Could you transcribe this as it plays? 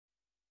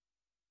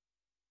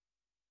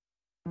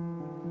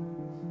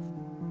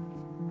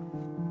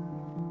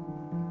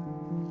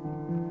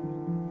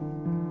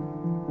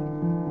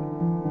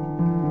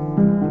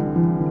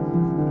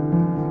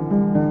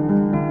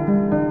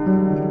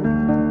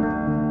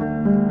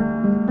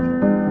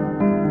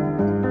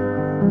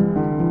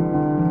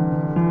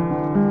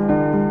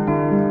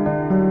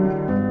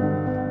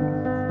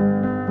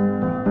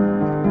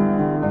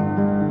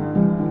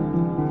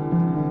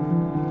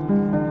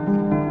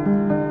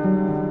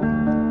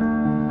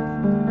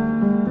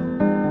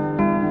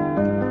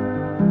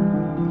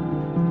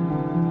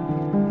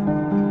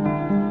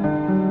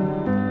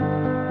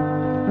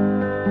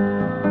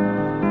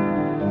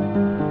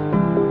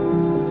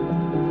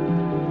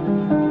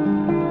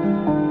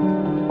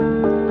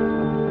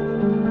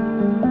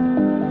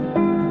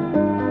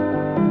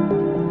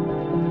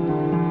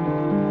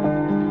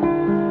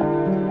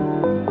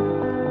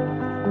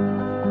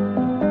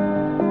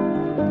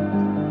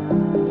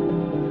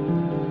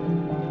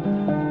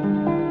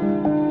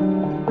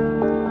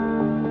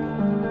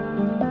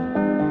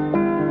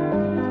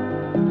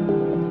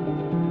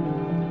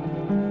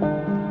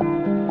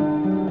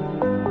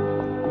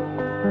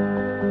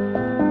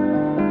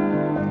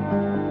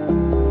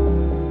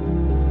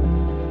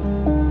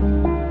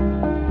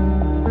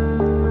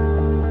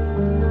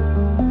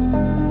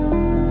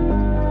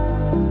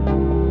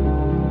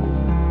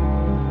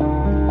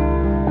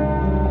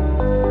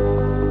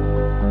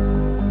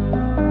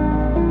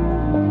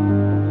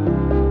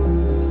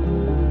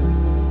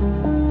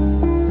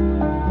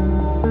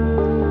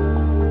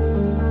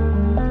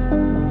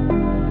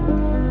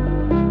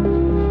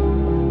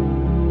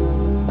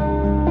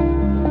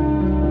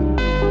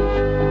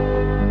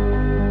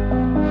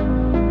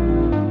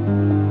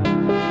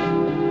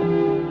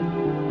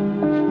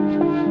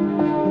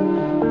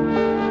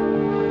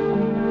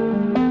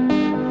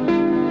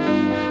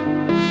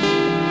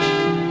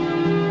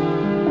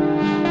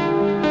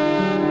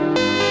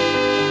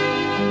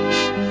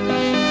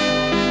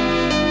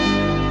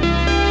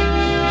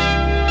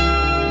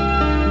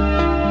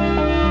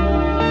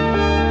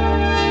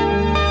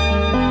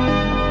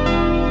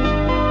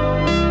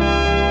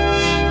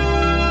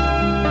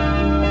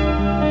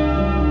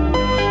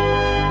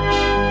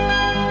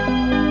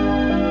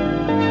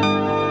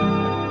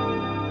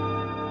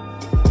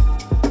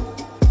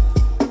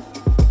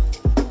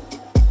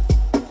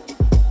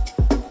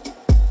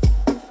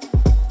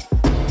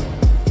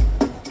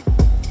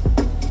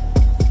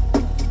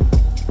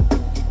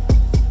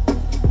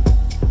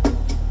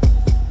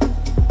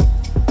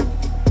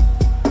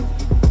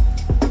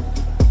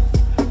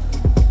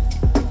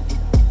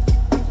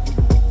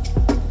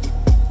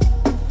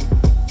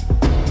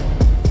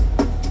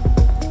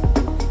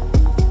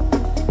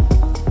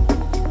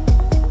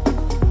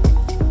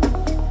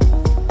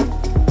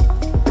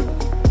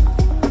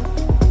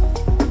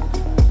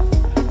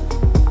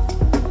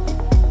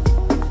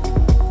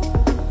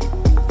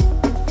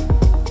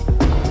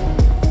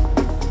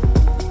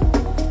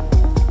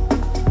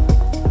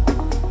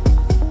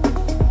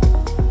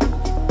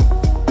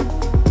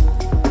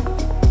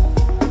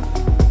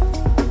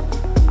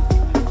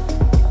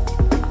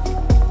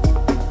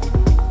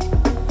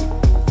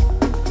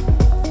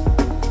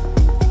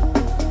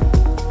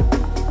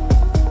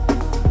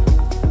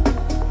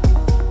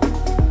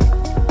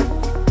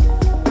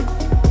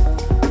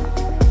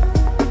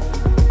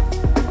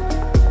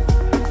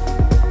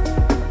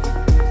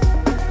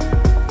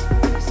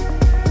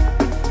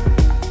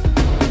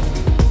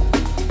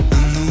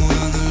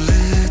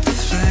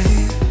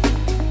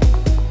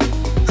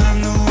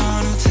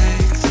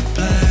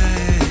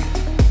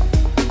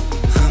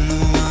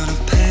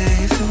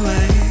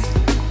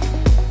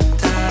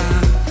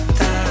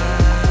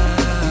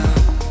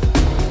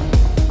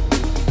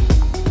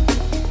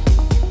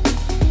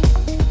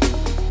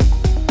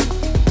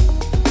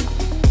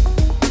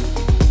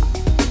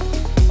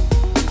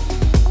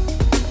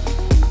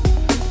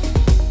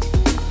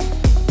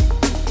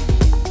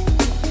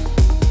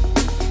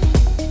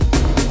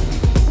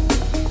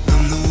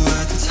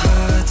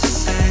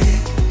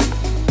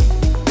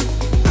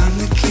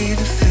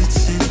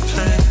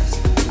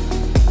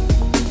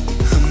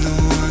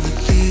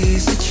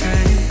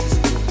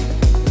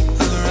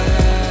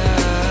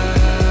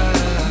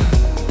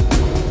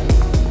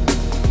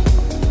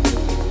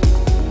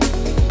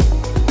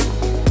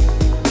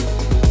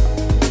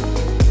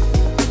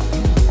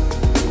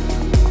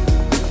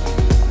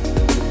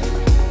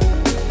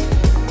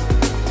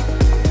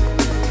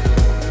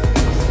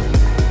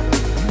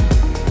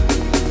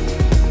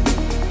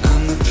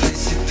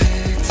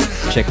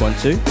Check 1,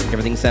 2.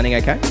 Everything's sounding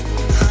okay?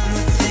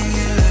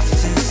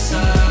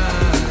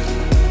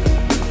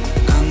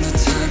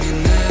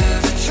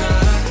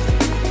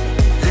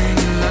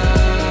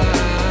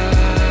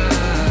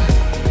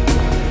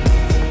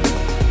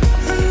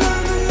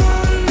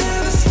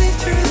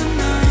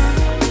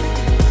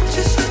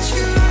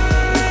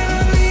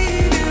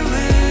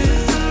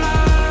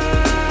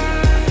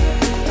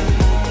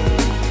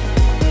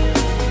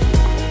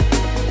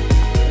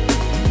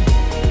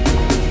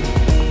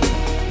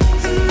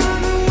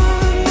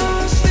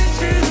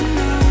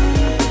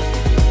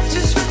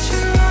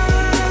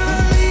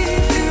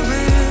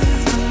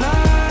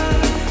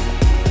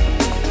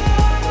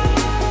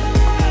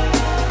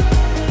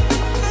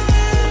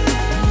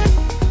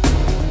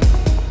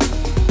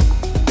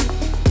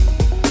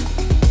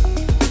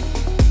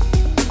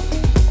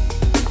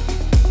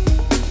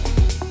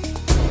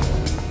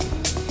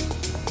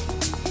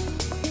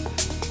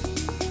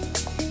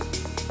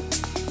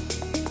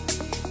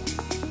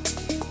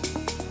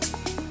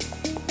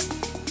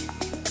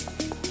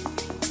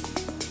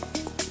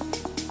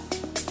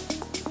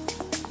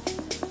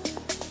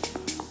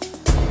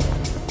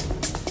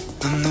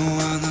 I'm the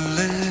one who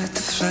lit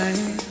the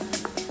flame.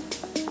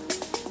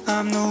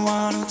 I'm the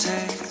one who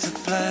takes the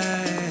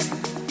blame.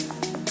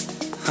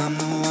 I'm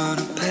the one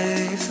who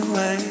paves the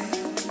way.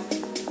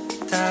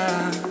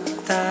 Down,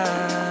 down.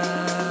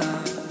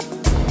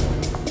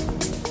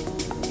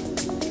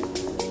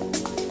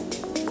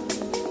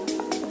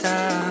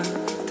 Down,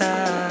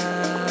 down.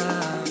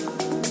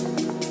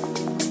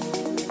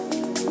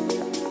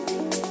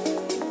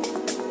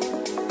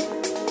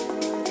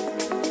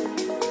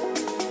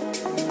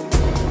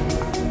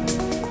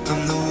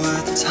 I'm the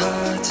word that's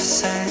hard to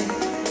say.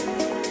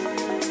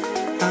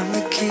 I'm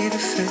the key that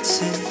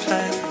fits in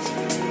place.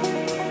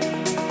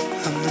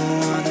 I'm the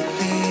one that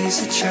leaves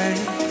a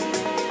trace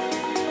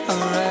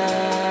around.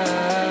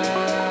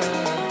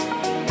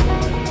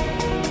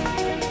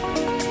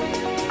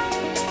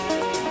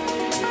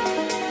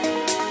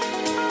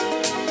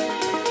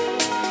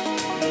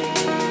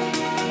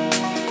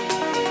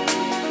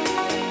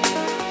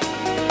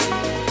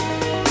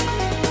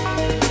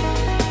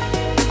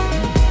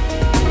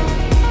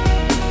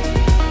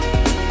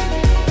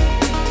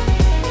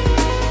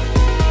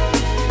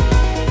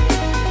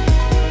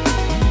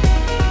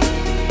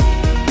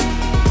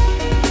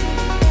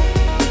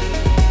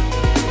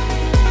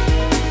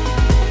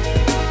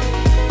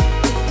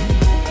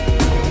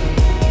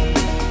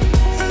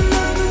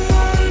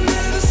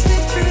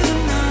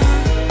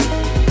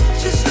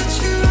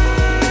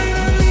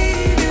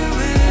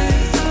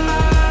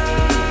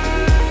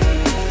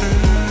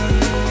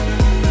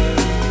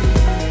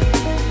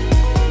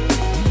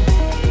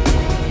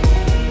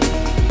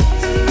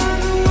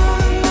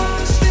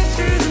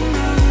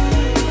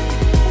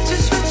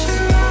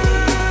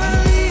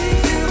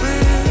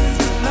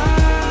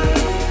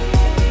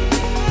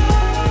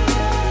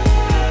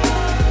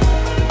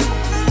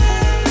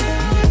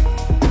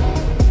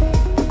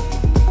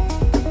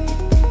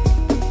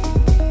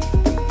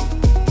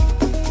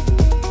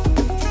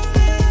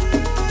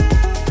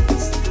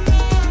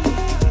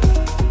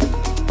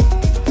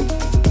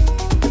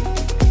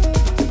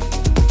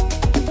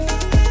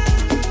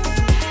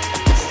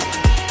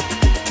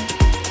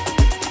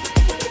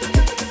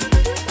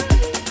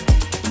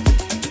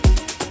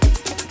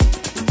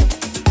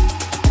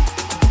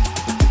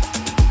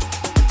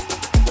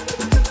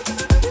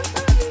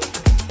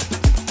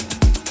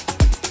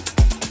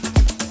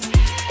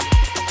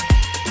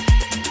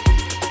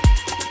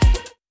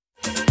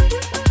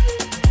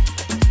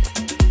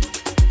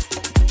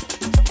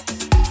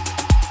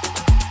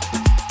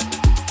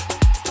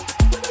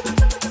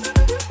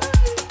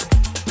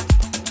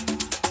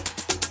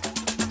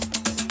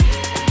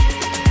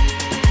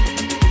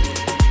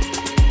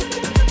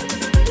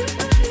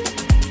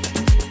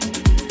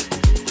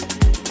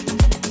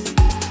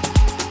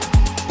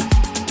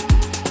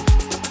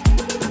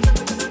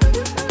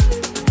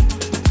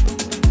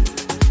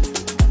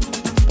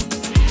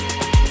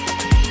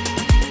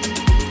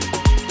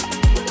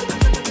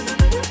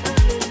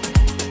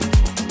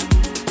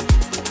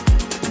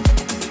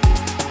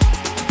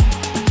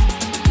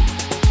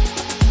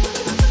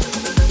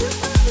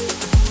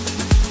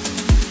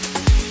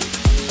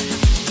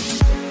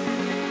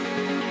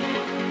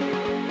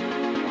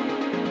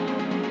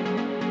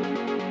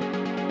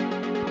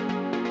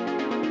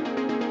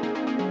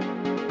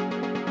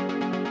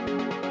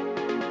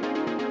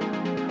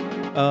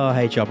 Oh,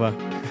 hey, Chopper.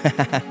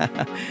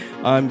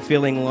 I'm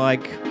feeling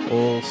like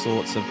all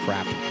sorts of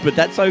crap, but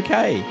that's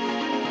okay.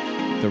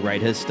 The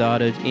raid has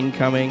started,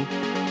 incoming.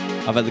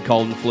 I've had the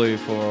cold and flu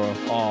for,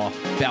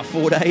 about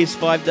 4 days,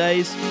 5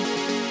 days.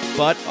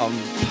 But I'm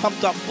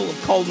pumped up full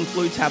of cold and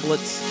flu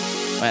tablets.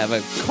 I have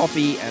a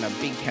coffee and a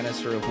big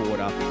canister of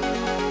water.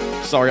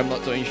 Sorry, I'm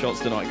not doing shots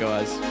tonight,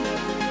 guys.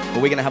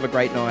 But we're going to have a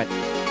great night.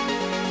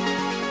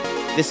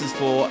 This is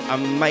for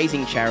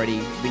amazing charity.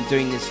 We've been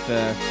doing this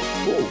for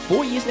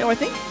 4 years now, I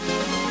think.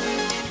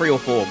 3 or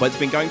 4, but it's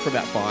been going for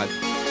about 5.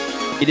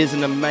 It is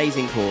an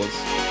amazing cause.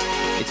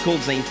 It's called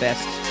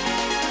Zemefest.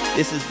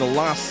 This is the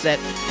last set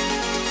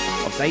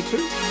of day 2.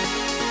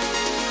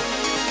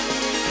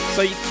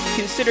 So you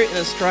consider it in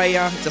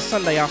Australia, it's a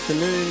Sunday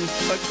afternoon,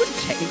 so it could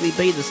technically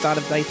be the start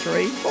of day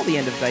 3 or the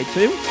end of day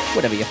 2,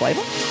 whatever your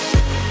flavour.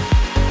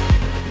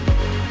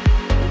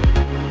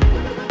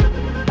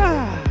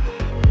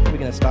 We're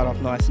going to start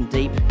off nice and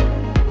deep.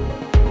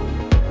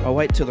 I'll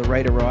wait till the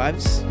raid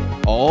arrives.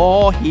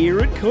 Oh, here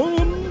it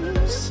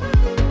comes!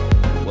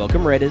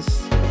 Welcome,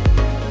 Redders.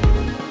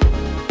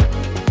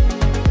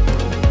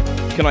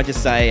 Can I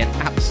just say an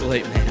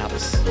absolute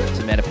man-ups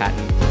to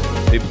Metapatton,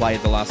 who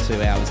played the last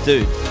 2 hours.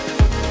 Dude,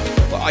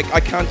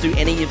 I can't do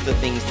any of the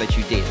things that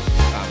you did.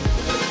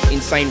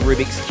 Insane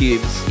Rubik's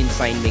Cubes,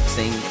 insane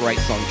mixing, great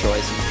song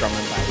choice, and drum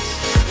and bass.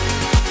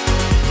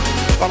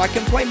 But I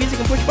can play music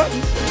and push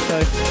buttons,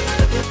 so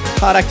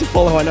hard act to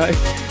follow, I know.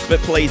 But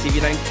please, if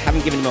you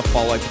haven't given him a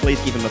follow, please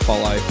give him a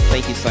follow.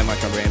 Thank you so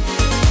much, Ram.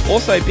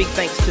 Also, big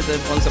thanks to the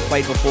ones that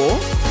played before.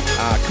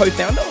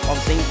 Co-founder of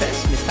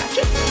Zemefest, Miss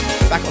Thatcher,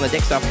 back on the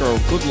decks after a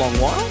good long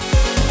while.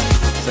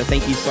 So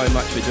thank you so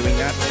much for doing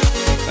that.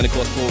 And of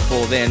course,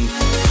 for then,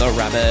 the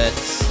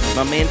Rabbits,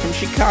 my man from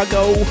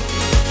Chicago.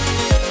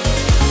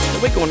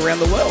 We're going around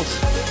the world.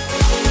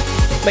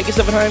 Make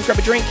yourself at home, grab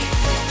a drink.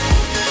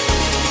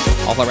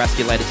 I'll harass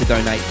you later to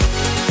donate.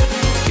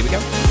 Here we go.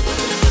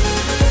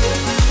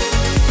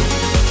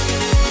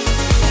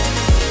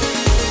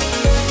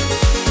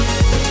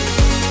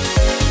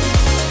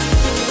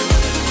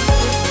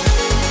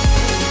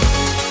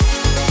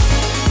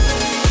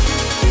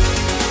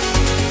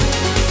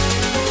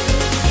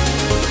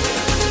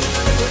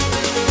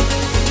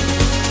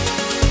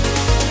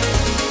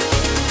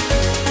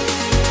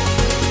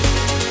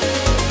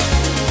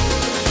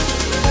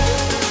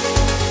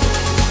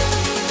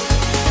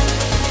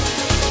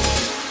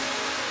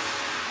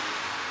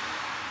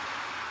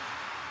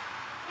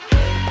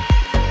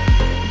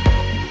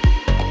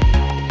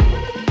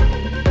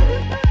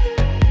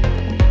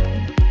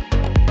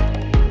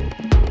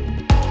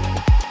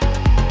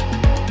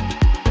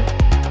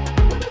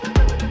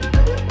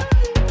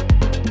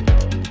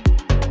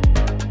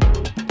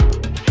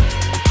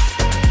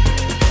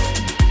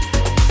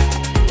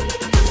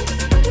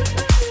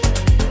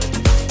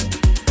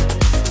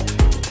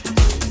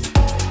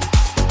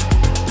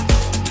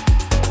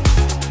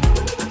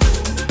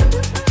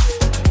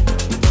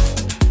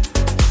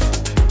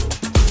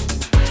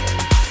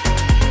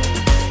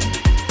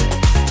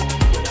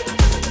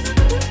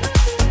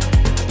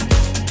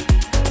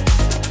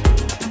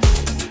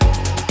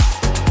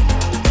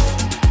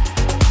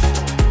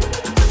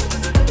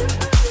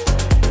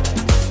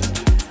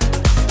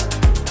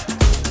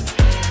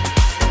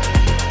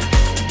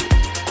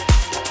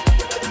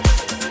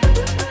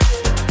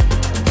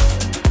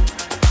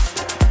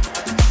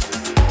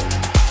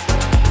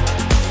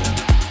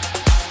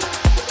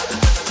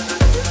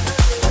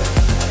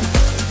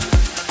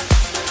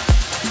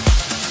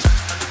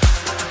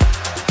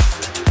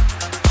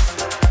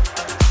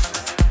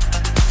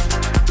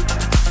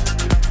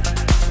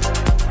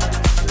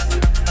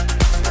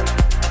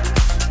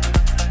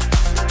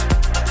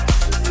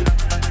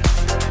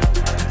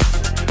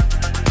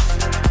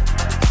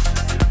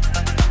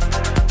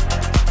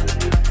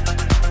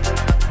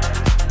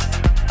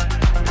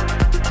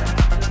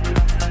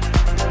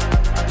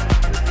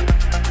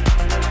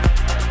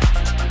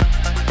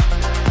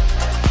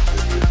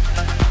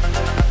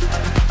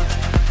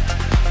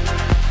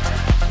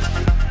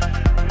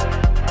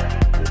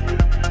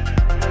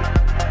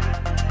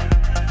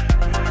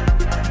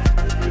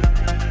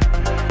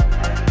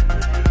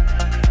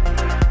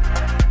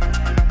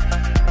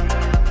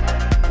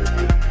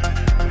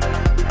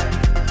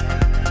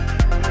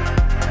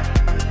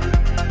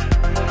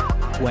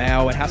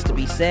 Wow, it has to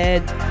be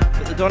said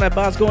that the dono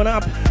bar's gone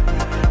up.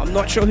 I'm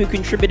not sure who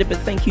contributed, but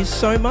thank you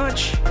so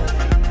much. You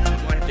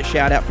might have to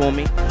shout out for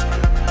me.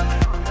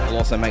 I'll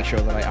also make sure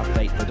that I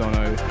update the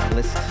dono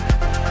list.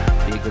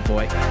 Be a good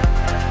boy.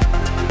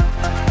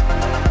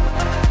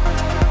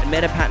 And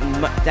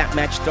Metapatton, that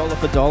match dollar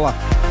for dollar.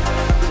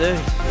 Dude,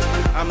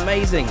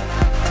 amazing.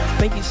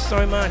 Thank you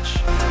so much.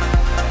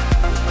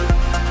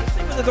 Let's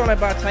see where the dono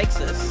bar takes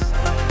us.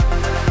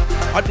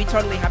 I'd be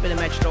totally happy to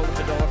match dollar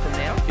for dollar from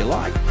now, if you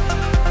like.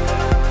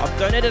 I've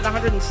donated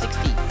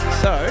 160,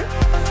 so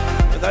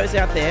for those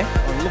out there,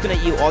 I'm looking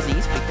at you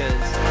Aussies, because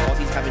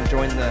Aussies haven't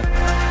joined the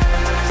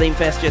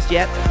Zemefest just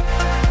yet.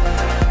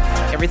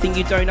 Everything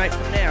you donate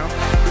from now,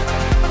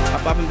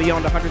 above and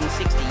beyond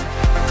 160,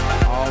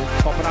 I'll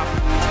top it up,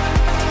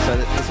 so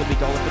that this will be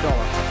dollar for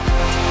dollar.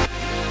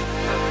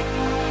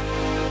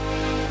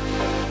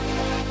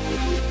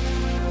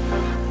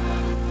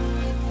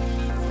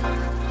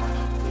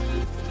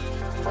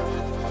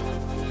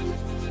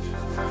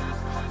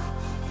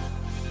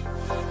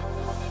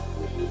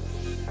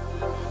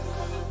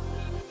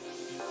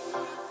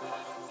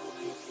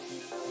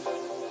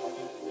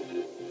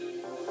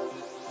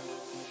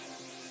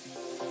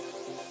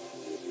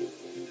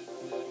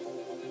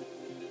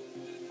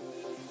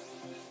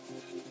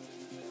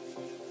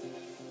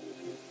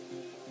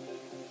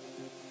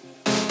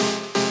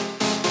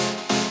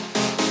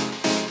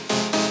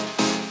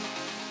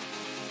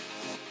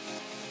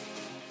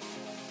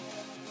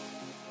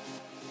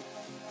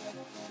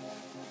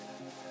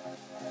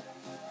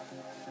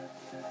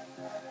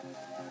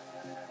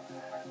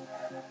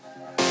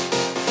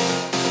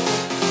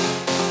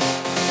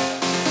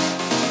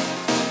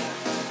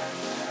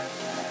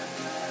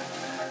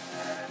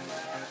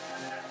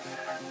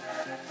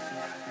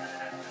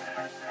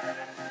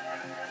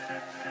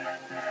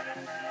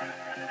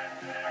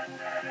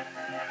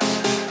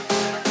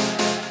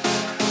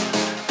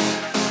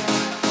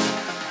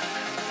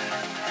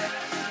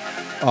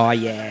 Oh,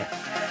 yeah.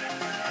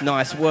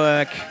 Nice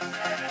work.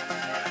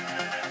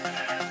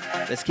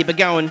 Let's keep it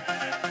going.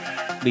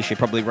 We should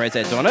probably raise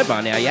that dono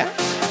by now, yeah?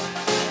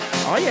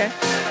 Oh, yeah.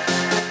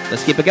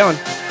 Let's keep it going.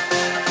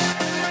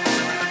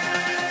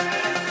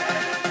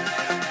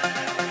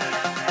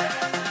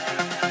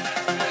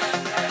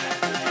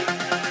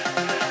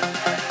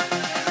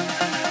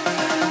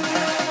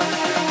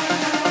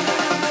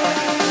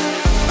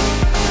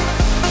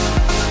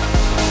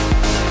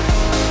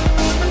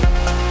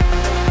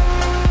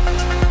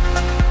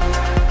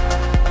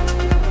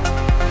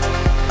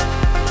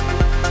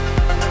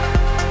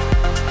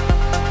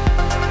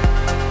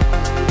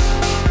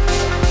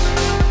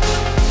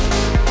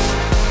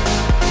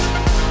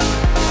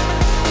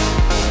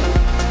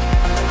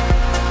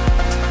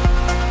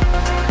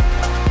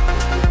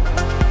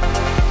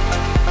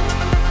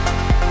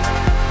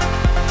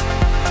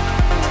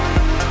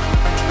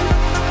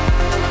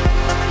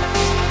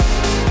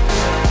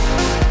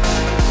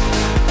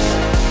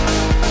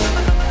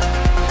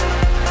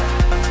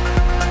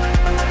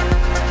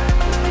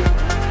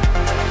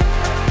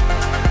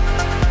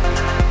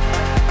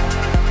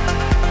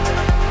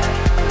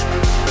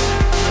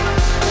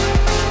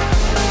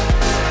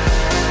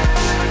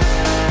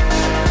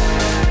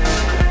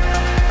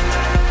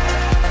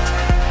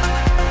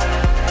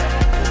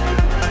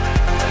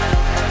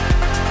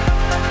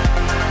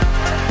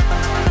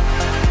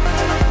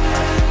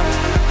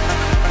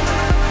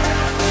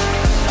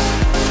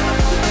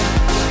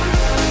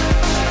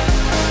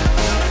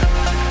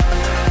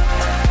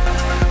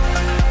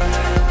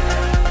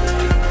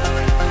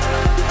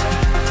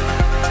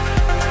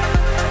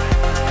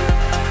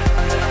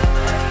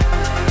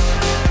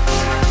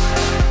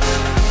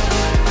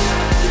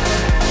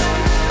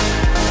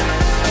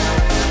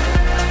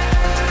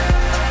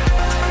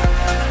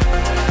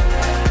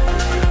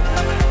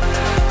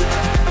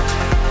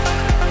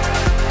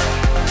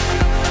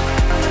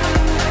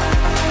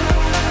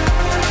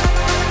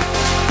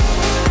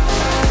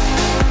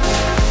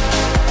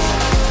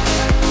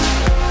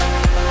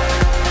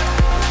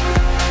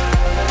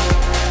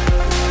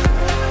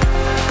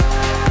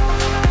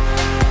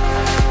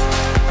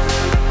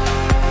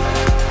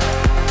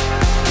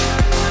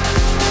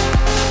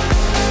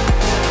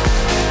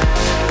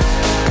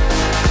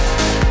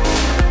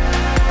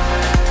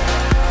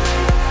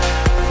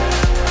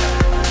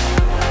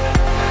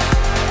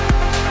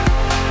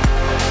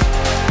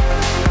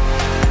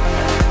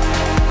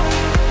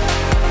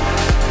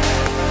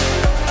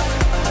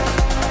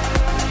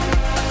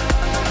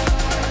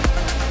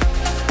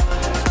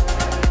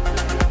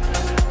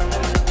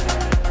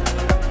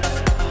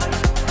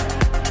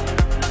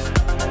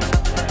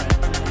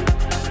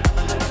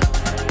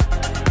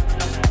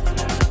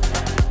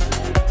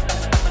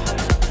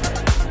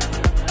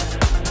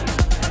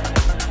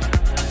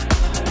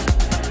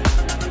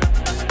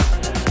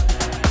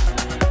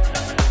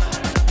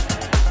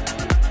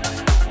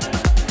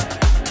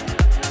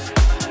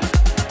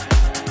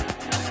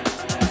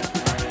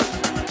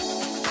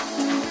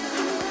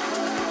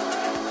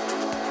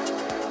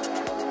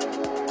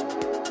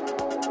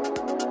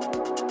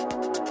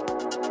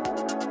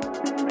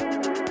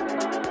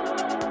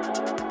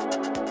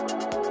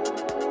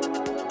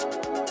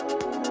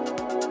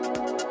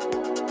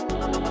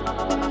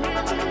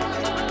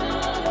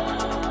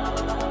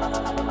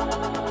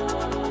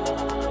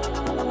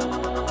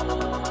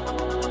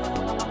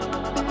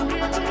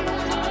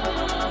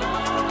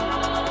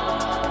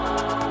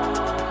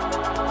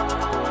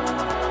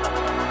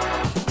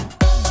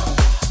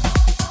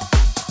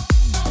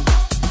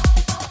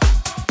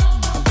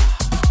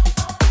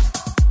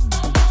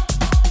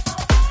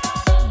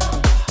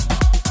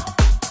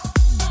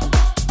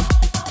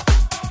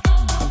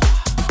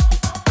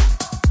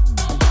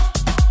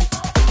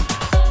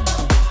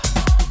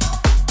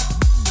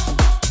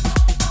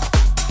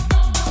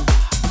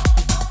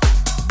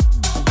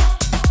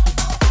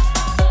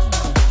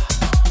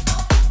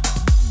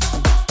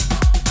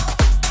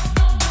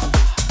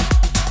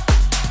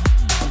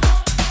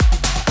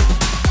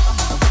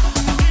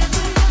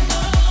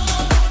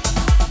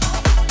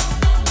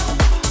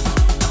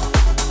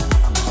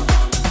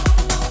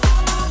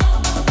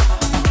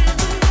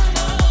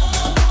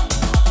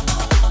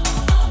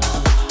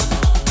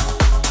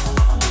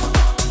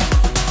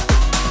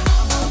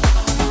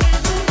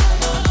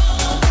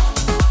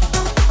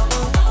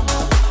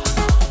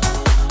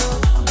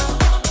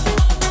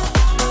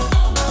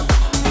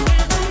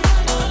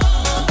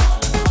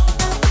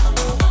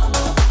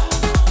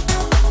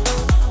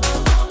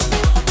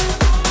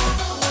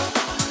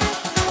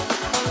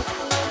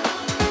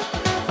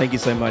 Thank you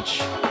so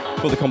much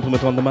for the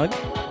compliment on the mug.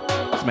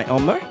 It's my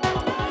Omno.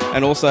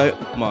 And also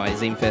my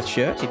Zemefest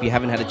shirt. If you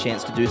haven't had a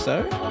chance to do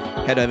so,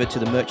 head over to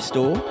the merch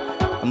store.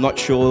 I'm not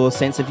sure,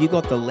 Sense, have you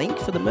got the link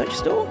for the merch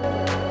store?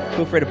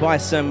 Feel free to buy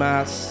some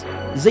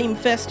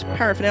Zemefest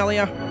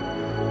paraphernalia.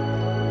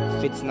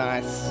 Fits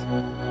nice.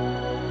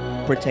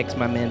 Protects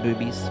my man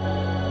boobies.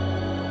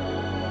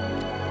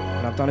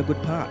 And I've done a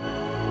good part.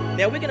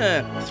 Now we're going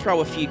to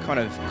throw a few kind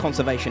of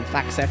conservation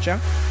facts at you.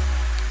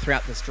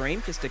 throughout the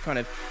stream, just to kind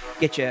of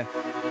get you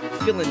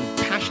feeling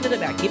passionate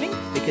about giving,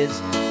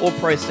 because all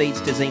proceeds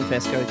to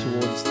Zemefest go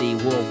towards the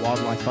World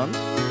Wildlife Fund.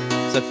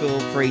 So feel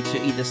free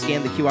to either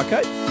scan the QR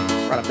code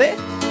right up there,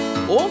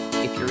 or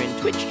if you're in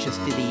Twitch, just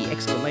do the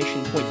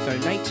exclamation point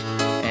donate,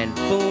 and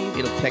boom,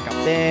 it'll pick up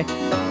there.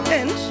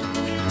 And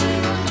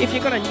if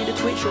you're kind of new to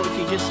Twitch, or if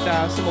you're just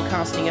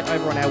simulcasting it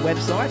over on our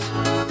website,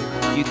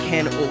 you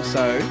can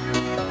also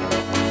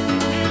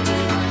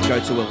go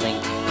to a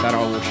link that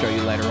I will show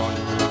you later on.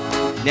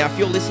 Now, if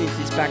you're listening to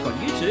this back on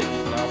YouTube,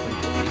 I'll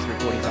put these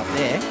recordings up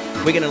there,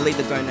 we're going to leave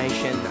the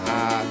donation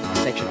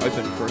section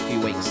open for a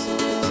few weeks.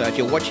 So if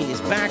you're watching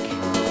this back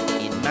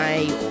in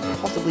May or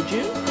possibly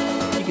June,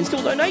 you can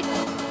still donate.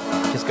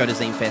 Just go to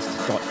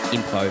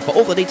zemefest.info for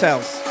all the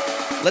details.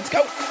 Let's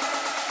go!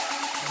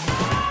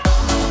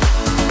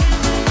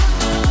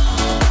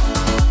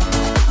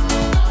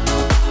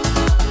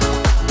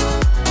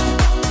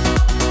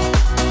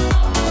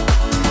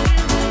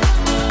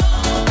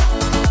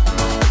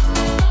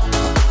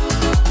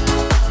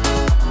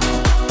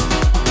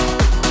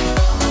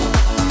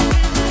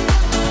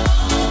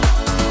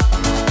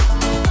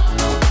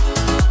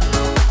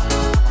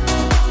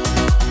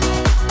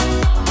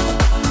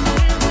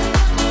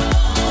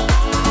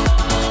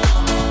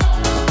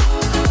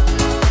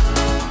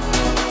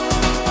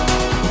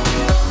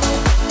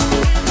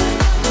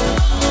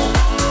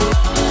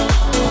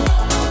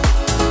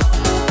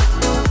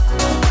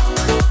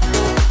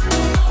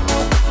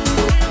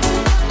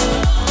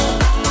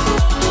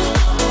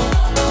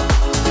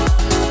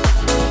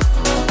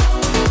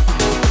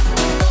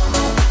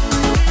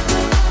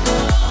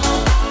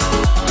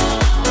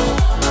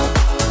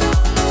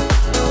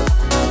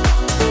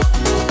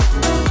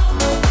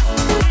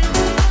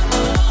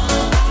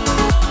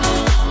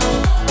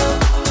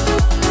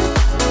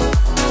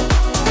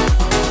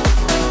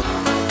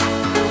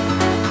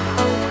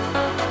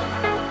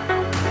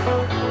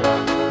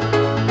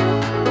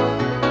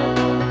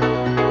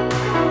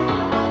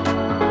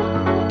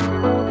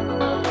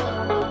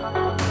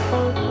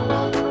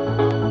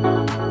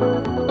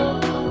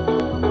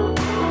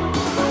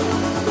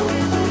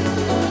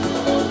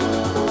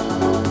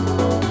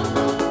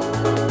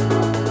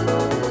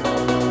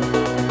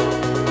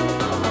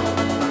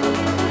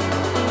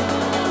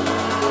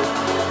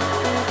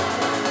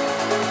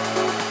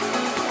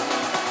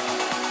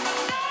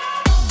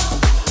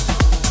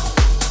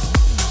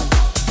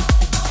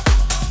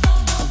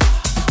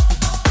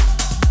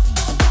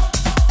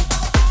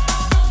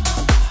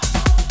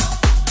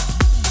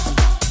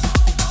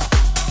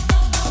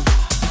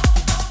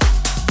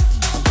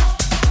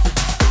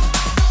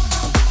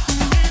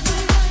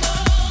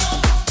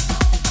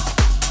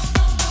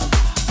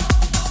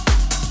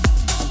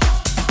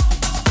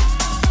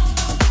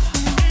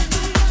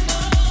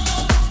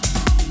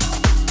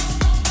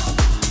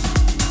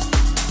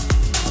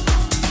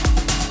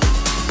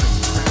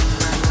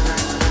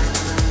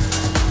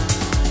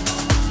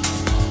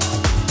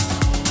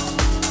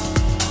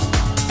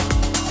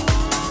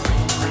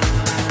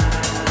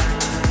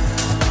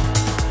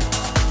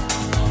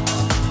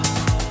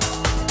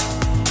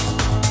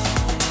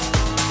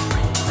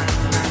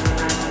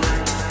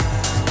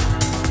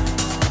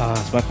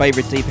 My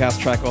favourite deep house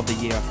track of the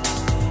year.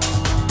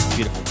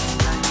 Beautiful.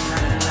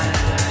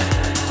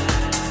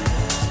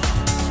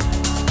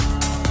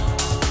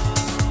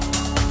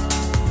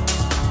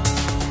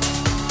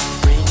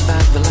 Bring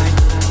back the light.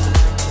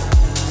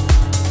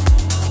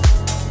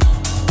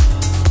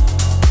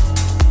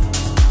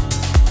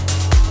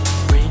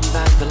 Bring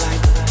back the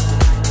light.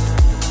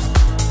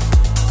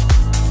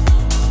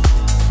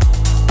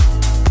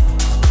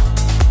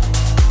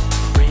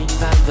 Bring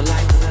back the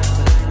light.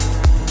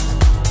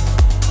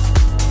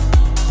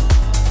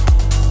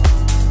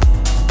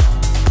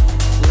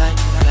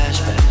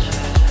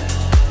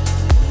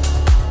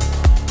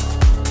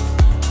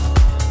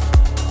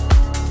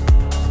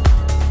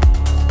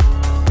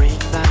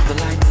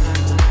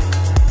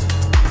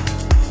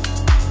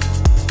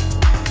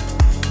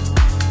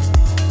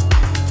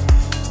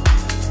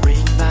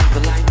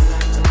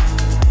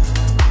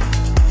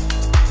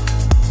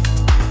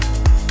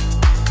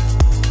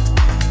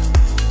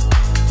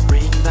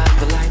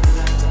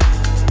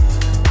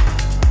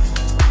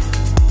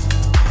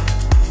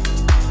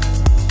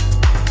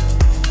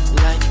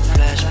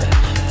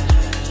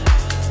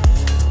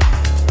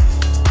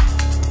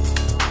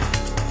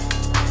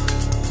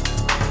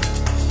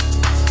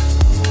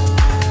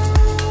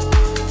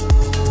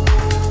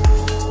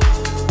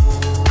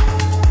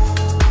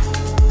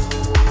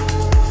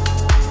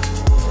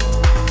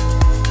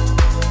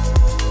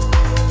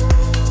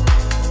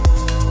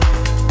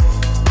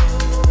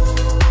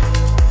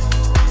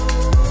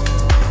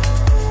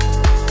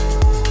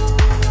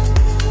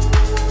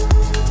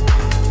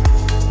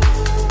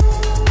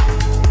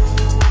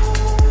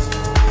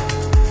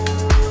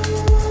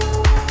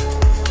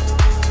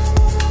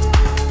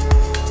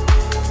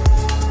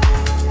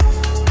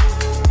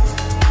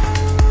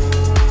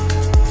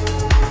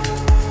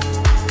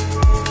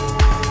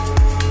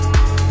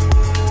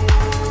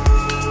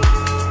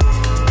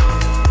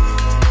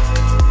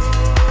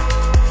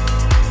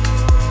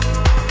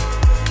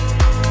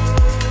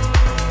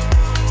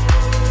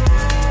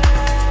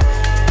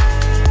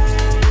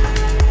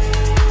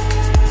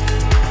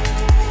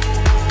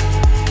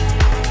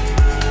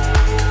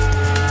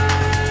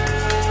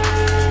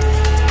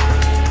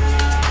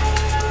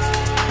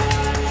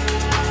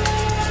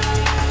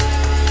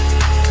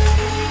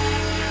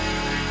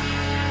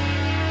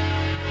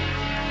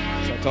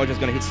 I was just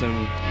going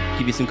to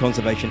give you some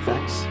conservation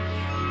facts.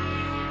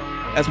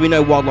 As we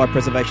know, wildlife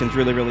preservation is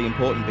really, really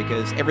important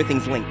because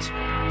everything's linked.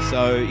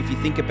 So if you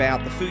think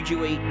about the food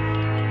you eat,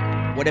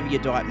 whatever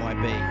your diet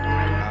might be,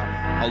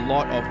 a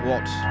lot of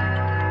what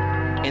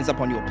ends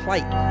up on your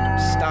plate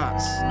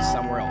starts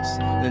somewhere else.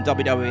 And the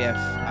WWF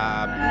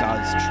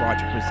does try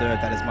to preserve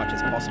that as much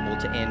as possible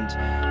to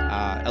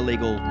end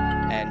illegal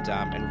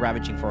and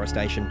ravaging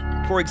forestation.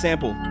 For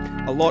example,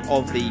 a lot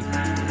of the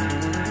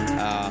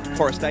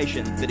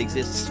forestation that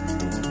exists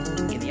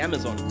in the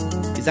Amazon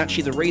is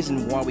actually the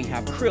reason why we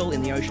have krill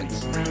in the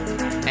oceans.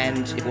 And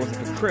if it wasn't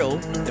for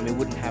krill, then we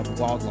wouldn't have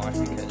wildlife,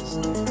 because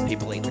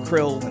people eat the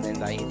krill and then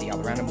they eat the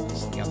other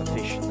animals and the other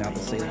fish and the other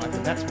sea life,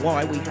 and that's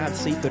why we have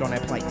seafood on our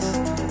plates.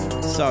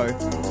 So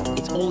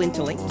it's all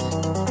interlinked,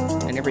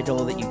 and every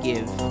dollar that you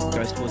give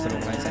goes towards an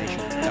organisation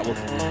that will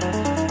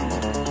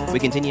help. We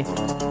continue.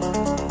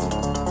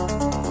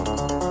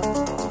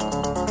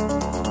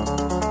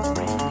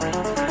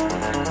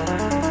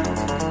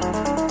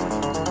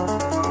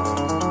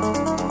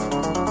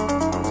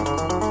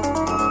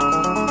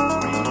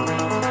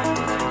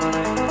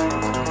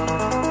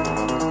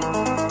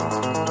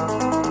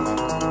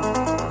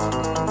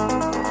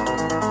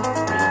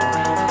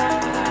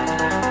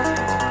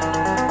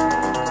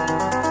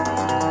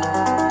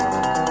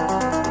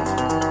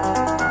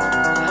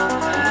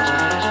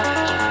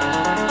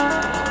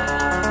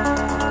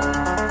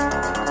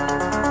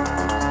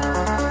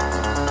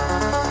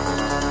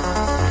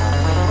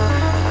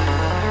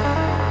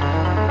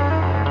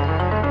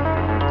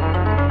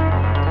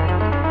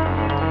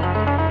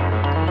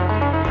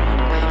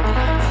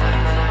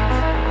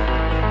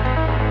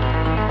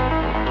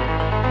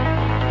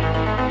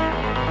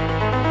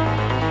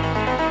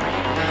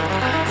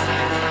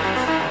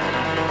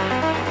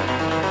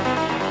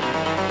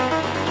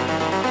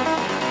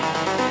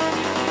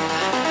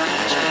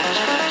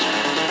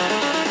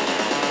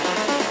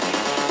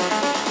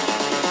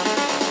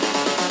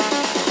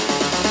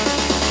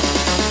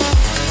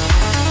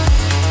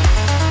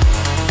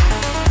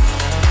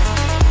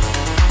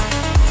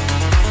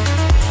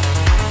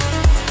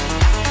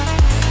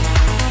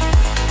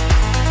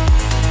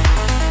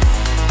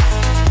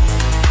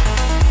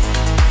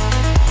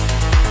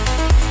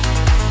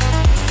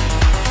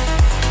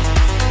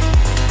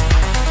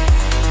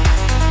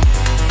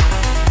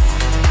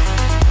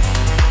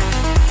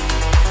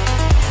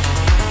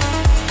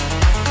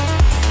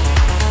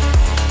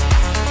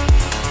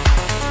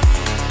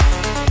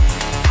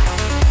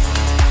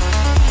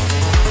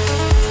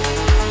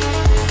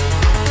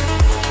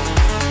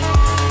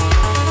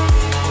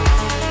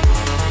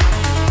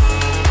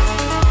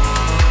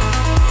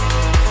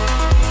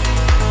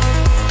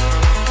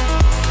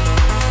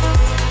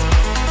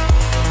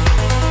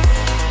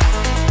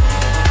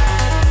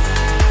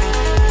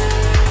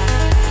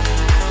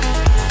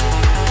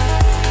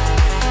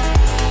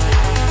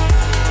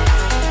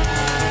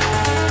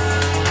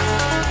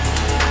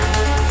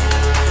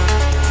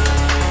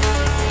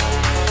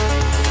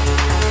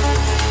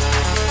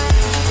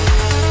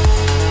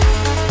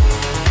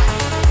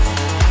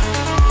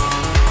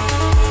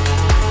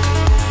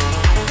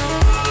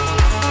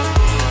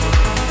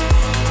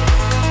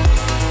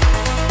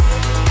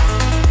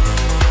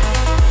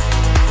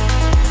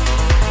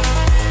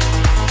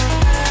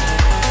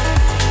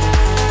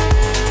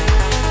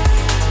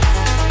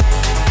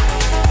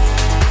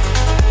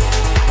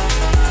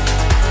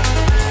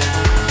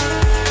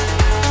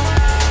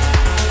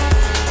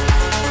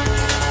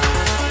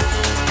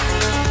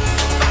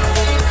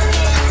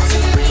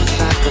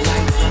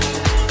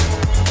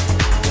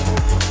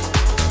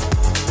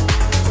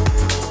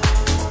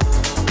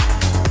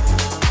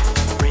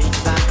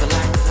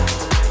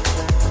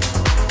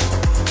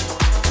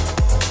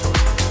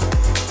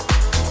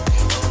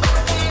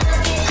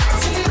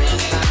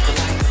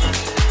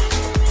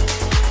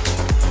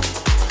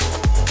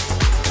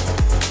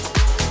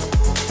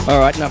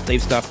 Alright, enough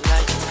deep stuff.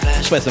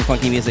 Let's play some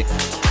funky music.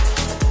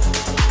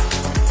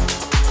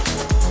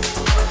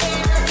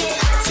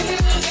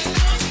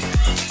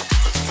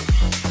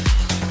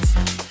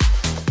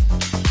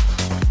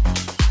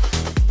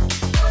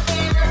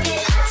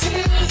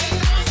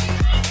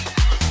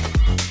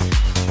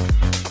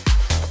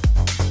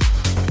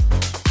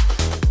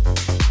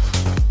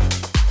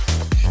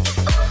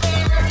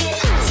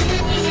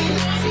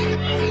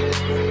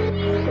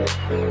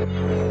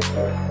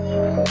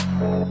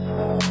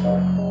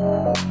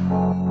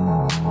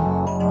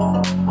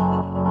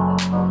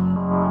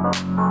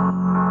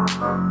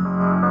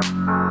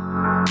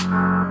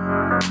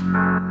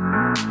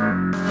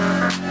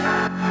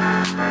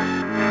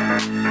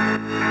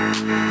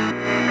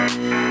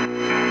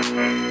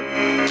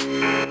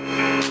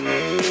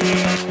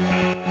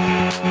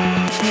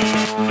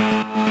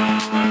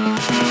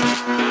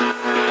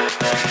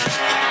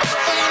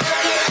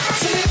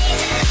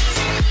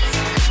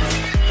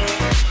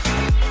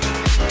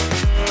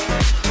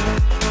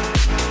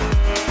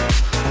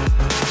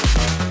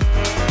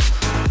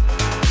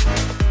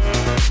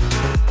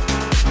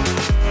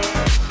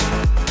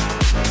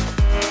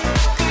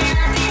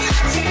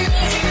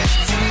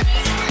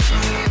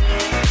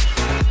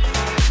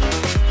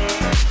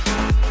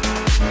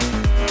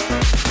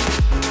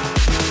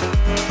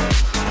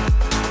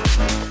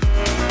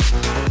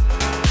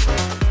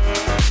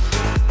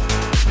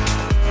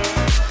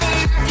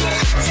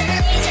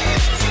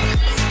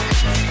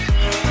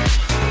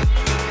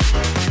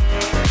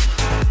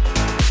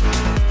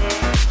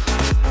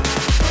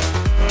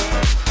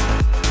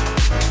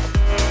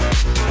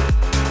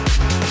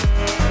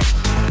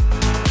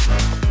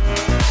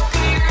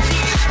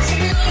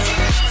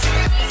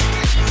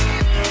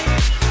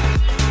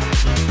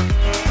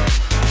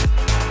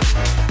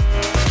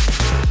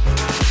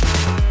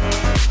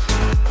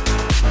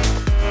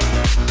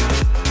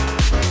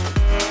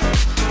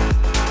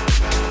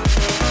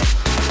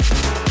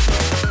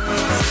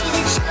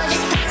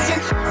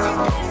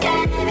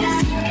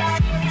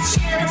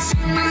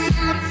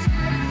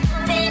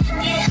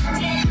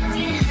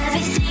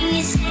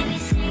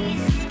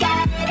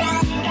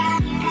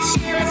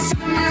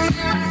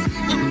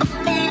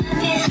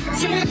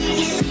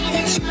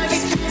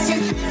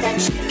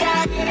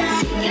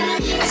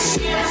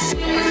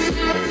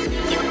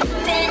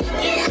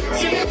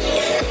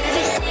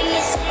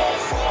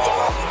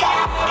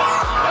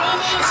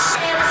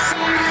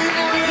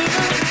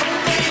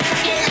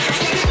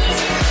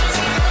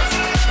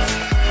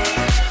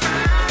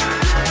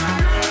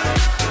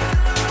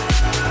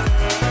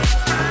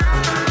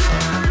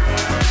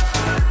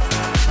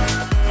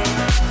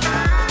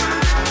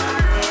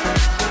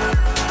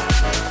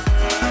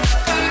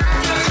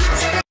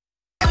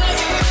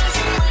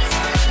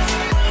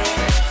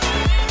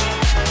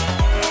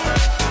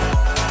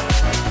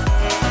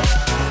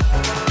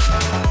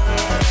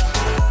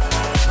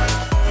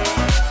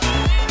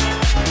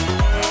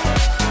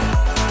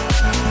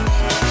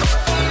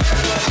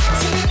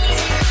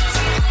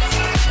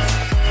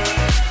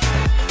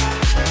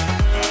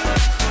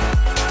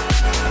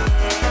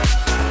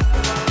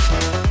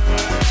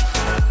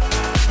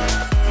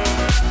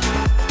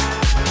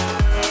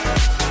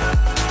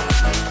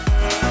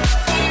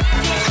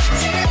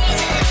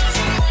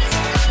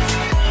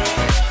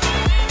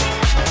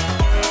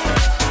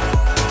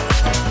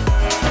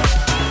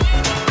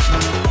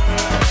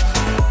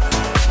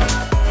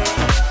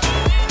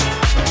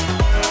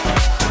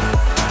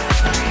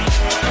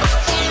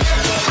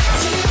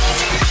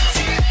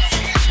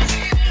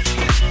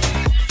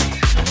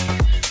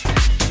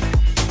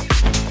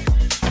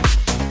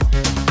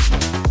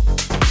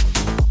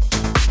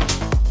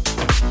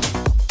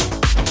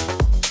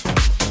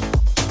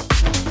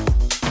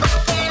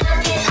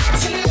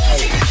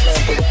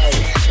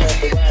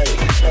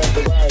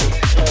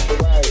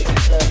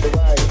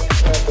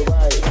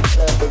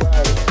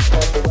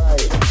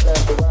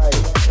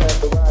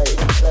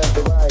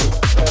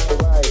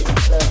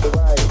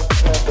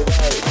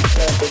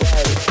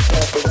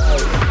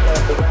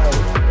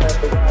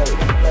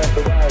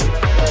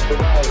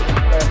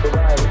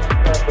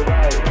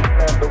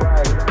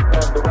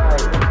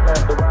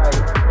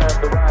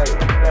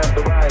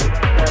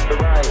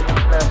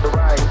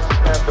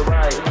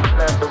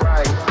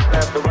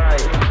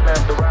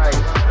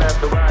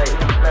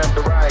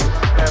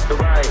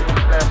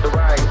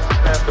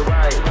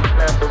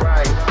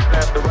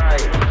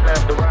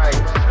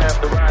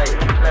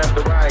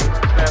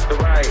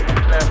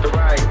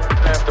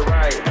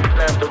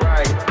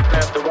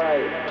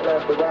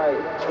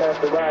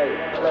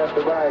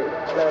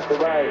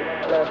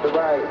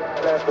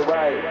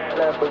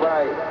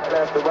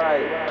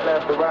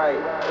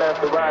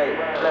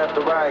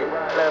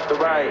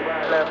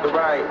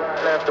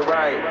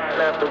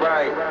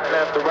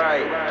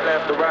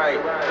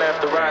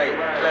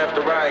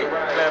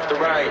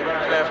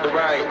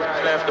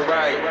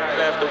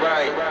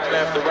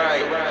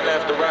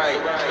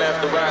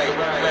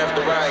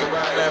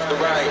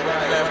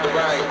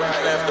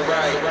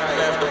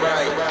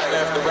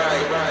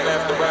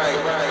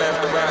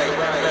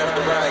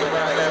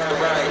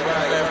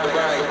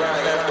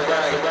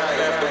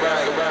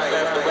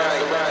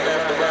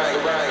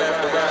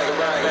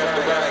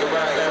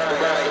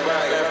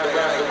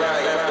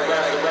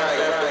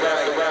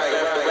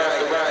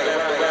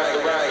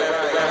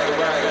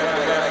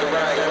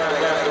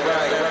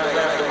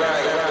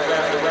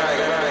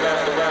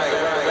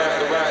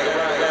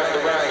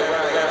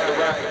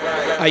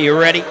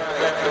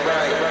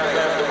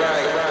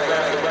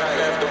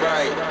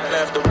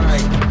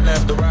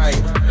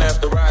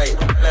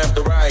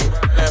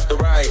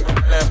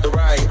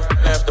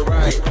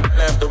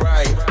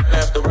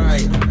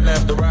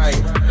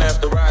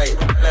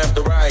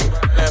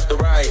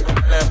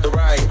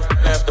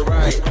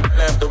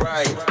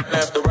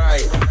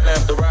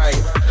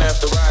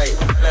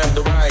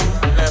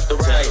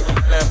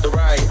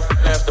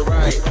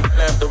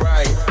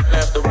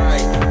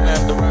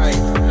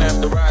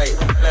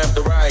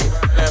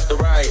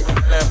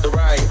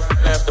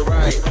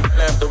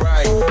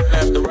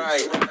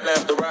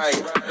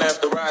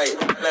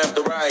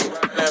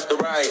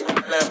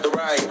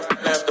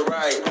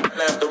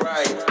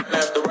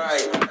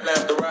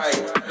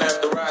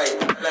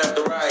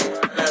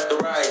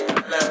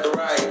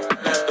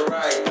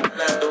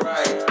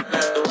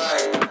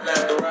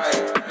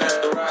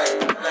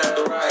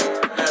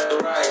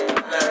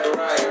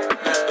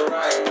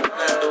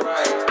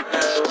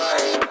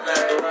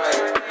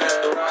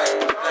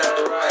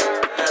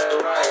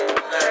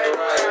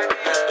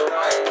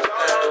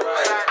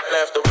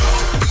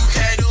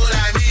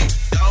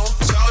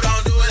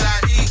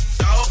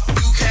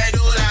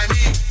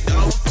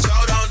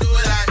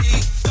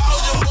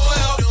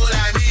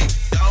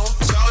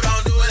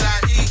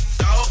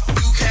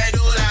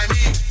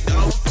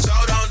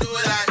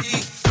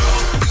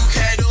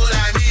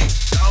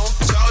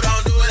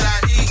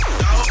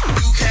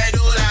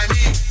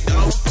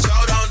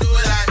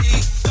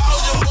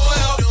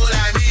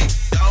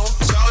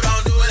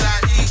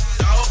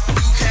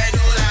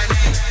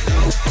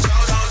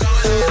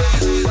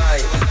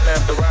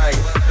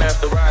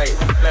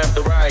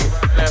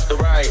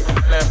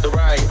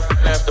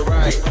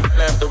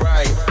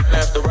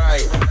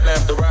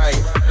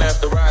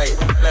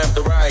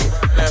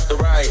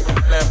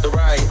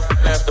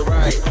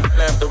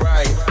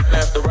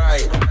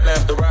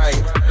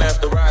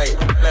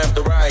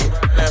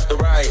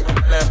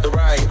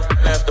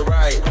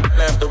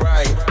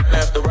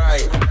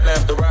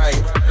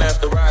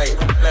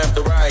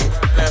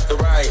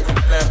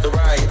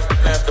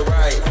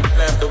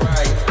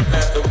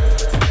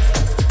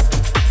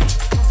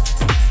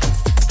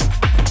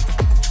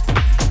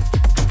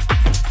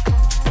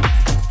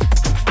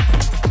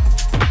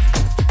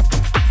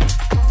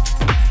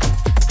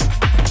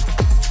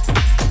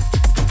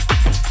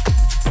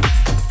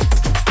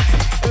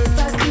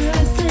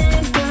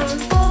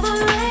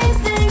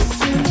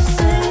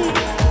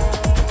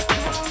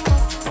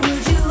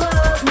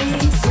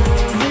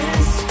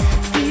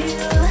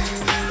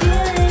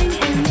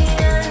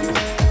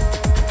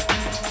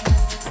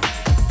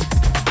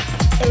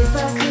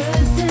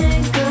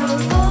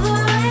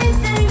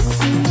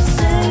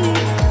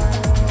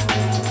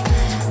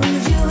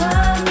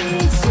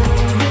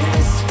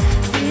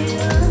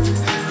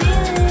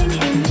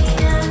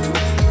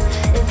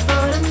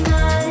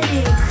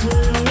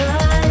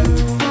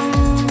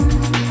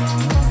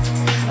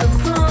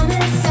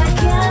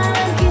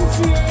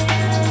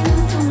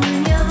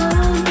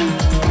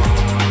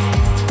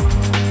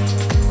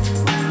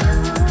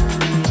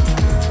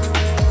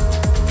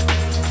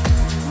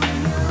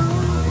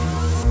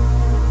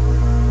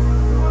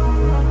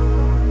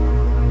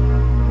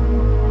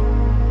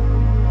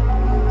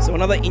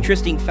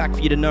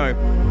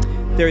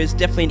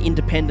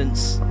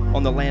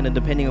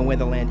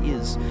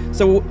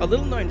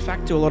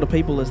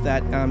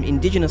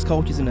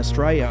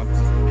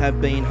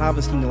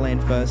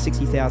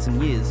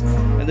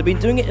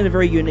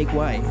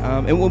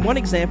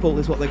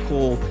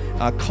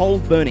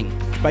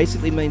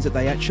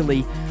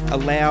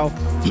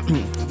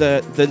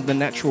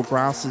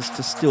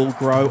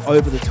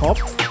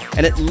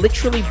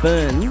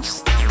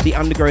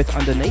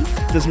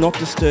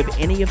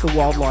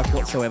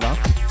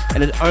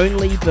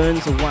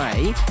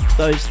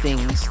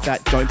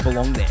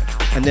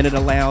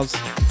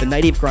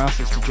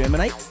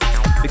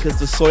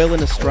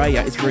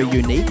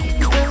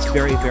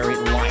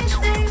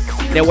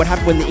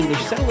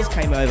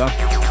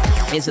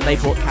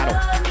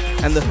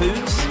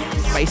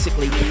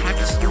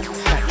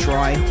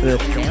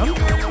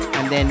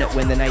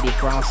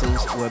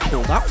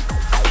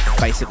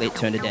 basically it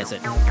turned a desert.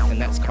 And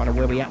that's kind of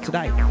where we're at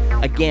today.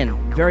 Again,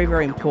 very,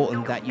 very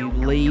important that you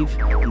leave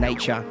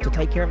nature to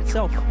take care of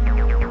itself.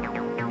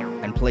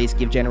 And please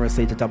give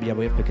generously to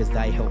WWF because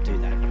they help do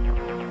that.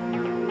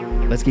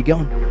 Let's get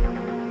going.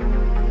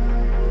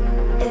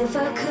 If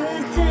I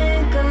could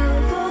think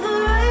of all the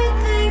right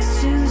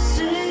things to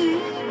say,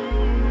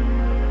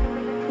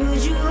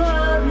 would you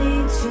hold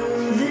me to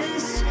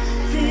this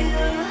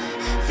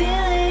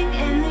feeling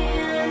in the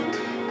end?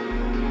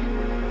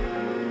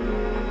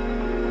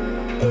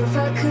 If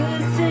I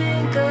could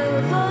think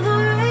of all the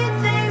right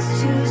things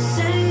to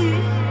say,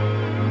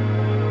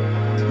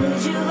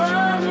 would you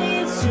hold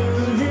me to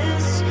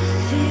this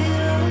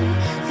feeling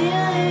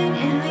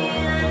in the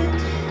end?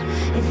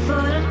 If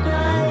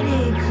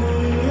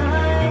automatically I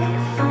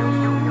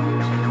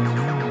found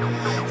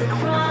the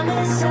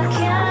promise I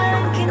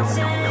can't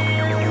contain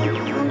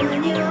when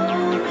you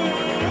hold me.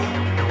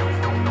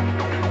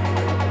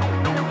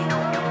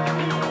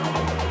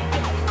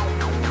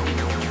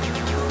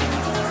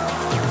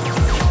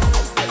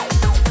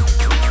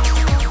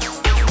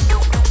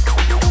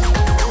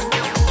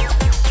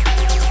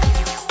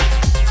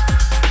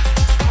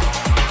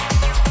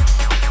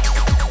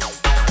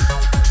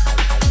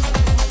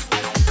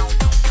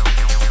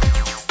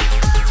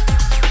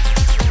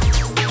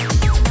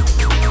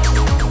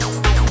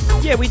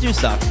 Yeah, we do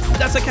suck.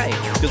 That's okay,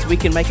 because we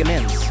can make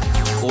amends.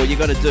 All you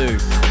gotta do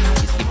is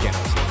give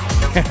generously.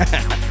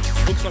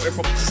 Looks like we're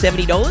probably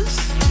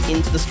 $70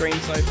 into the stream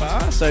so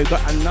far, so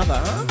got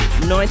another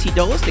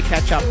 $90 to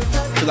catch up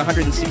to the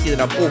 $160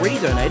 that I've already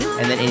donated,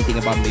 and then anything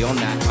above and beyond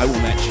that, I will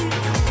match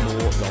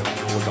more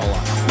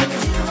dollar.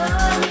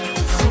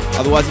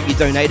 Otherwise, if you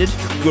donated,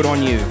 good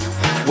on you.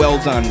 Well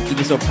done. Give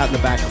yourself a pat on the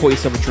back, pour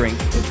yourself a drink,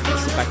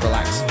 sit back,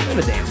 relax, and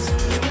a dance.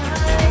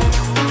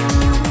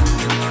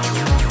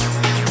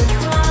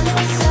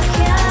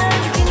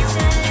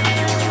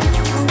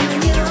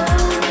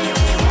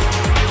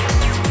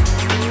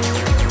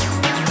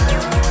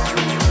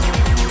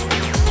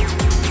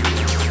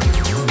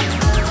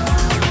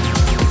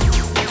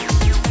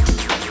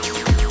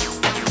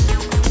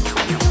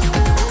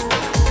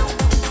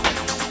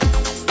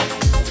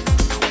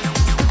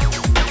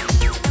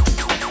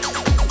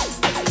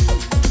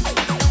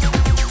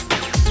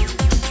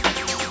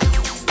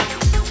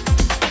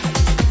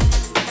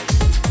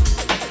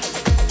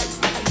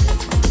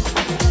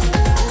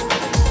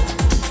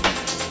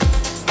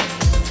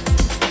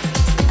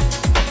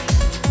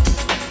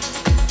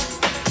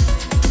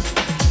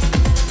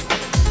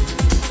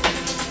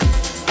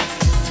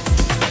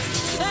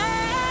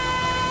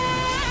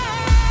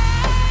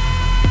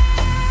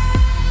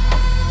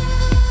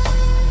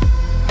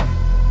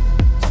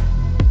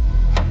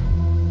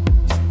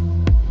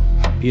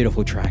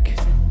 Beautiful track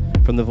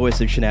from the voice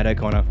of Sinead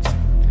O'Connor.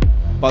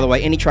 By the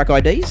way, any track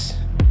IDs,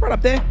 right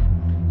up there.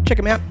 Check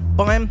them out,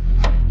 buy them.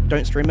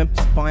 Don't stream them,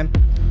 buy them.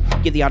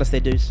 Give the artists their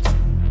dues.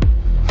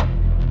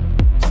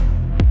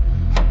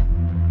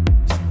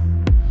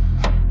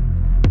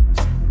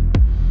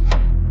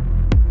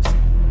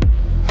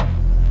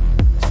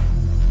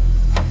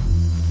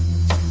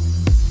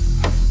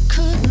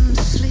 Couldn't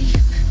sleep,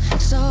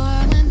 so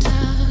I went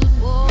out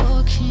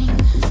walking,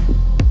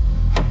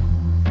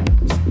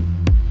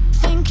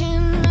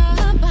 thinking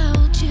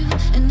about you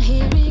and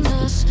hearing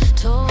us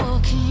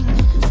talking,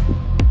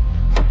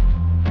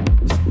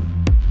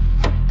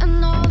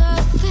 and all the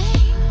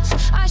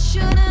things I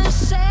should have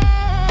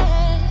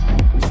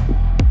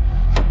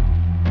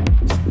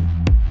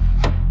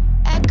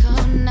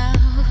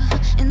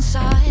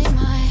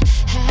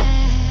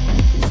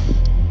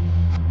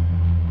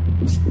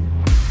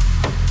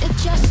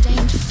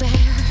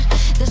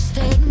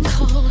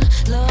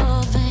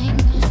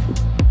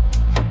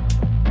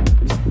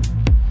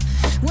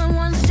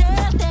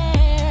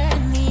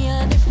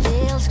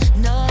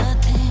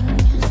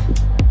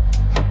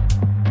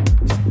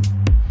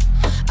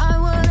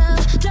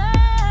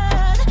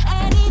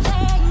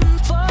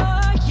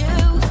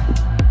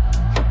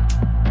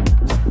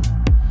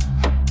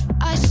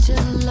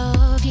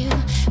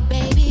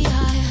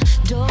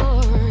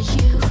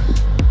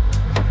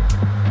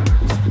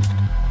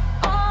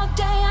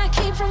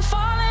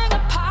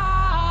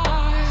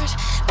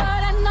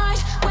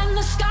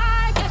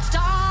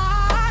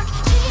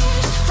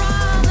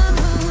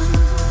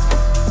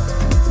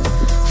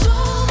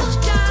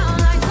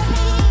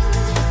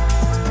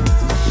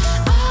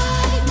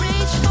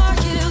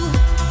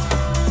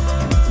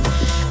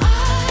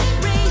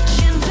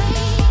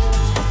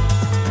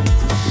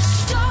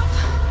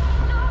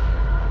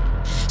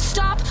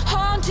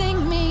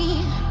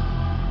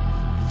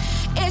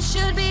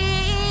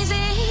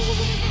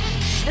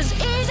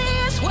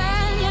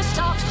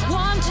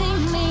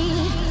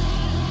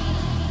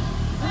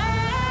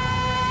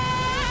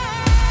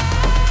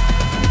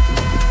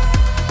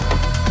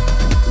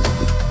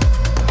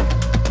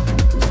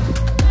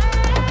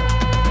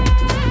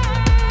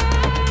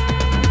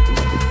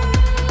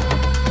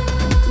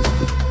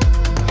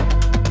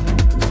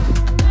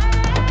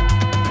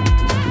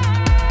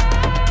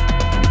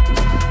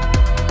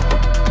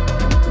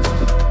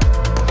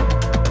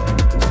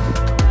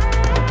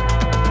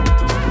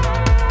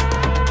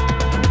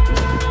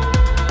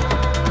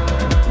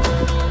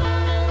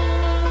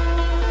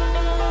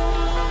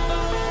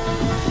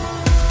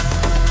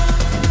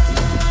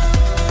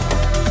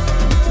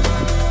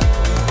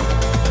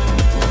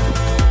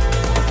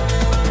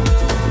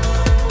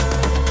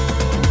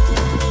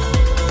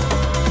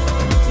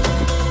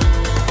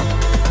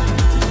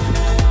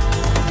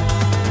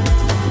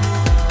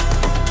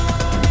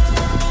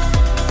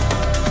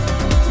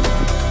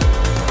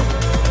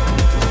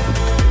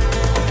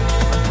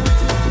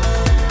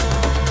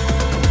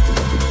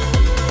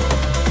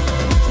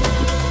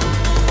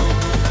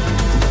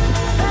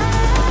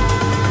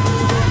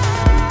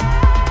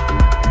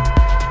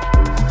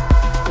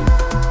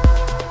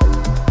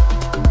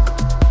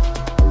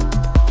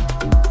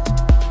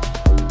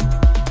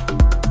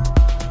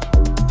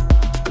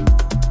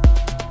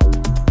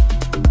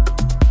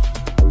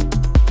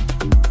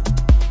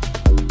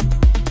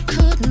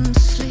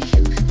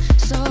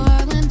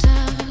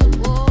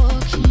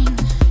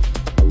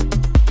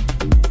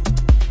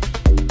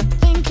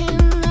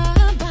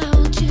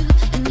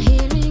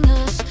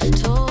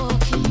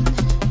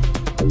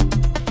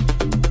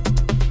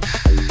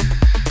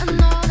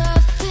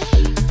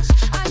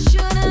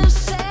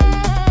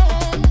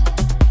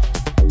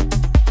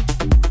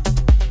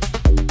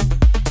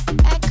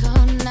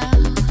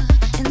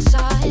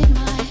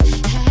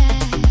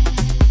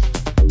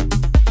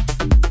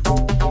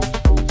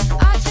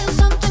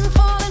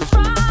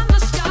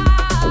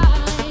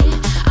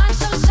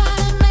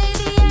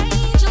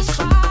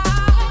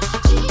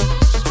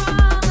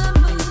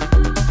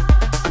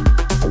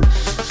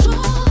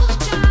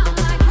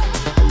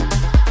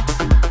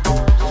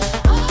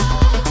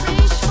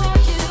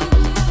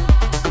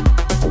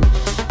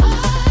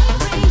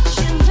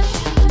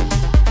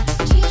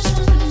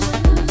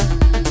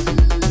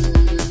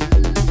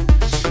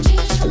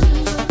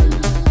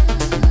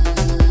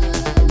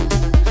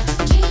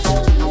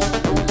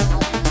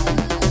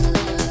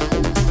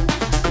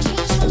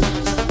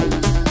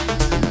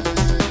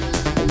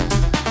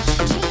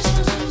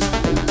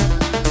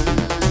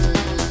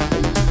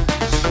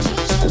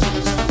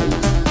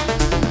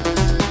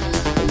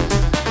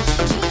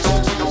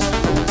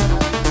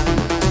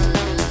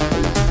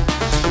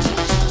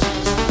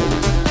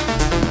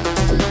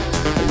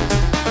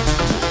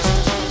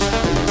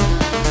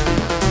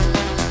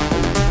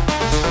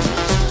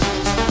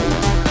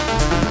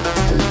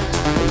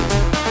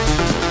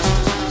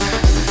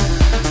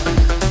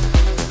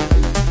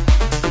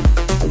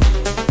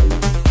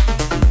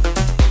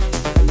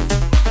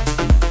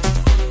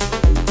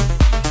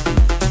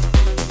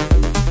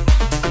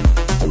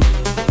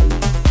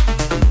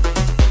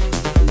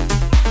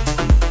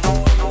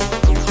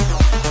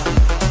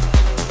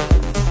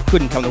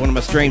couldn't come to one of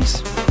my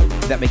streams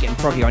without me getting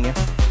proggy on you.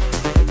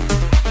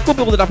 We'll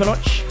build it up a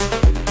notch.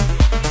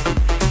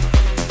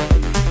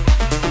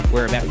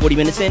 We're about 40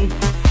 minutes in.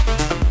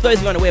 For those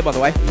who are unaware, by the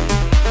way,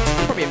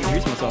 I probably haven't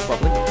introduced myself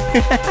properly.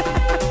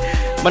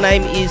 My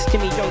name is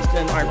Timmy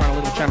Johnston. I run a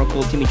little channel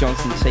called Timmy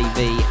Johnston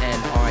TV,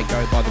 and I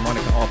go by the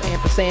moniker of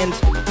Ampersand.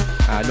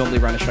 I normally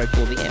run a show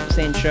called The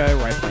Ampersand Show,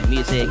 where I play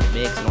music,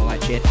 mix, and all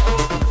that shit.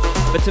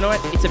 But tonight,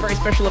 it's a very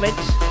special event.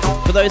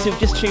 For those who've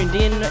just tuned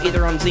in,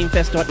 either on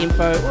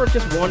zemefest.info or have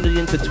just wandered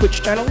into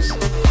Twitch channels,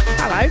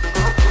 hello.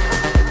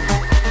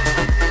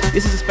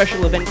 This is a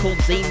special event called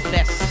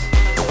Zemefest.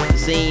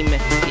 Zeme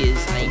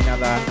is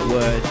another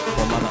word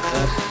for Mother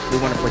Earth. We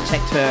want to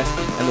protect her,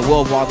 and the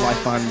World Wildlife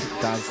Fund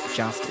does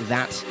just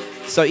that.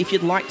 So if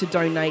you'd like to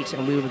donate,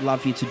 and we would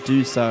love you to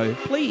do so,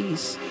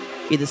 please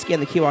either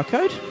scan the QR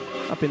code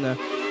up in the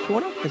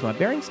corner, there's my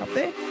bearings up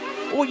there,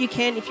 or you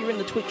can, if you're in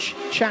the Twitch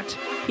chat,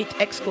 hit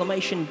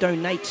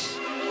 !donate.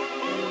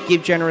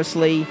 Give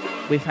generously.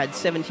 We've had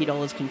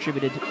 $70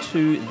 contributed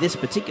to this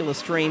particular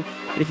stream,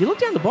 but if you look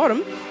down the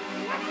bottom,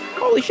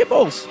 holy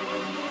shitballs,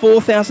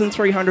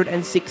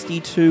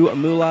 4,362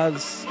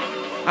 mullahs.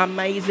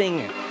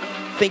 Amazing.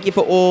 Thank you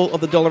for all of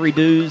the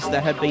dollary-doos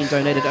that have been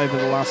donated over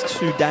the last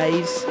 2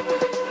 days.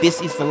 This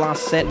is the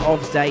last set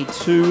of day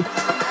 2.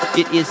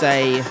 It is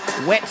a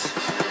wet,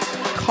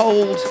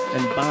 cold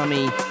and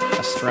balmy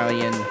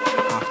Australian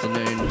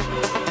afternoon,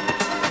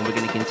 and we're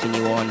going to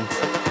continue on.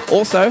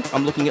 Also,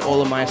 I'm looking at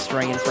all of my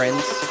Australian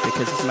friends,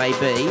 because this may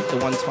be the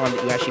one time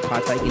that you actually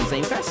partake in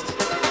Zemefest.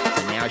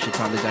 So now's your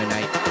time to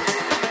donate.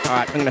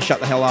 Alright, I'm going to shut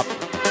the hell up.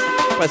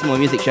 Play some more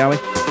music, shall we?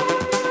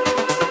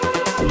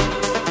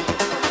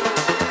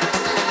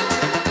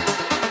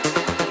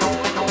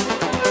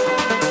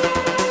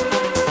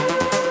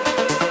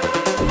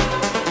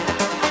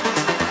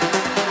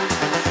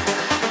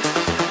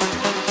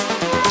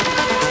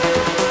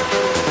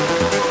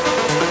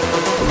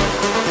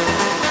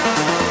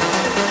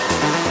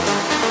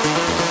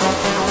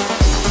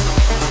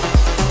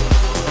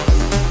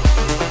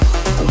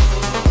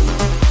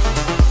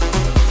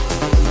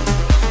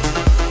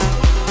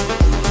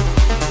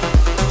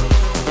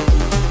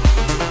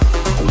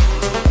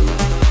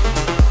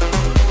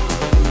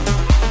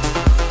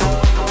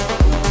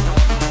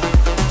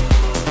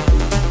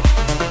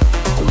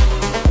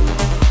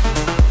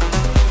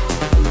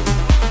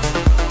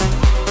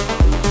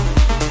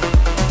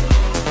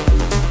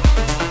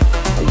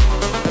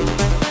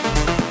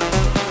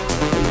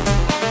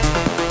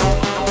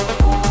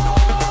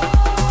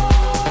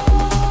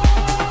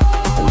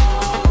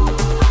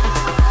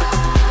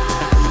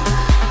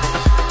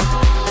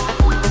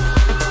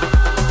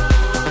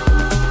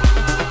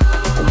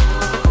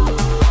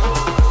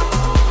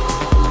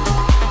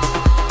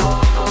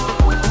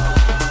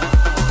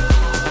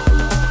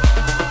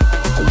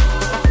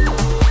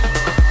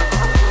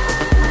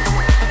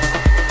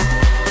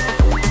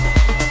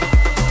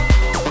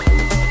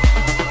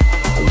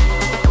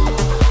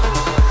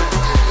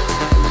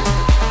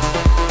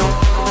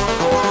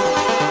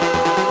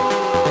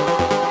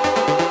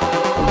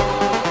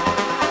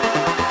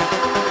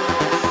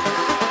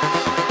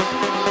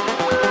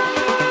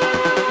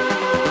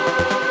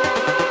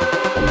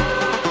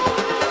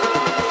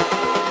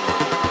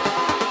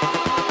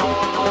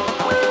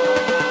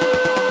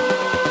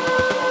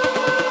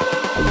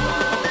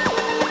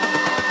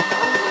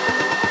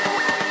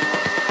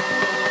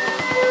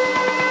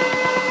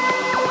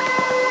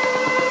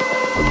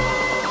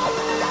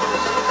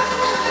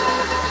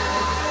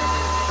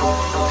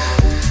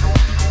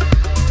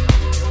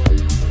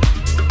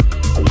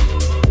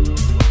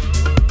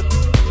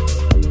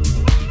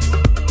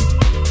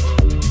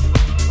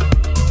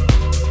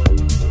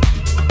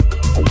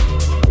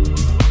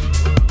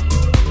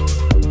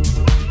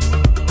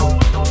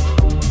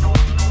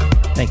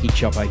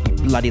 Chopper, you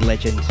bloody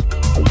legend.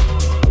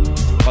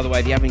 By the way,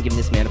 if you haven't given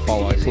this man a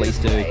follow, please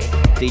do.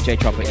 DJ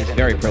Chopper is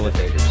very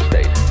prolific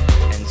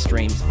and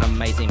streams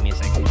amazing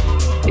music.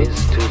 Is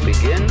to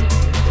begin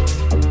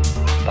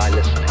by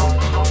listening.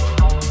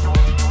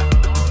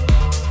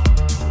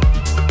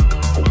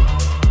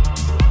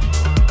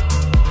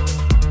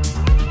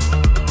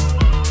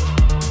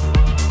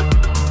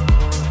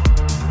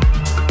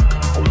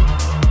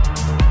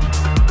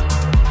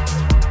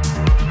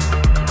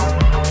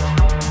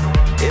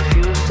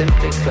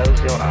 Simply close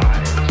your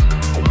eyes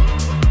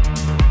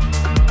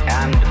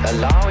and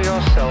allow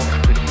yourself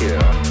to hear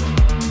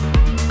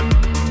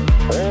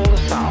all the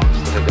sounds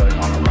that are going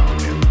on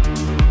around you.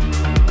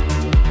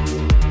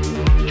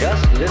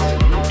 Just listen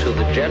to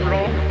the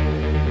general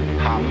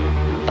hum,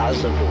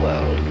 buzz of the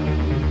world,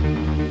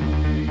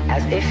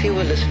 as if you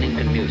were listening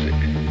to music.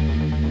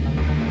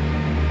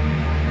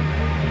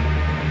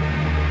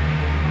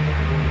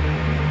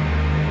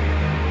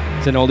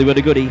 It's an oldie but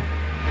a goodie.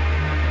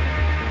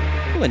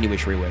 Then you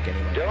wish rework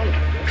anyway. Don't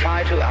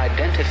try to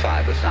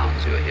identify the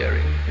sounds you're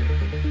hearing.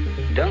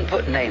 Don't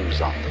put names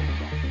on them.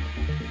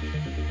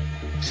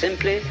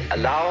 Simply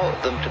allow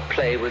them to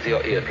play with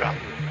your eardrum.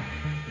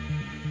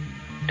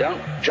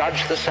 Don't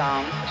judge the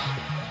sounds.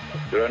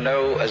 There are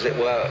no, as it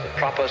were,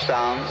 proper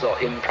sounds or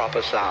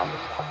improper sounds.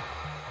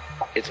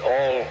 It's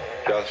all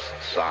just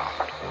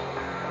sound.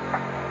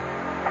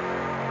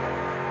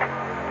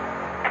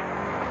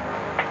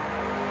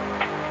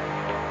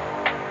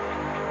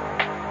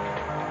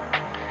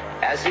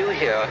 As you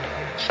hear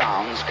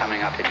sounds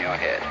coming up in your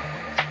head,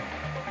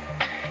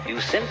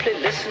 you simply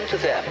listen to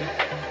them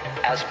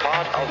as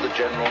part of the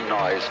general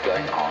noise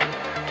going on.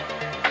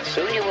 And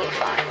soon you will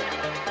find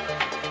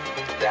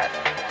that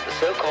the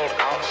so-called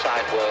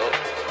outside world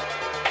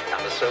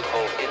and the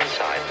so-called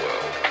inside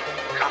world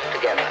come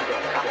together,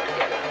 come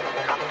together,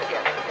 come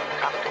together,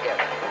 come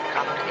together,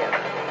 come together,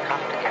 come together,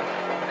 come together,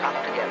 come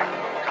together,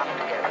 come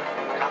together,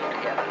 come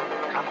together,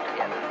 come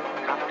together,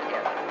 come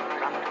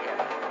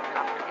together,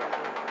 come together.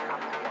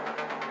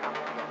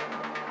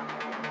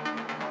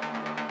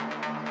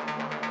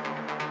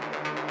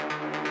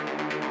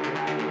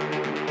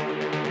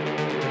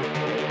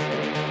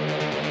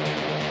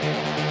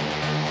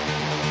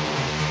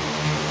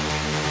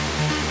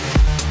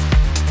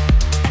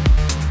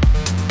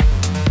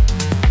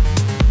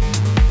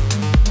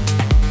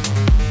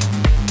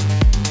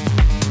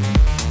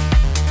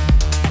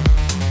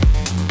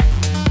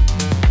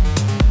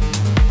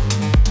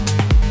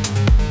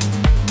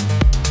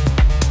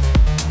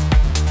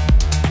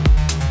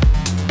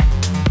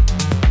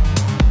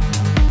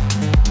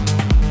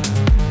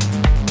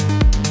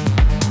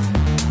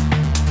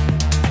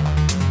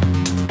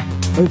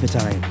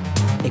 Overtime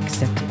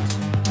accepted.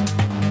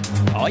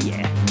 Oh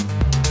yeah.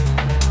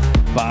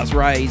 Bars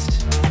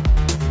raised.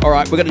 All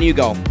right, we've got a new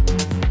goal.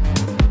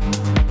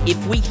 If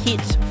we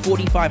hit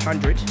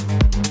 4,500,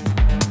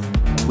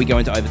 we go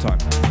into overtime.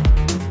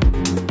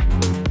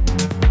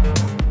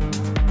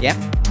 Yeah?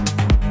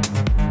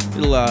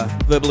 Little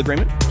verbal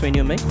agreement between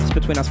you and me. It's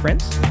between us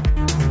friends.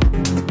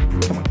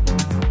 Come on.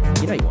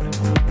 You know you want it.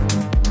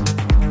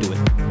 Do it.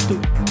 Do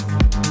it.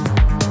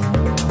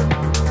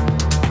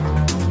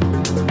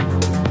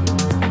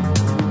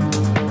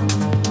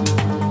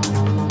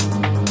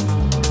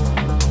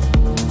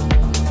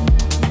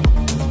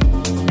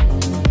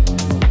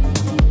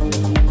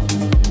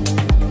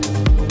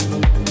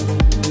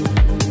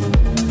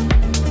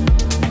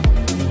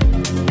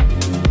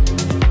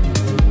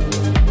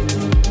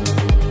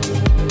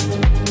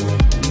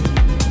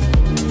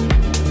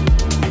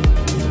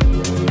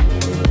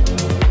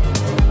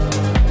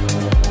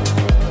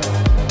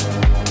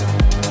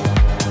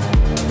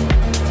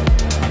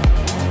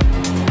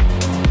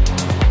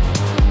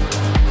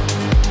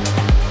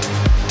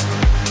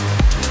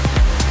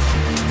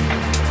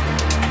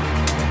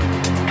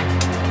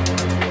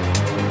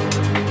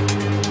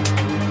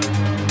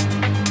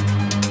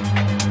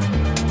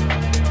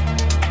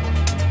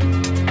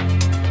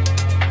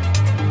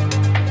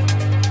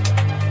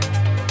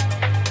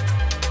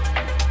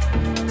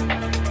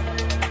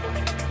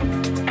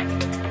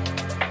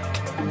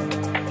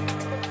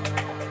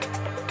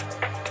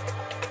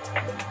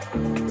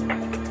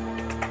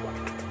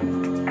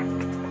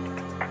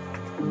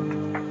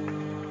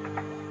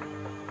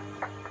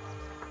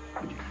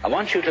 I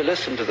want you to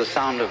listen to the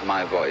sound of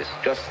my voice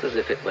just as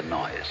if it were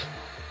noise.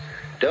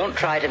 Don't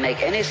try to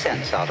make any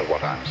sense out of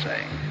what I'm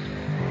saying,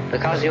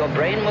 because your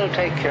brain will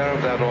take care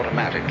of that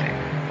automatically.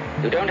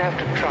 You don't have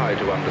to try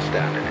to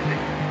understand anything.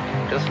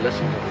 Just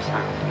listen to the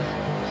sound. Listen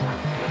to the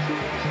sound. Listen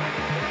to the sound.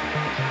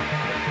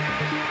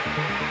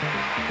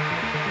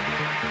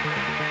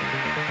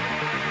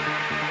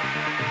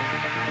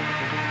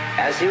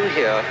 As you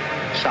hear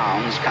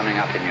sounds coming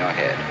up in your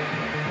head,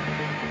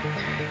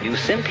 you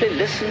simply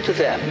listen to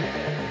them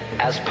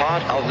as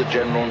part of the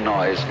general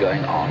noise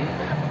going on,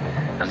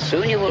 and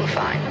soon you will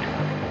find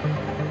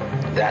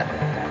that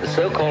the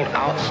so-called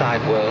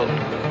outside world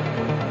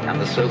and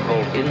the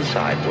so-called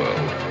inside world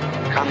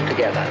come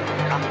together,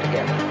 come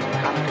together,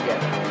 come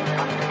together,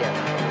 come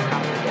together,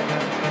 come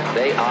together.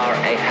 They are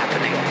a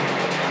happening,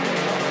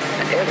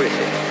 and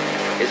everything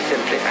is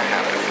simply a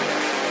happening.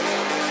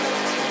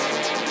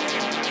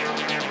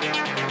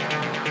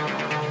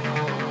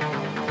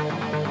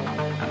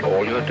 And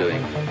all you're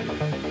doing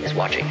is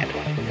watching it.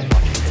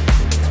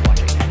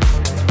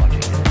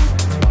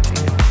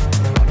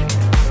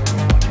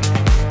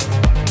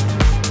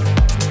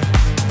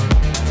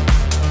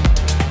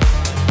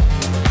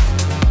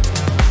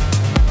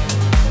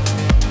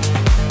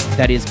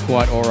 That is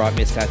quite alright,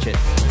 Miss Tatchett.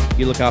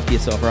 You look after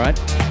yourself, right?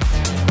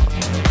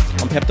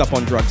 I'm pepped up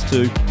on drugs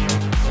too.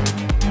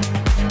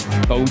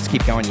 But we'll just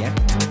keep going, yeah?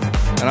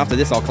 And after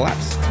this, I'll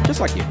collapse. Just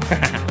like you.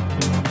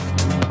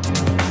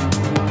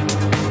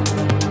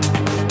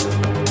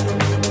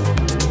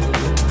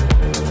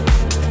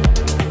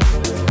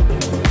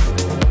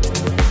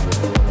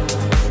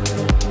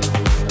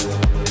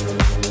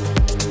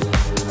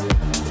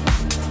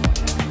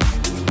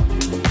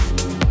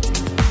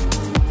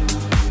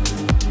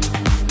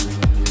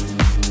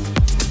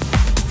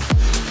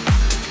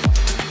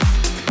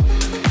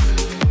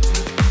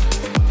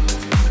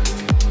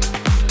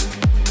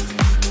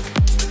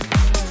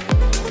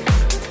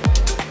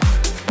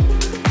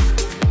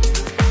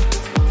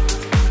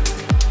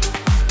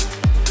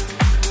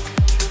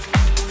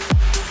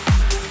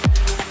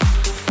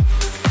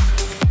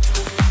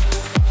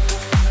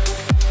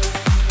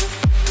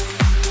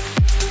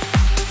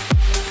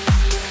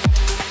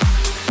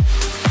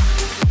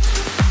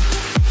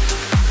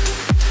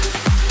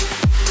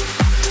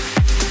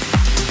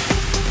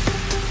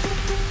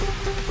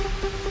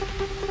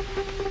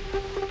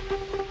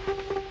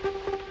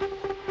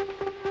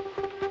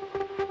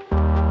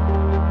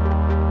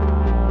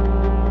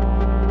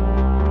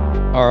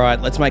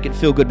 right, let's make it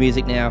feel good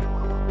music now.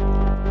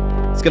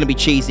 It's going to be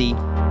cheesy.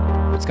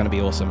 It's going to be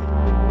awesome.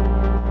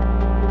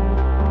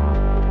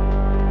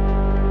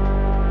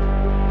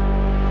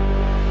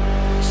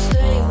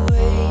 Stay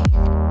awake.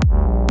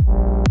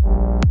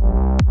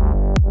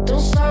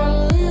 Don't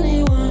startle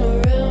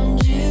anyone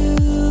around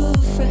you,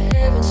 for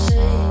heaven's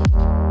sake.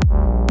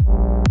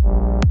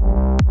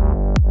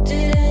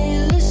 Didn't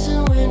you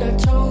listen when I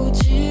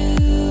told you?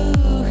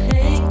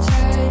 Hang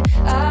tight,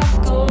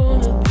 I'm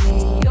gonna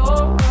be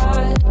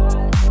alright.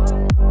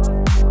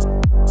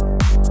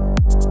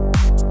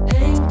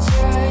 Hang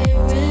tight,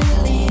 we're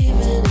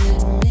leaving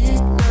at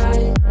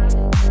midnight.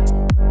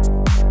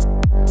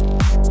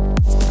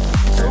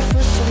 Don't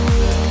push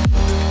me.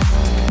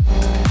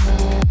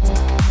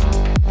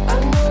 I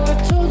know I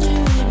told you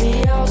we'd be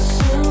out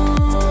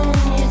soon.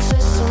 You're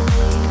testing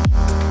me.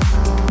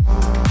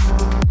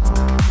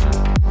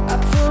 I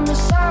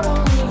promise I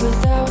won't leave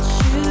without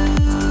you.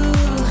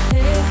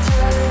 Hang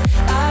tight,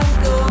 I'm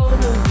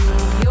gonna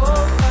be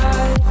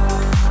alright.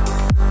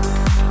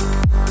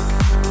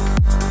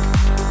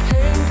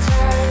 Hang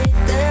tight,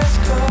 there's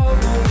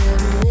trouble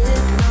at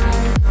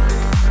midnight.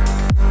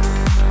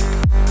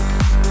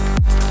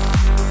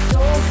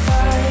 Don't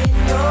fight,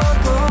 you're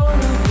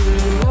gonna be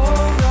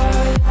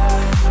alright.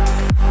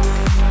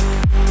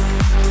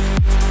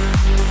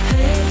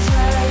 Hang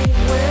tight,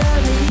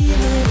 we're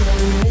leaving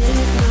at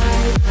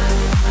midnight.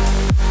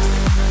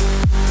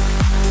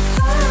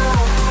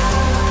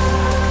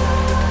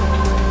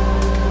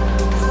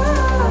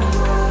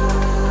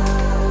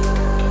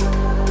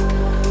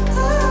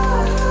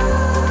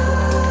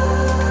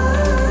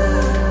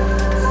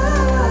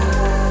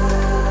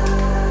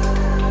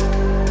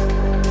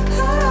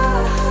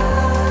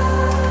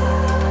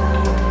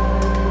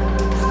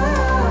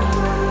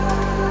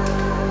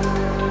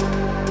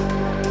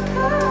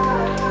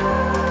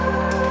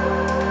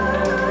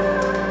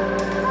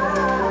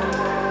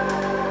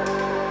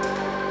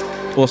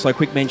 Also,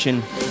 quick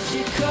mention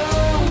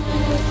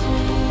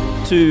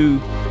to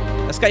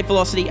Escape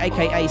Velocity,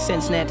 aka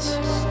SenseNet,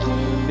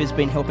 who's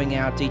been helping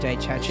out DJ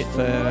Chatchit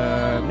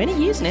for many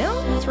years now,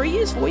 3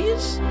 years, 4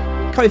 years.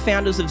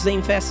 Co-founders of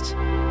Zemefest.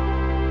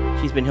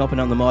 She's been helping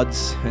on the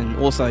mods and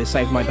also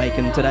saved my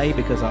bacon today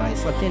because I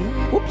slept in.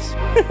 Whoops.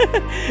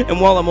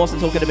 And while I'm also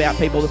talking about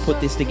people that put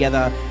this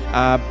together,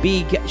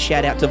 big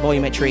shout out to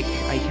Volumetric,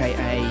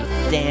 aka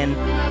Dan,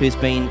 who's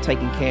been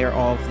taking care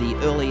of the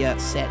earlier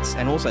sets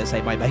and also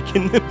saved my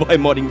bacon by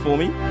modding for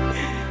me.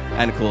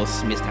 And of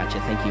course, Miss Thatcher,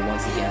 thank you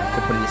once again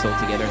for putting this all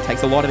together. It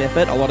takes a lot of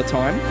effort, a lot of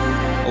time,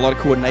 a lot of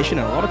coordination,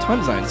 and a lot of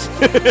time zones. So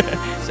thank you,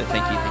 thank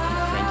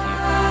you, thank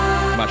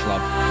you. Much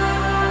love.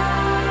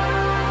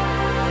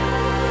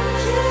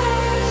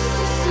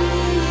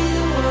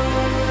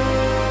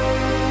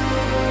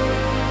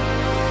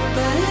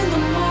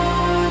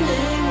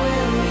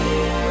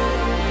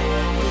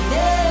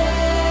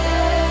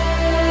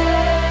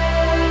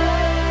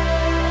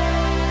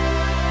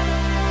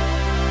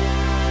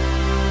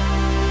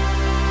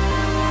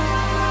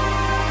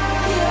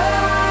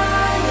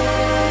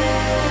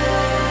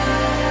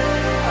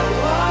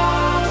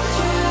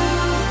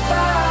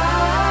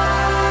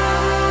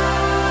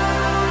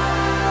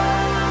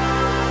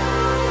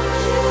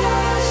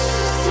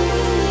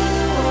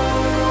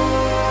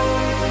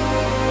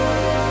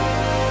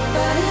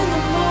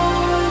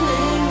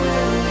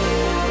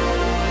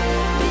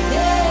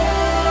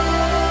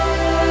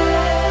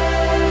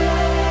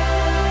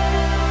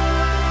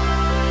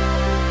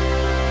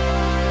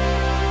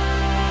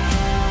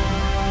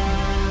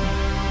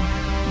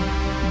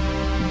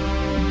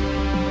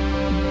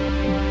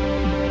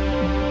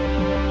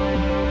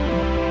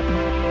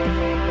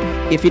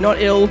 If you're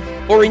not ill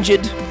or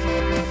injured,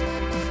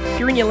 if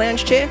you're in your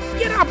lounge chair,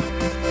 get up.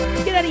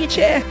 Get out of your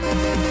chair.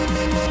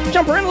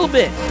 Jump around a little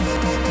bit.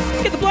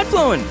 Get the blood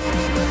flowing.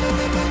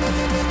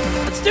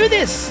 Let's do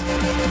this.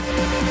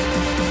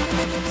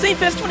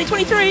 Zemefest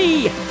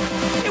 2023.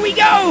 Here we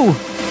go.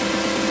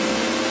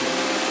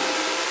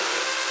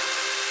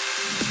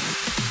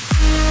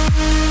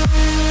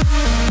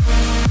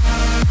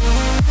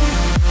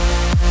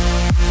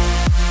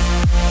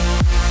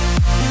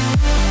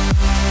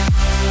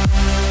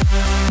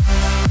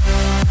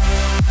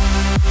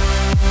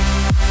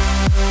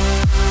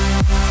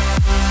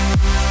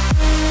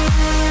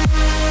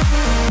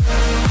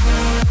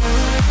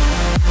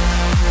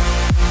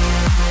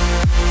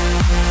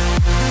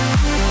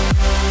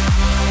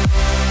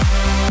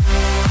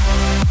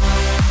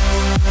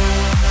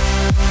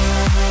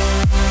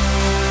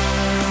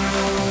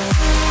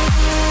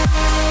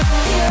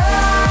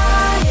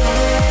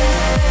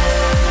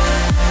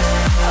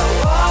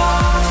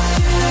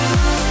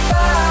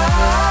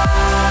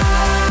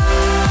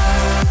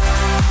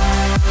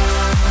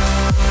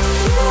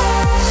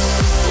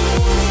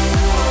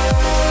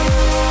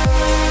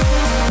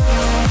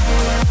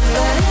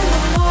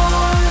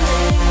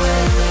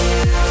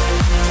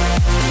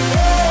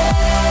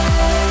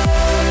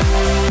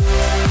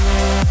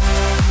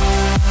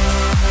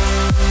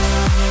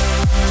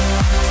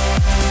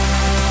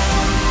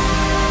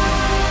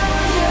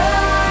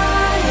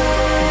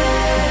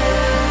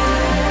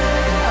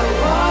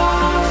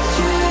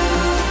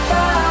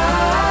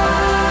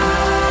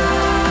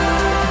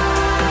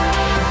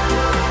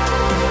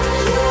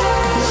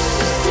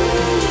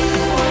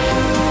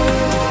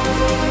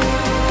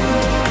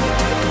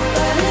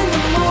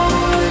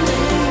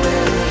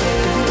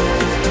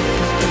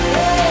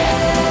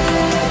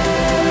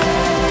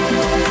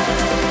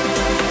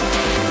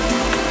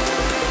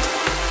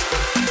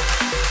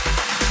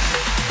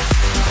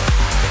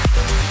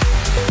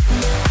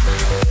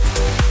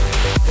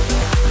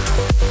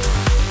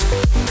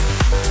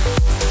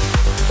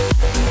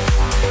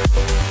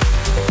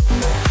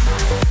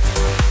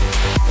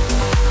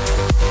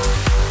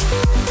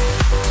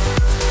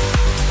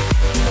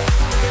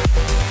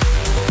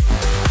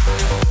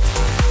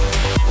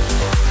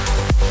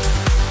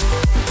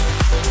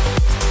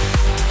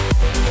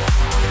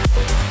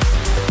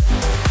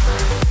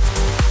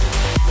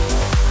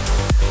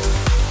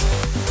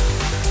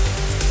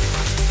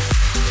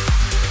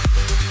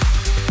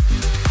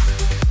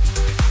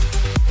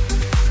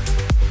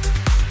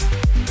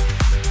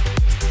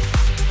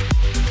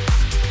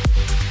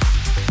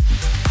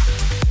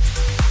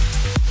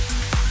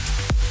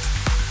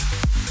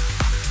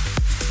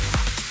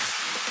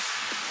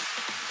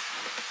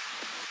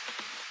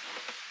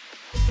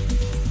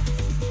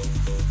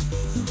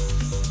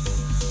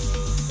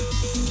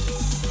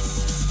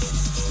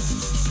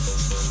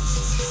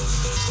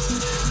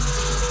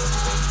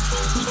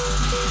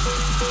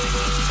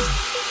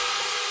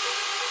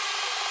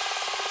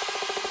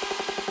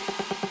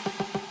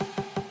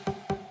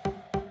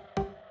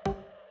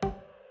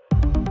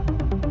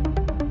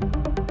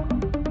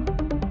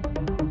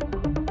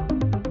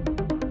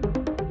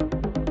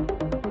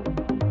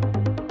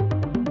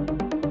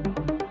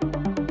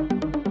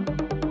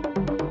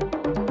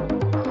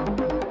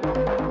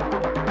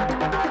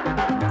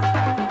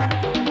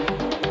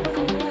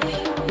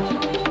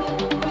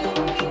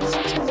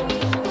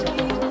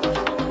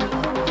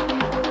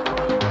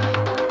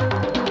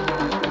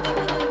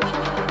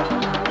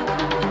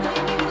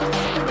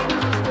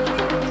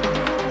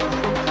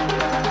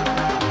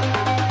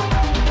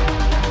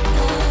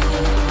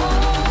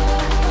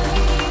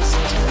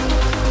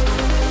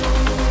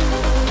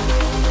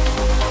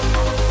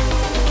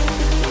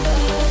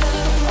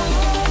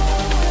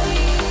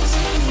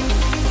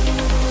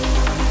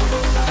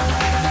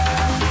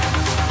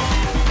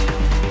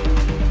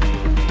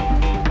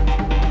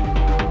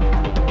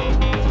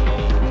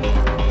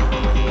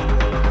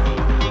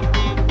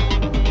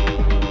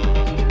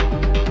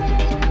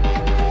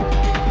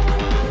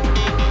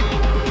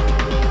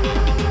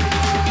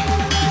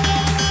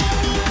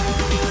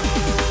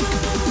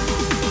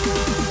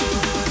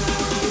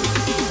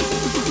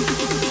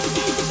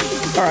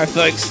 Alright,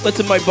 folks,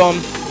 let's emote bomb.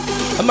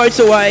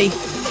 Emotes away,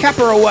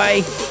 Kappa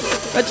away.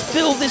 Let's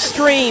fill this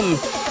stream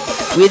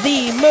with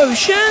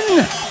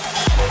emotion.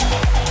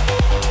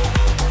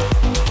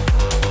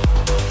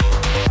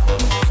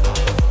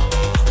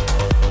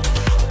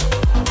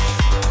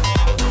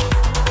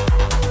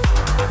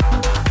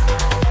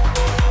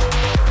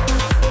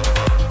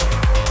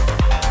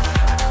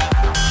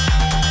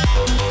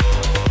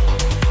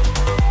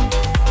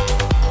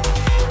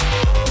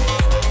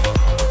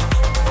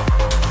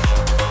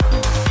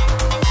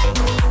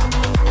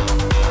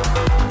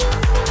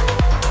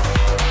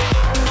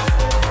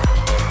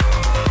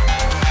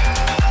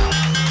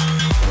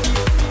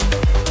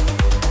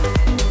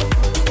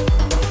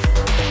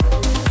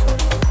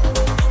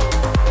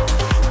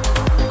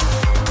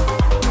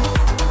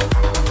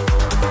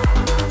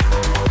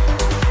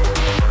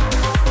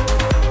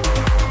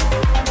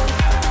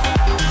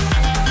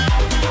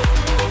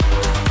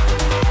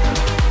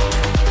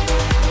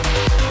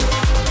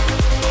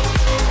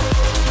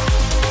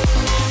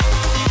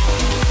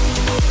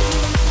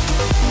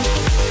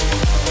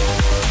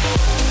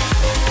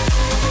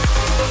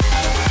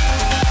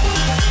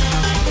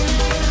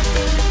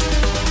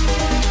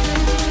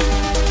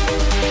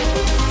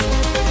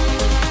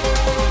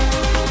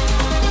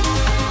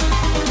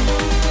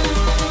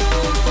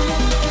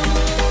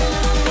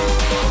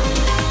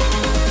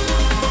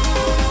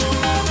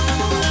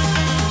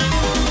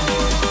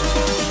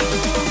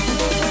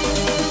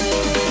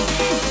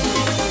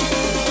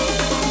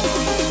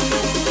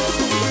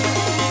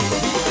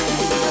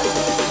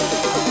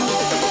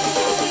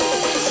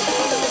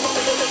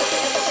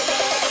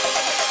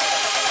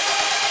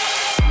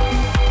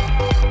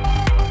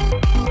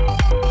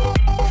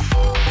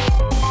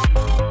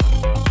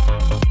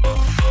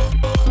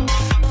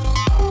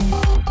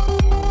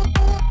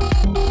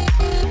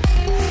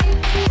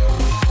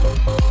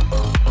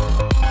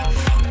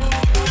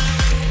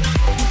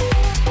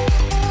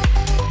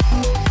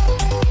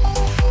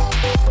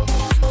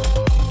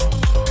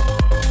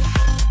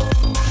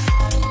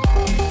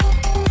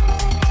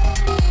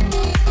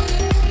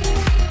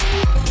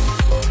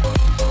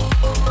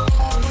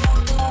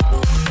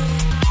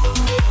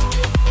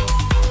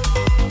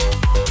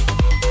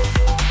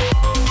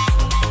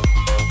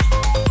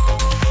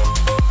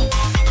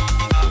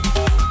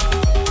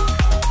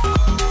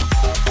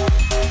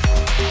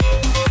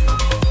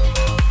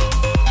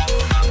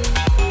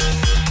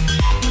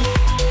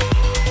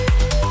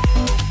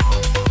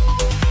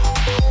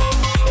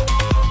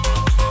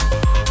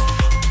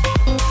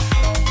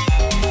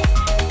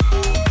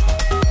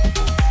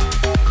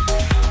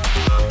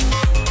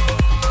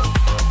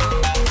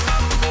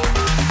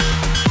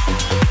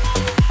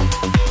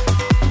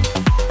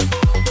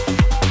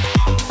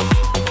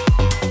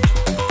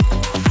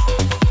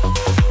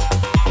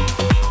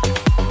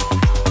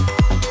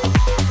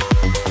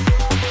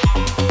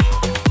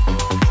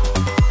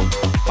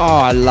 Oh,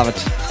 I love it.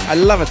 I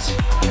love it.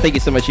 Thank you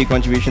so much for your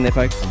contribution there,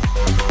 folks.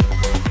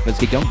 Let's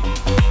get going.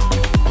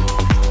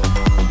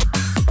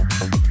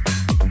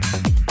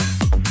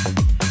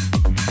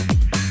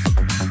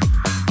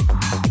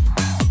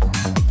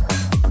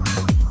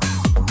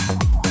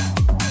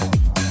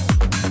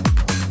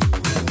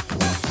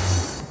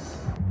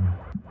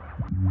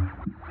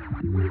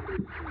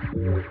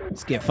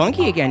 Let's get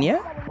funky again, yeah?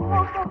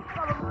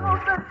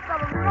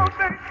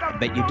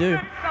 Bet you do.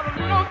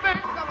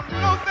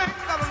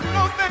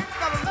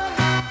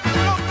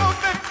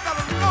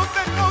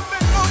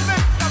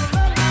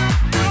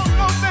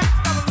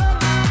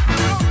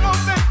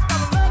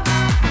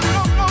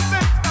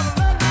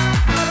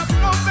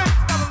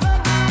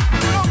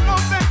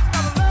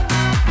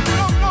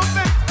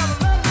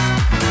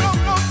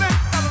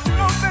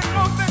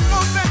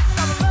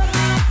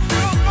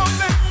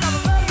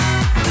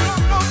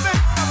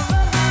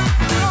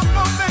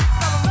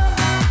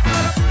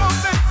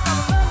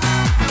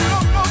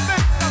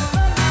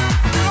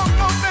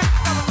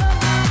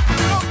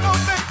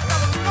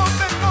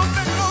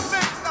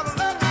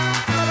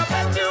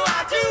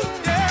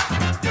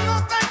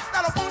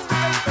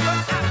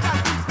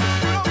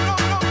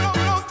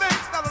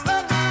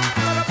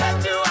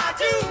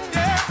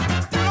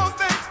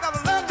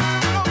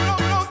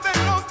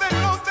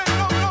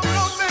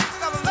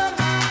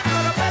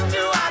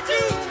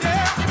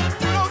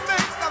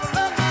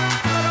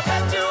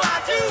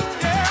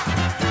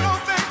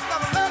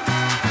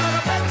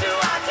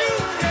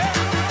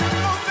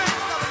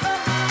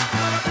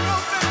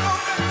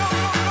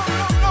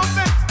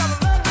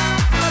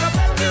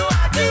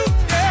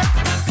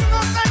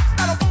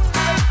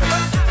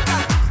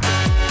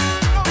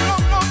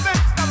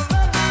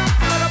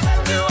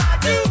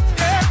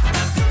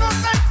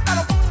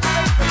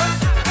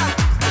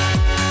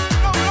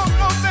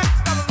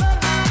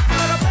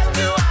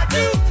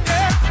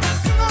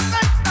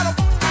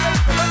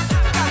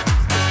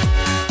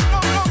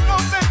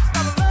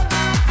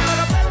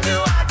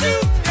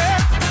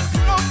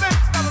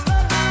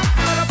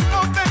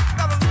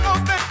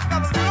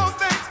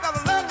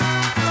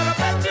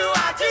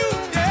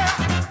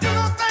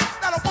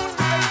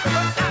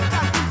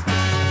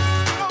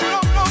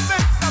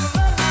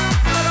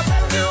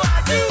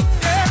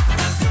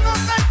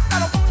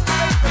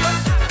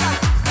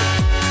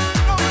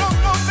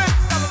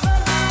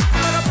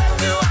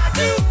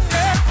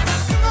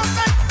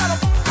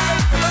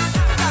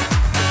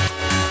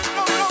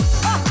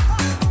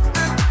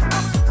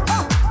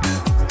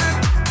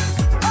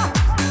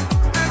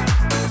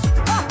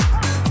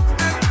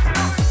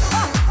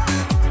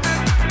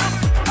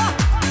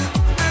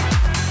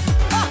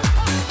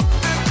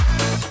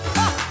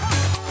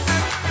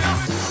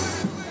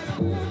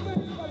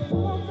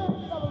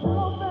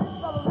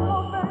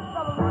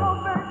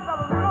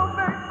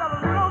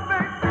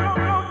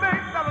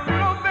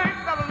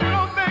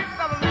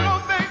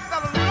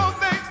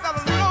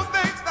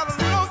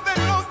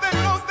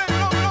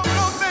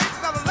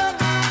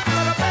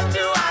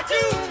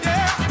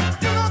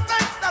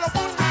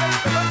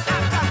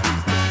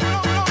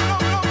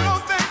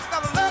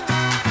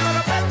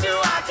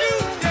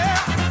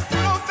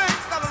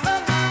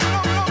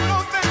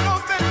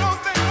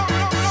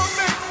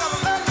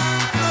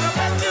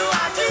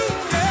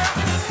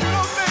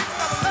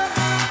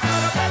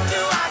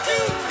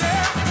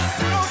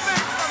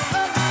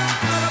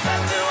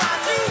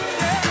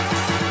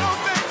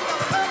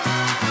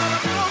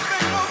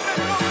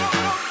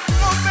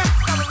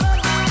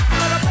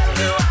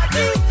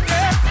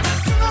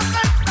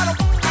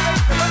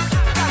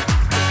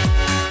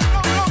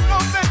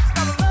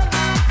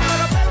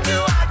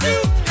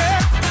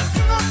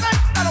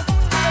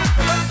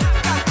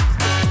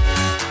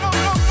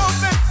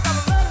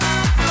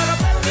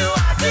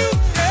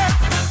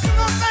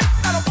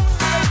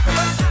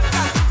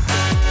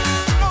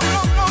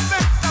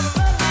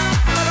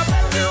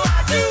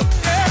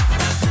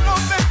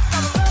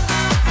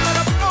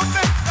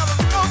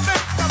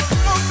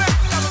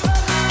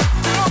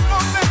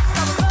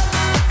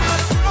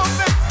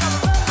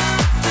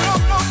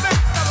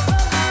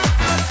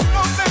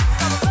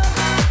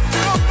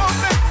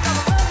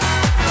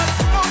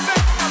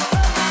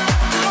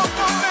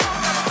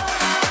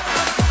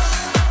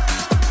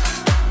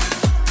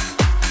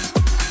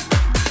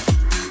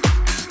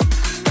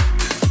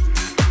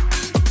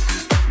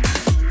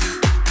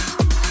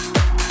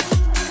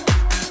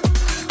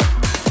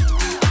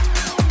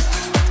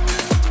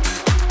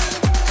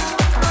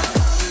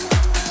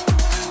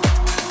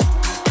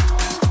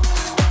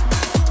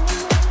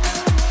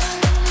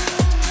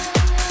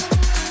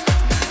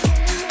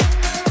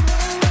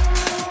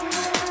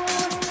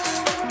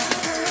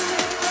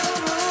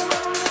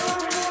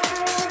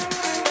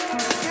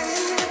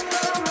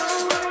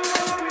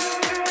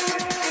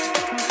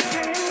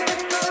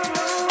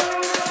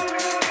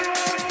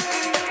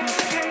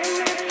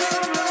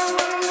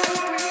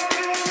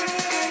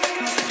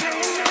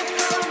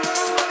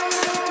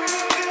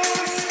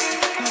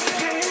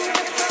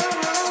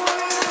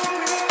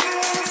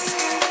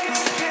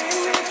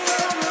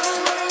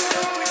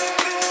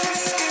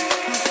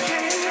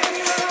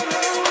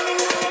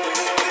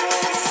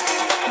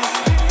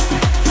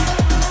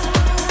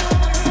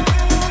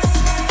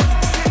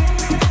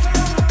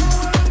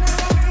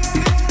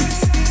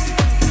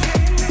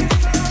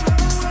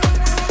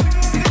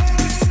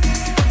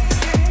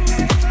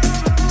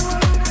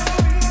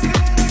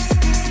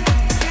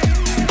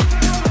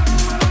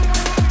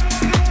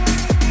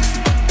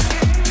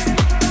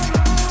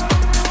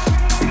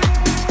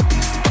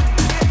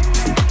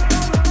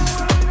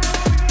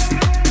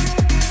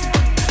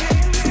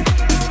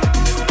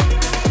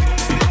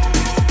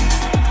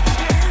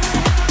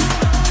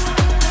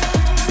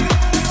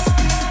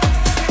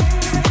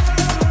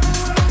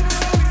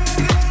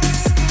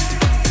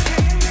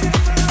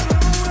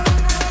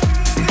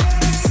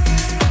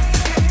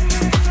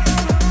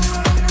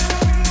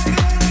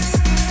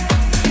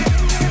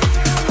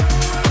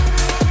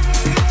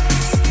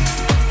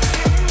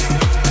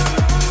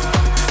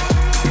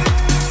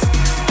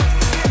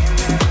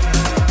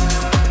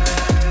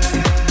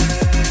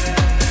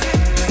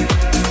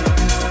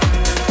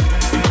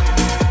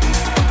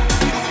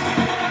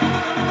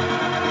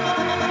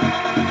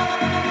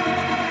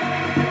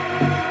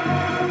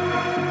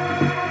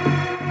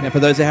 for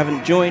those who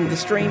haven't joined the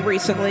stream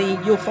recently,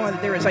 you'll find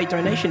that there is a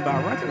donation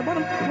bar right at the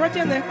bottom, right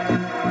down there.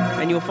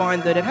 And you'll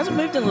find that it hasn't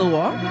moved in a little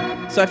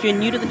while. So if you're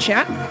new to the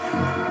chat,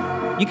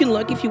 you can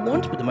lurk if you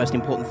want, but the most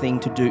important thing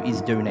to do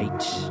is donate.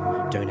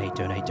 Donate,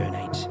 donate,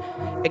 donate.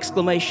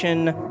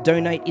 Exclamation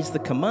donate is the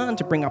command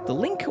to bring up the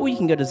link, or you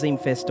can go to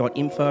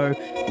zemefest.info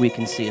where you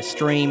can see a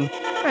stream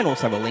and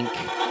also have a link.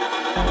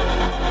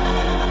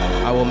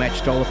 I will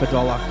match dollar for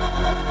dollar.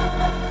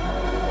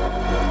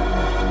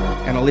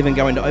 And I'll even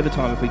go into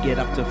overtime if we get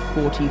up to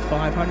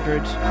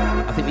 4,500.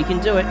 I think we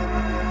can do it.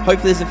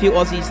 Hopefully there's a few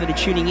Aussies that are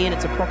tuning in.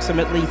 It's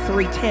approximately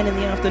 3:10 in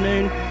the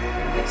afternoon.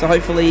 So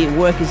hopefully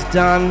work is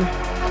done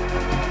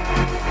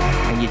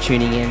and you're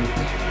tuning in.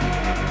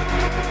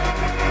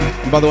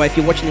 And by the way, if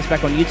you're watching this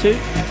back on YouTube,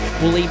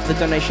 we'll leave the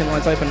donation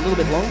lines open a little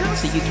bit longer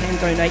so you can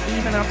donate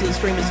even after the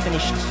stream is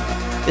finished.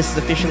 This is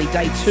officially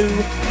day 2,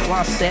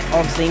 last set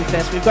of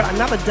Zemefest. We've got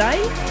another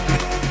day,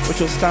 which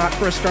will start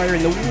for Australia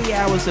in the wee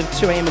hours of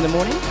 2 a.m. in the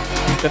morning.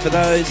 But for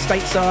those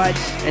stateside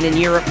and in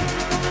Europe,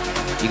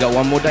 you got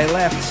one more day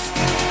left.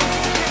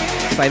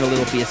 Save a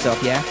little for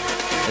yourself, yeah?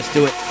 Let's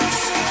do it.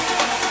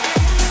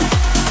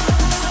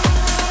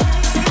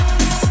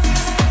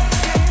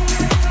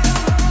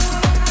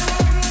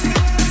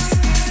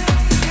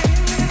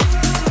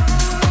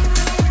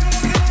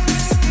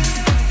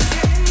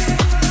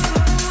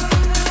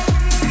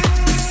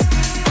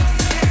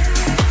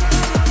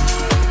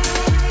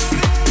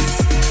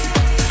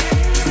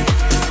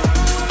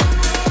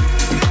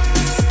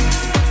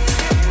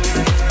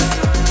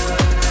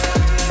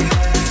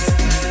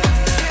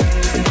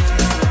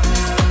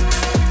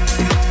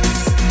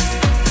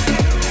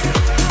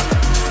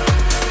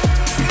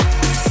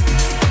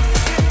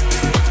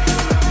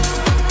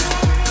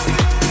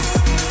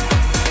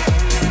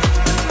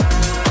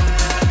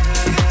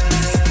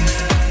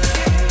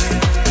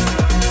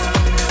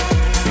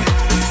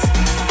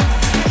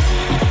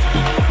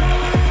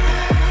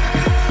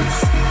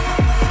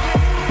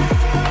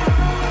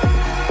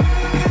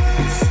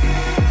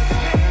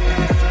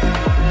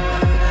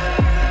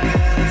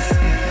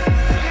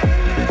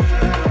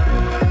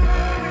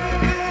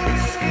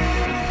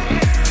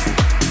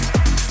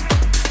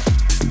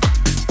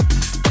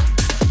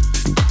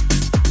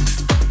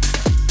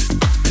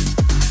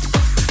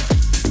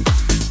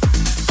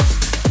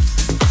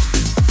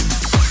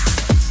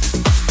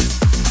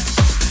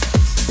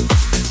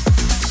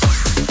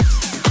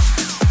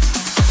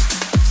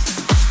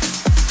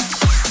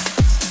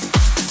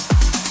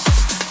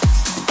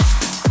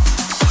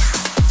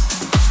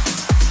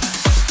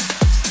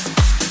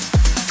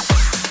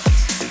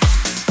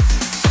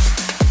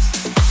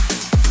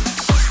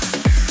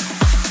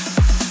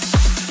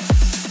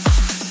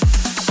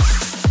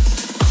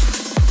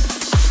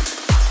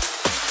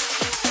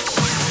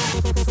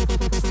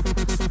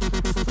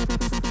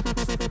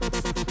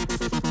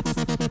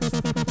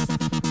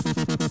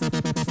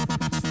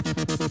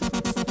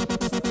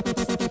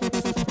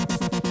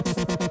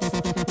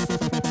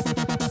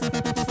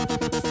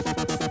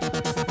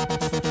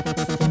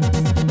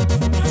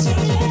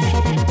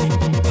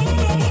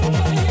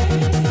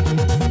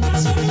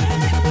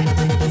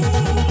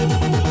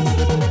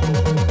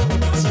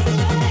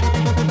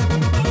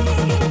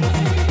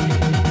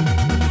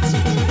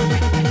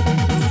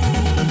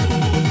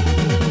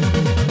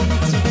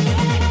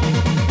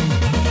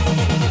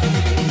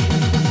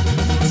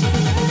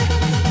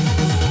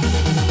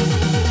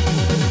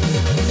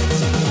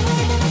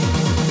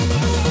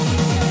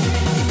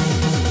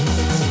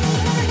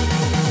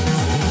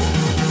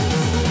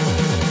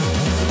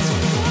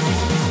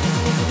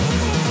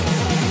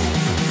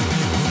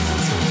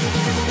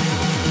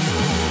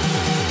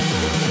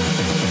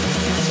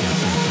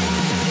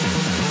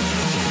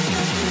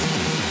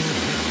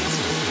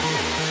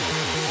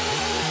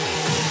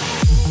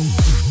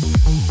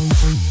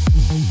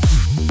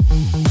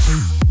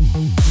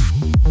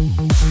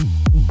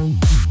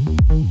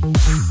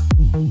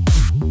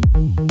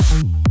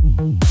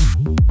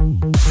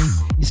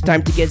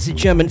 Time to get the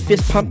German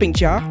fist pumping,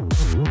 jar.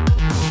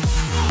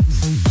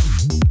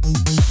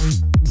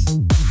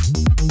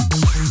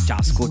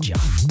 Just good,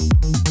 jar.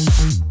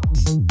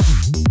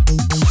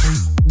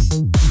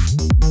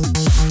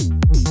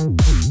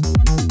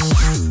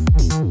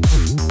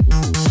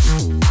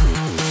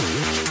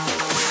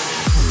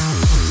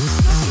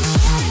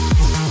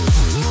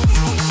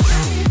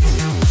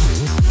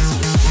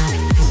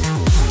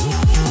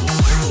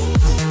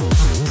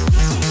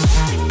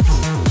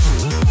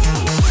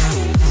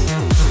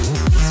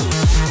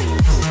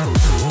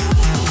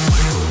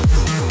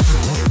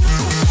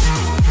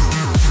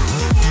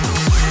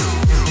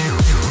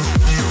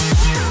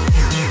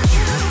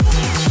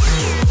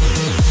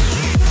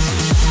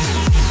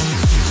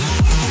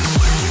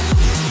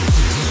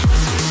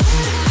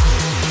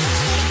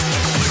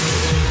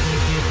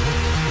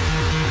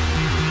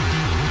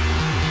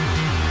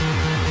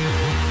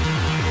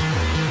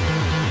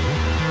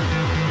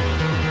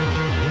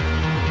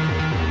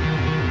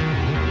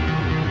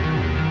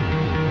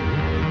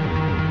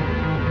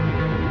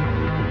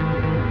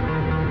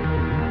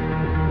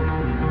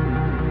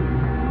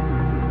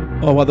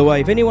 Oh, by the way,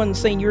 have anyone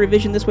seen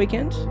Eurovision this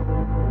weekend?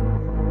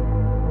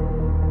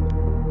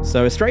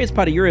 So Australia's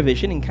part of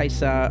Eurovision, in case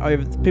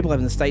people over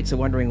in the States are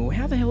wondering, well,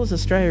 how the hell is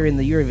Australia in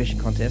the Eurovision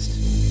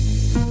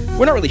contest?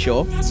 We're not really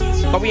sure,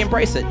 but we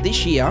embrace it.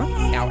 This year,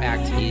 our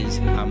act is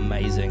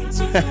amazing.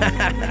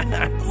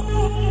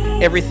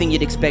 Everything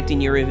you'd expect in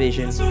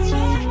Eurovision.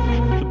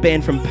 The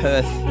band from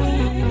Perth.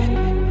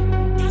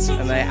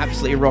 And they're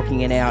absolutely rocking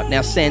it out.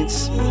 Now,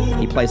 Sense,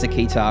 he plays the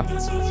guitar.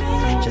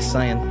 Just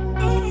saying.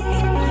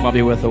 Might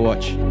be worth a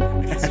watch.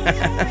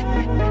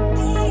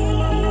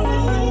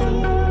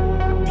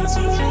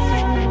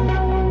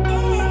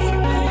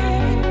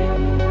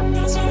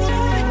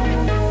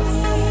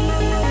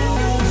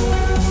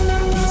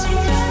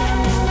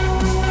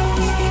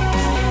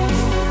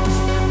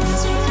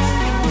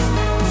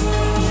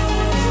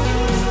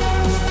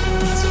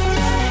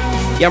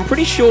 Yeah, I'm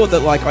pretty sure that,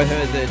 like, I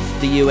heard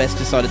that the US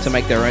decided to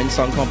make their own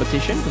song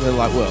competition because they're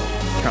like, well,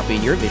 can't be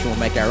in Eurovision, we'll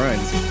make our own.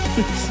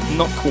 It's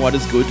not quite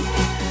as good.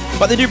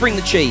 But they do bring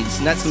the cheese,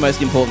 and that's the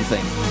most important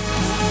thing.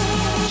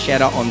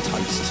 Cheddar on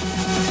toast.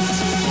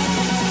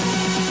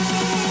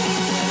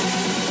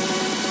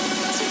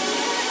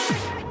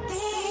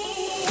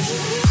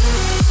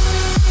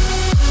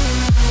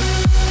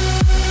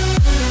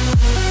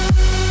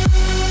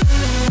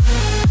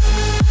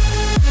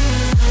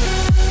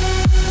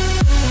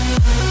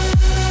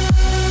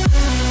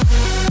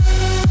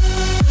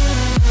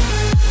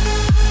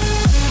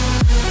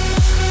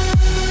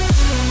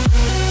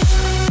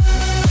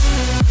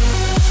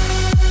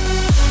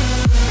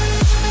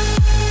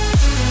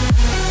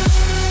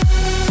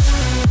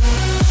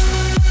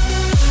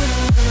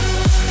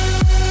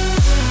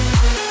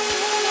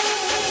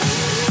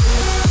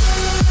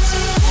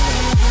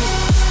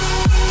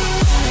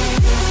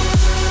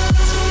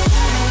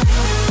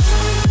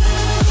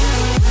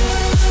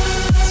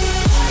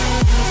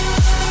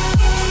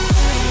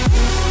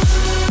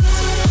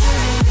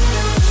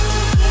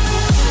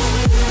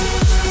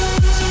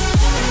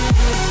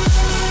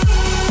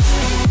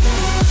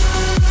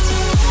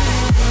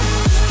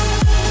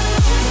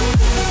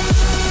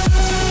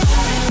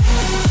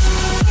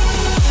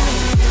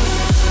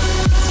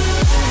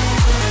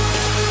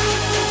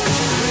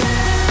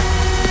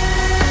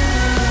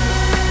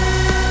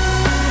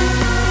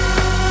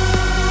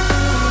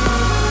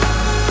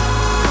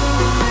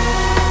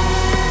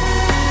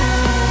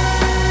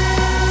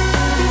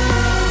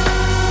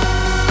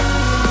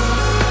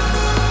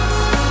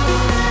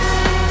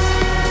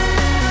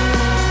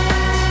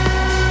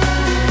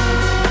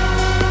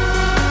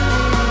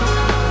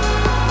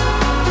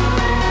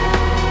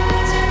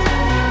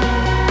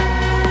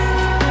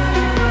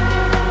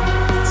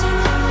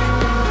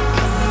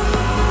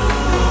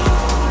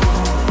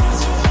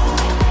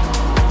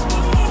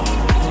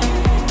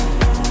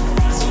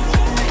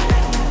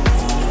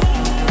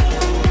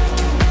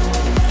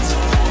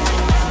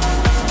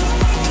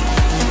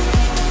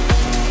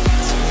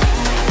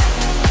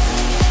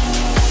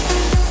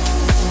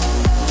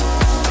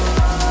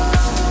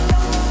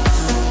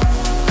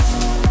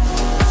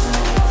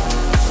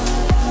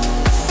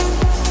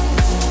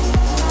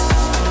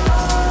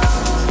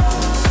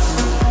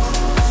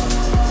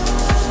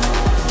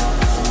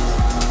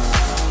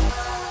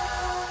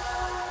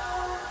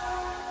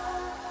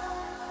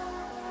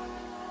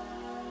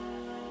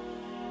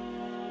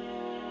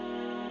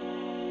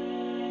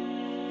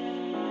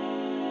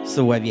 It's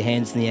the wave your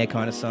hands in the air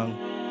kind of song.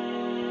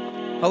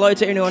 Hello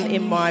to anyone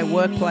in my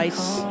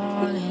workplace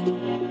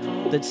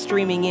that's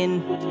streaming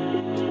in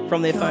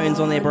from their phones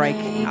on their break.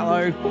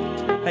 Hello,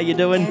 how you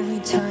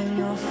doing? Sorry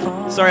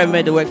I haven't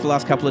been to work for the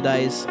last couple of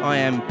days. I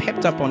am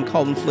pepped up on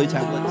cold and flu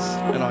tablets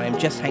and I am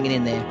just hanging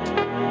in there.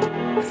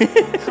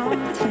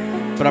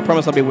 But I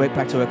promise I'll be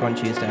back to work on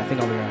Tuesday. I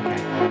think I'll be okay.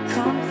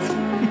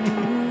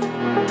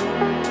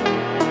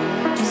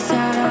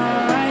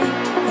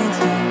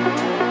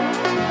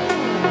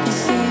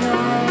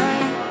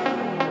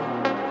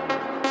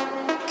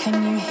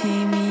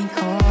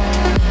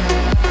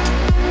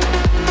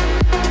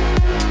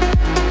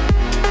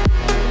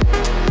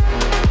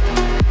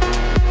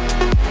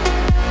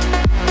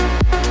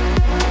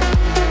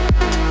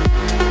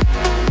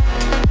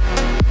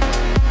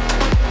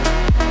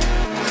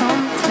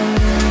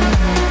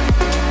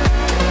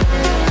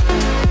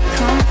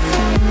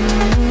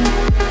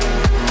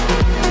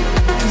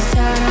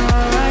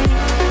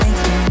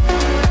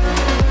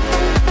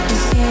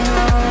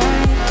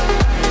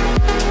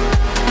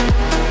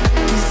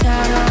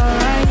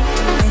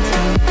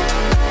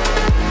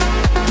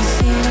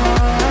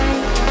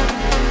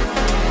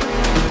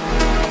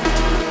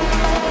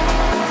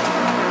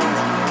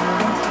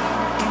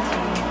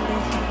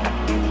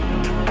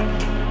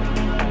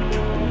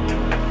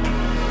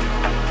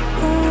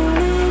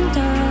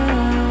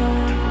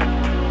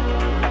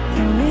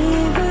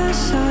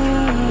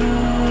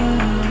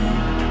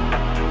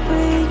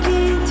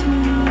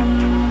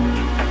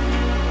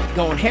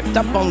 Hepped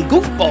up on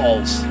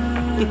goofballs.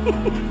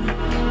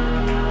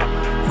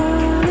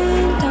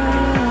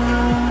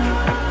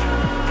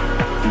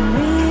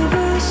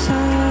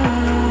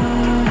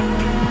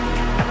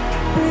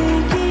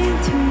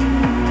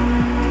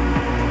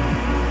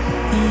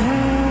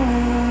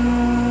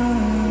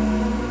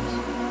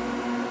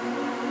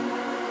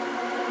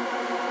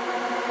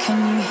 Can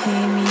you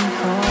hear me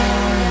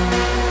calling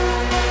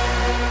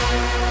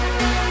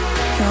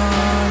your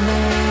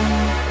name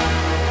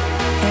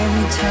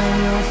every time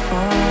you're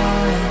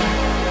falling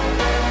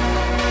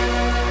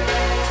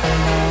for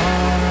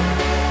love?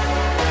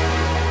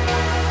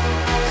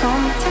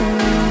 Come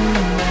through,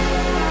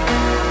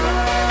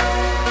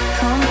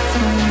 come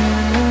through,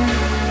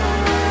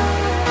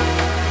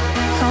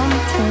 come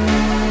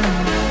through,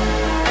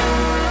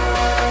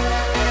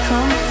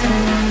 come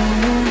through.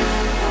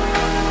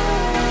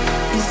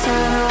 Is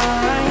that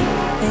alright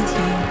with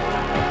you?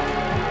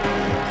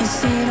 Is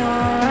it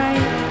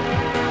alright?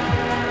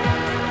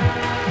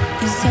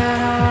 Is that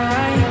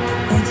alright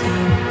with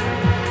you?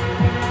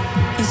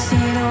 Is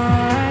it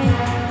alright?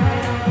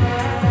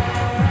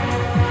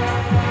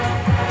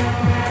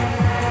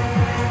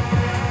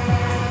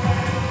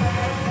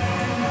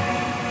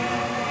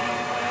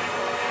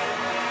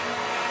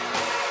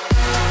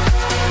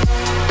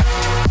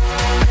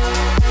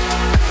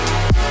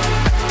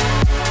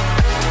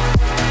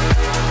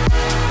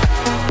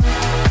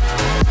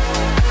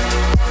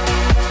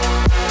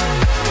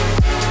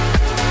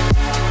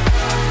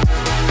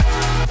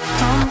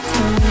 Come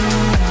through,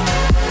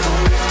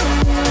 come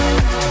through,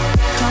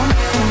 come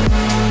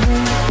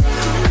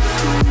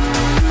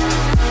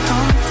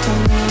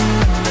through,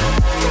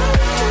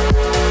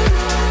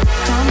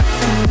 come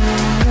through.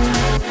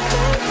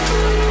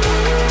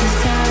 Is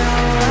that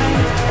alright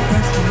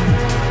with you?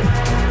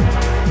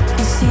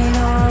 Is it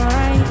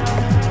alright?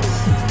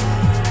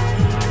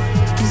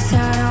 Is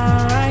that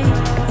alright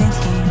with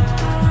you?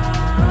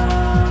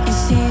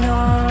 Is it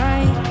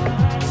alright?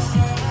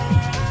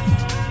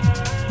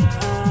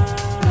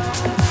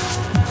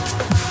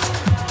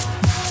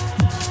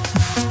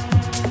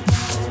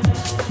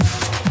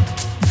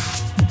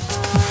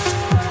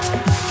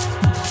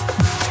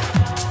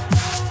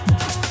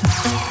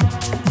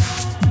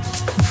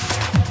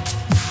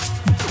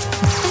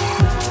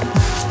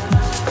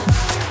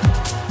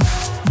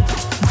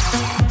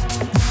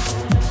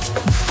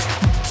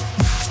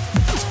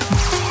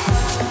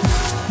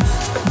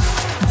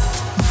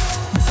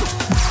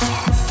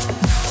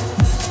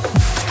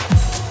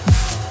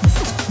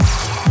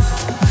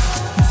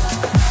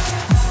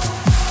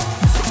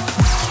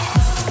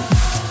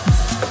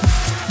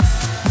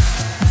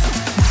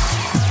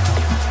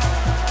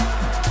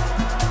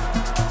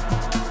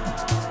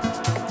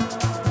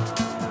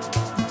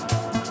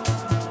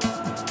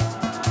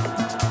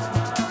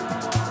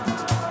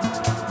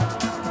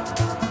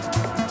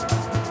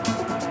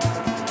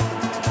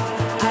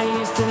 I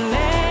used to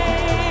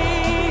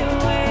lay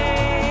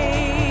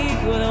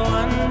awake with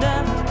wonder.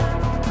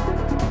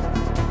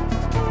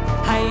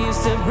 I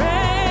used to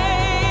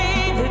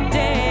pray the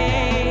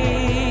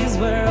days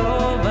were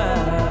over,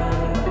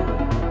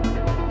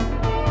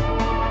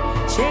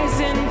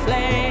 chasing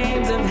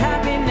flames of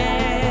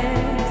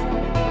happiness,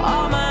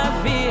 all my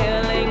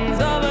feelings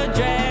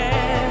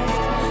overdressed,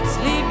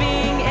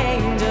 sleeping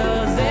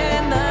angels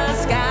in the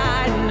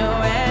sky, no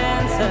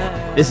answer.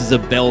 This is a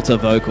belter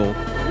vocal.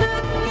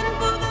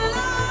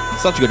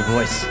 Such a good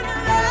voice.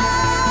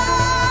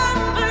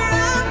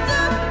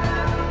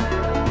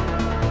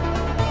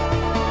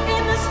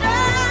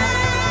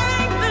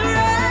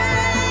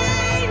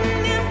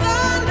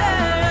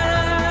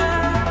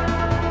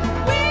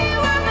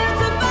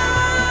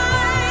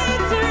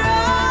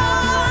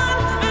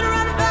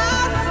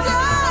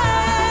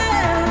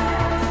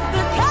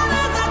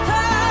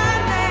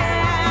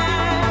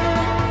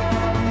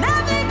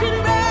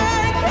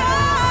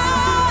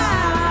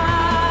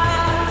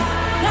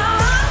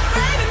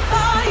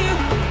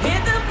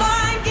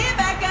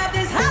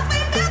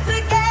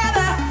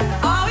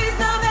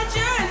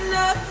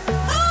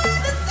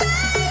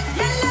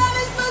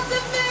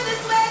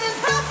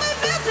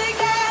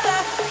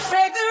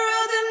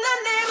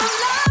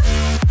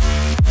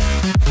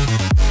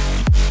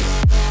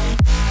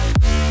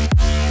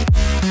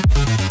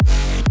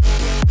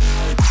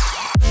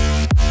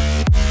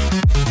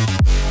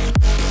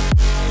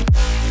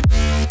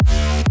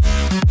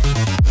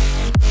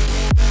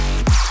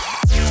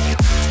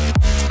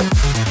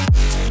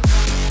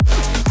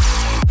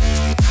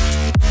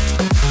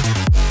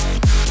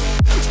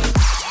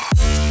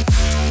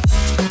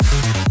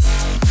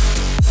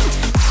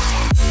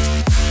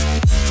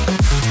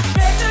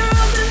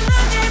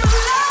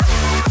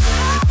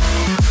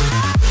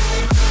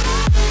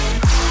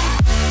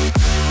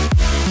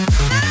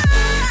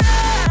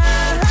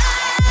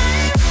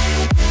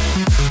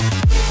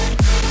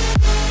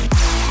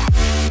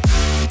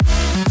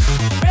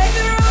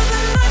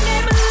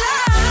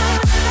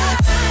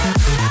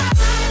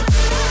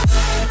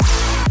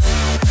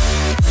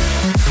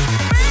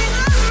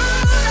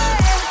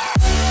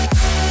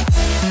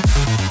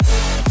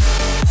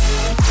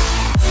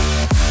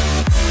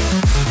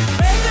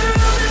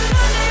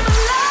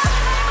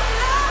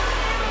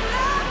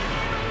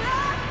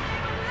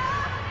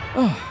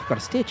 Got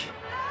a stitch.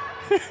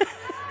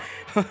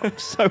 I'm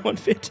so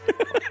unfit.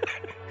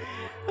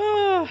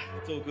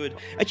 It's all good.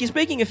 Actually,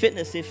 speaking of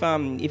fitness,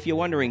 if you're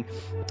wondering,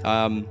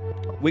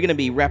 we're going to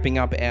be wrapping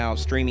up our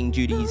streaming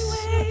duties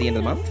at the end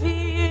of the month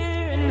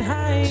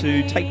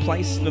to take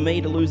place for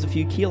me to lose a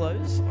few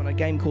kilos on a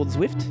game called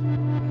Zwift.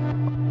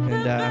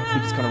 And we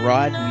just kind of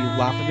ride and you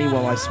laugh at me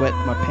while I sweat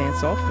my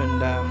pants off,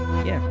 and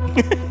yeah,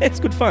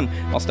 it's good fun.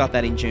 I'll start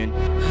that in June.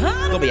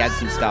 There'll be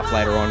ads and stuff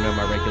later on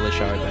my regular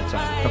show, but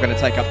not going to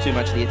take up too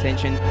much of the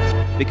attention,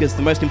 because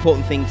the most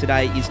important thing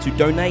today is to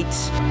donate.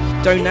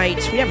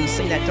 Donate. We haven't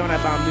seen that dono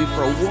bar move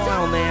for a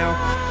while now.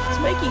 It's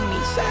making me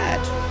sad.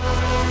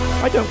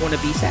 I don't want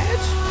to be sad.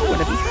 I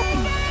want to be happy.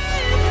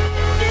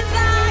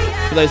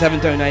 For those who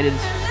haven't donated,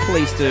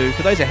 please do.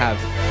 For those who have,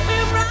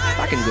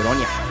 fucking good on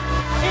you.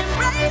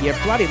 You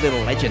bloody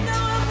little legend.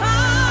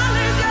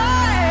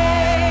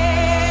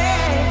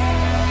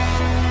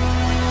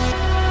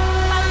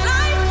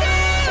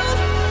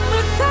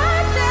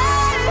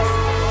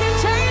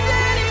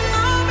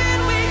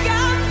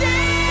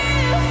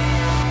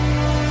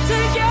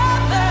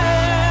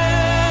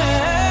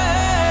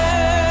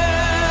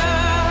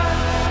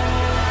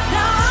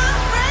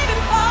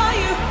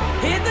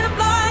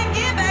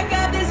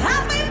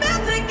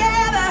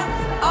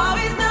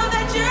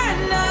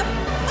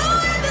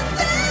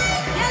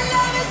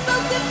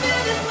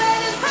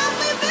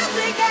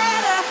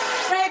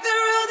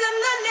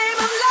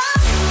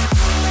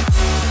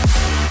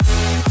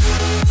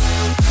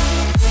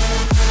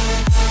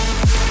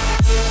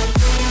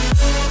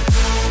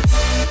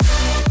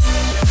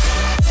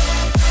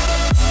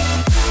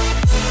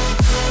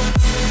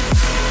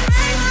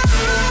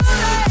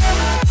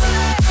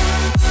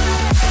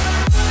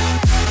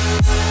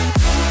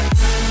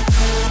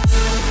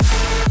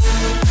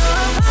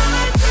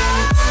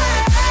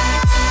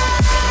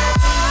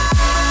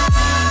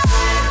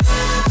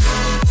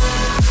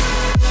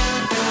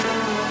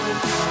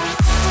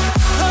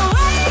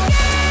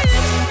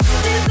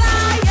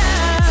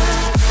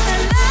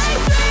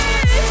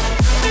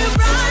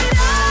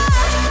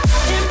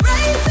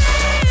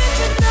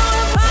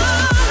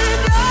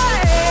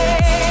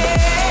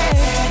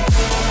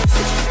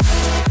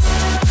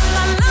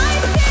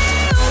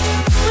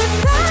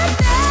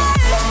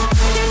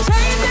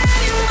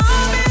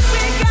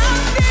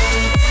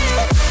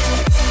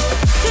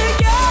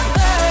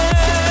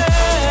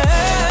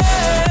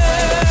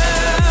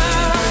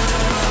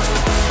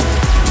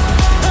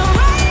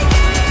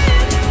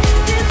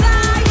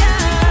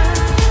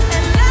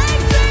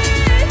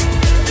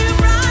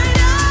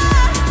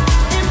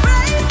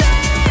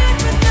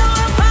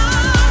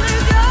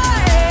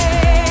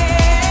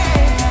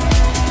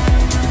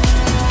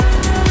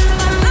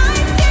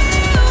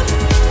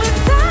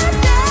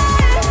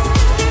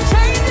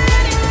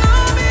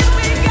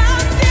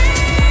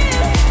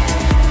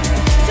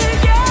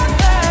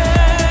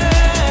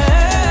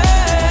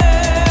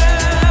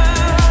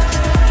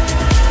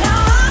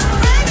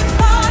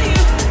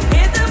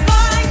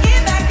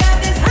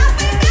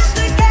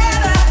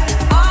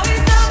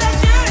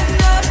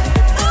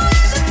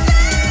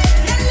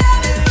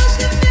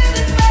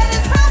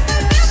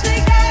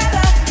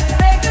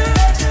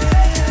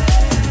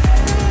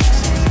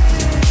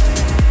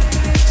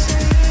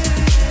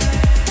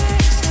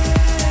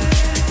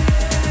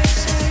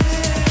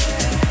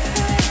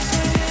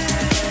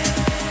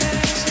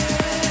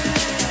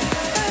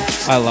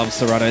 I love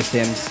Serato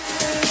stems.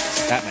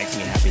 That makes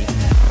me happy.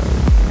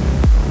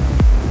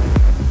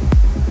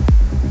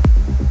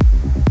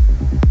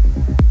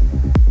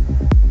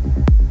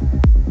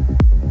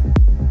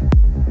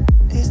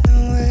 There's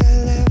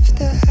nowhere left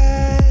to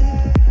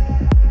hide.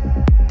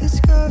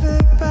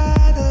 Discovered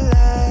by the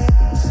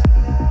lights.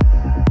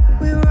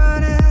 We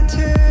run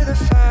into the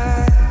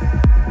fire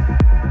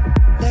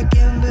like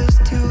embers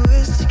to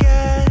a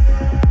sky.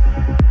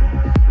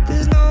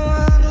 There's no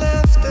one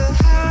left to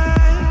hide.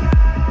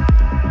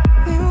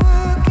 We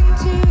walk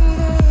into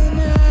the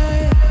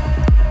night.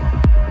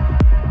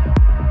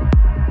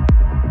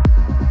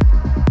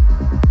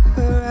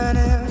 We're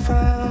running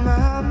from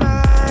our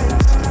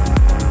minds.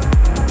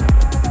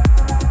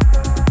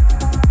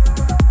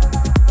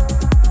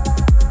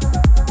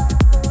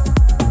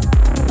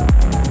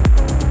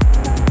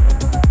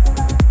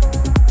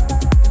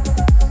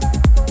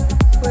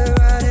 We're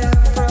running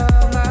from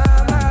our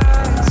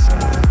minds.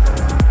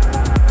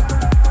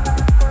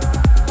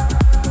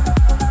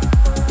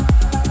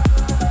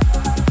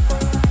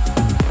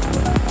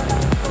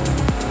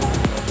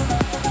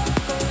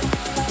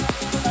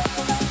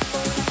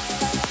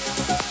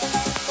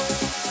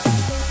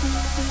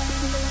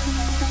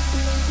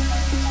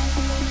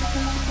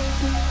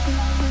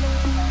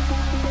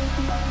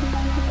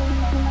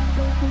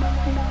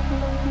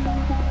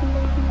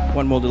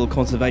 One more little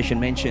conservation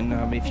mention.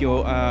 If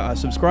you're a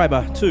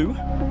subscriber to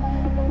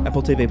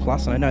Apple TV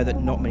Plus, and I know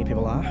that not many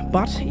people are,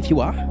 but if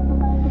you are,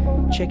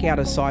 check out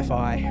a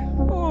sci-fi.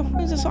 Oh,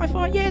 is it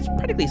sci-fi? Yeah, it's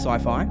practically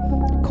sci-fi.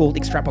 Called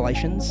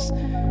Extrapolations.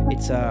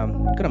 It's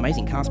got an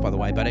amazing cast, by the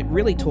way, but it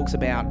really talks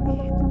about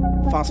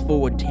fast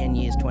forward 10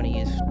 years, 20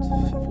 years,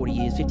 40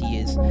 years, 50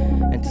 years,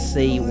 and to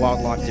see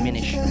wildlife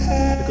diminish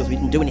because we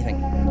didn't do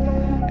anything.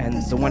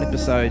 And the one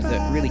episode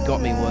that really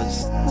got me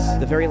was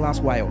the very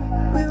last whale.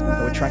 They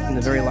were tracking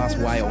the very last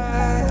whale,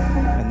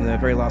 and the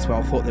very last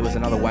whale thought there was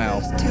another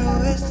whale.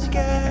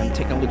 And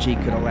technology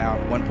could allow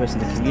one person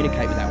to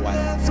communicate with that whale.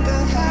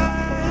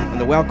 And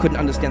the whale couldn't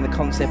understand the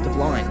concept of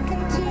lying.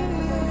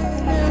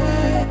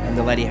 And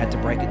the lady had to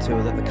break it to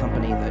her that the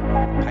company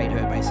that paid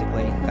her,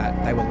 basically,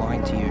 that they were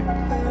lying to you,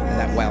 and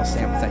that whale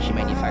sound was actually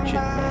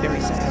manufactured.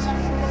 Very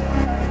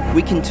sad.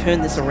 We can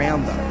turn this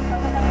around,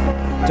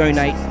 though.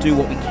 Donate, do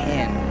what we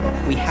can.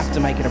 We have to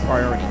make it a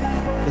priority.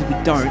 Because if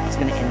we don't, it's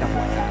going to end up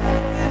like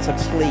that. So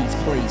please,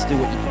 please do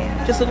what you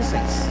can. Just little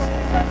things.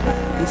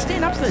 And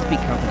stand up to those big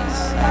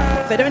companies.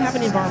 If they don't have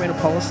an environmental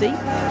policy,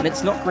 and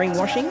it's not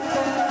greenwashing,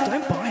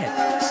 don't buy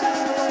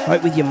it.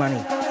 Vote with your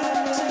money.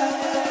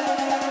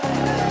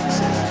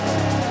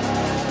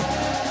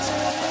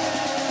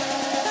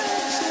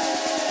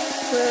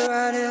 We're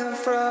running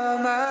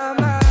from our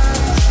minds.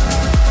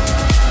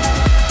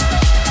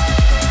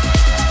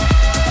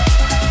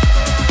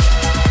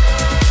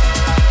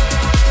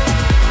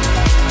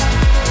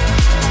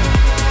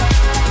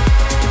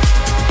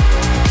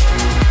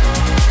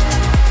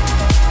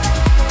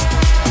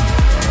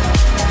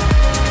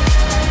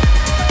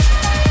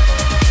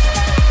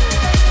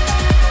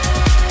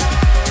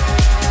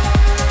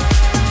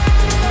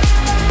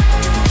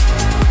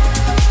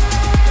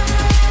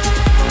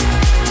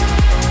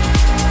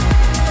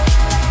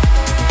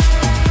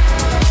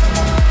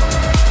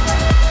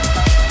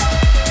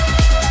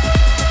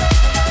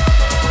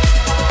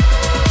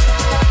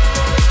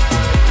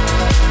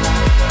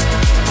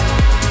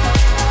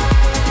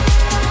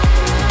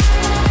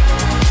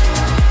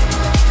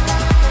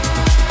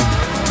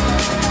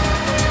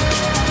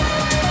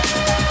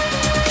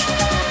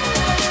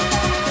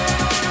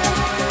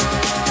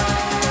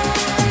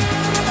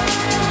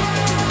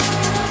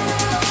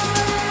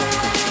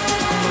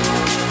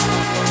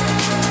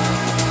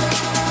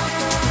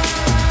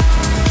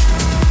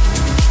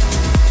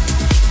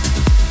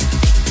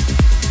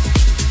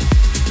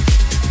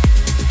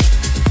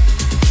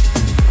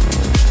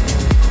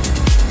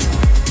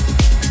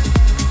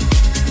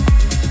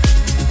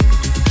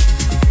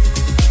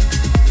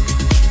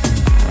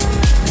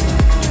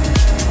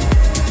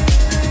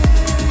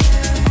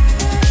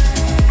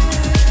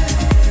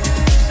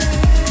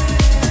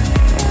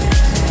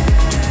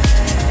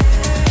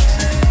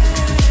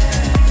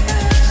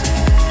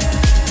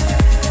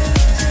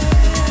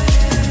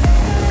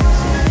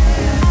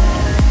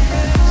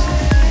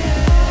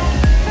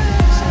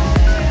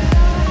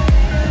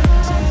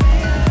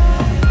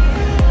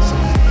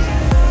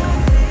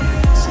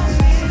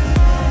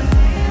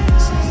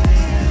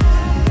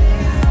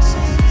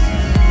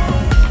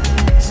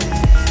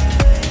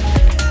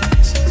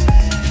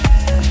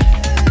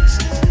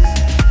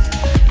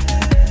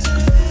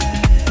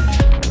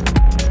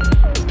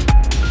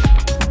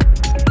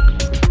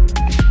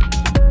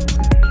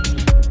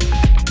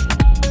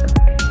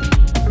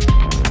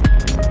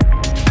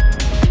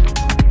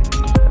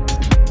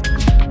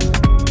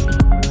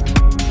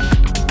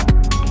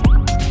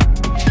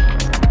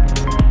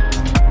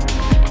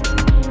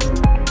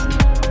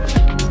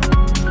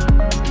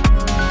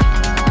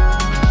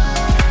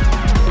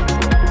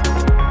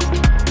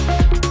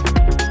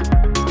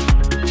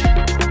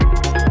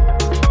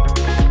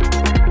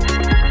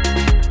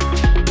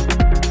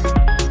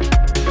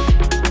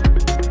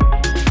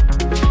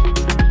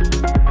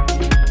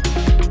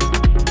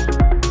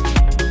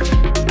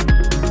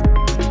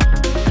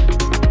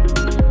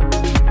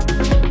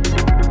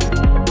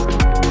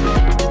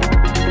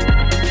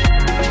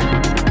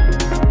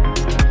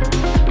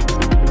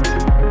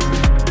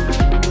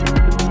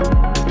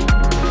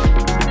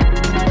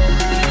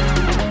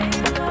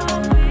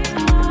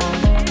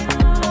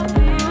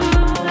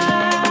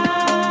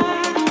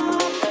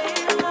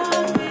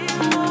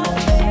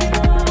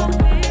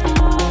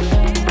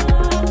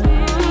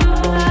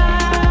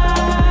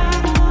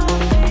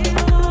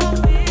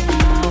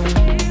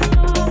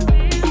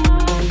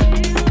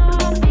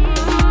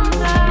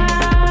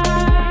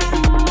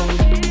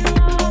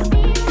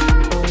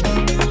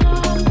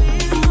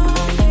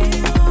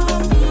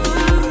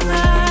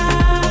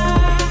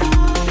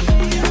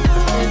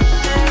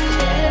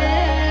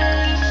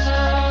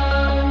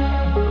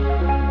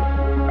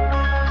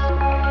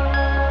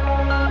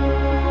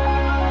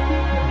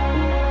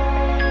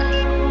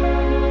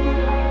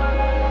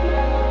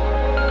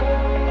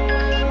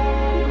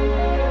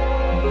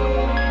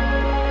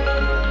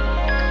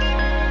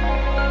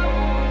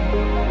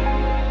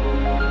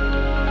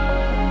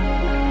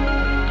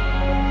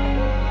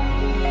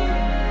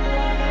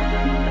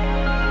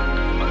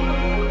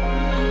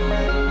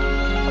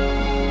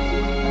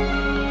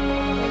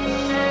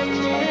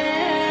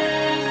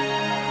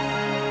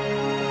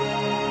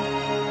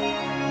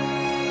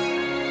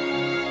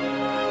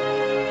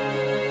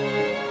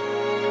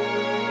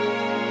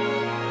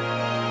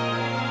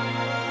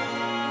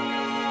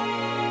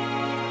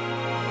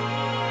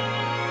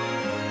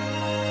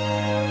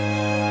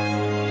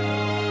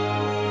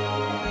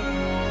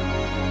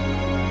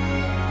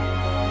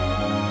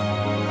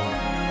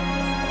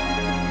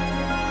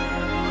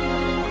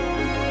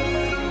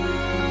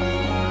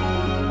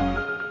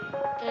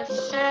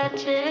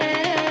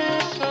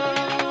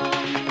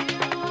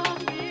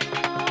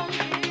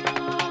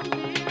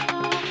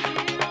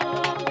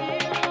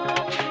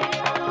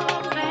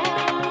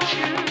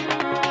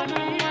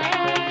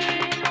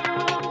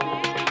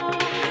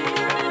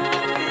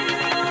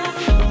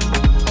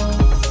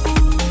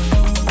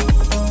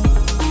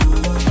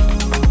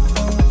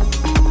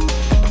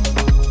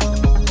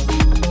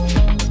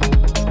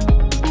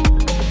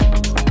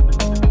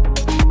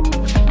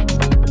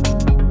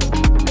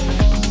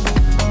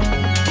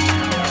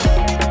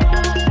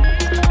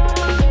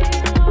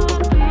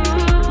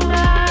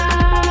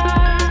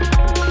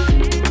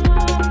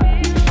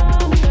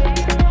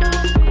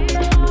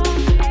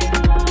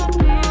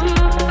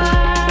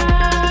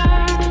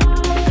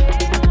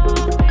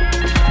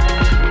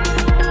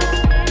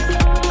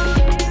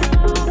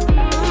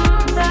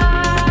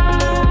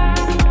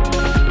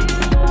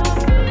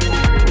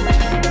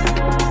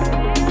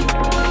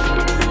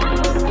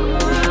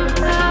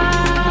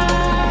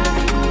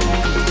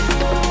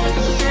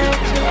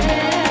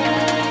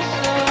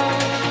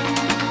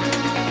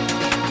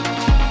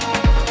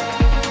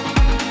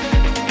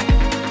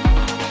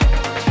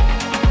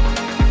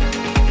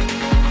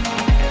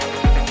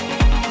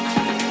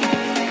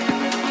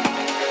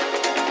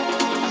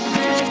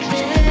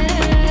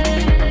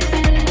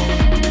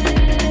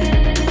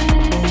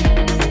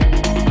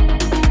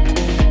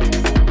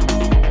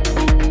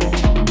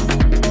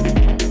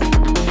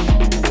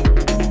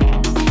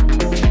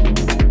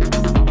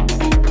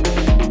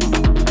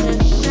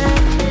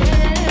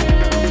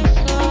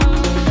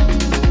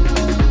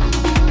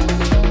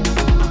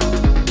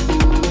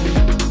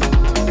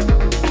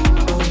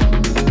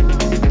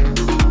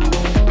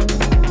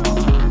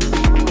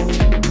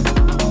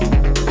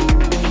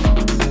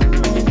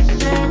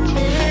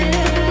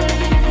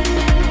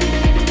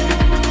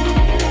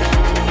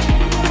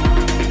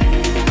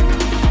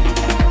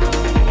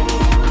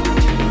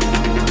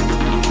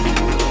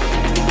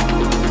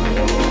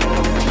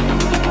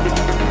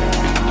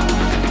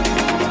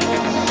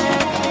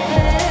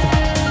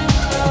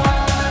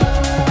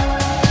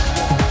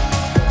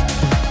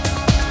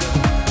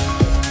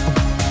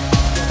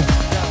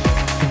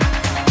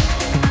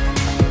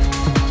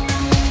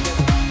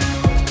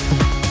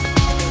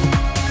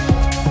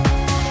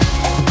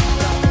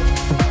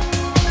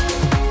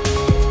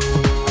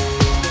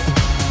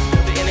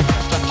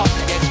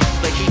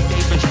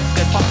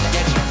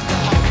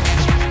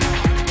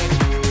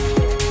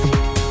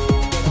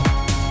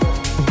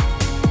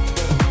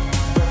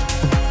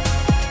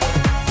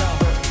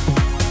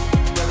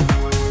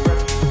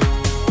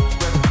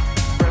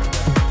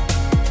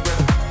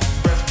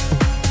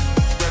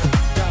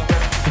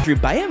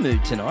 Bayer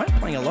mood tonight,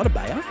 playing a lot of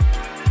Bayer.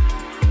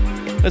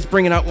 Let's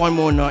bring it up one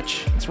more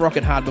notch. Let's rock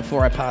it hard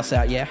before I pass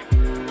out, yeah?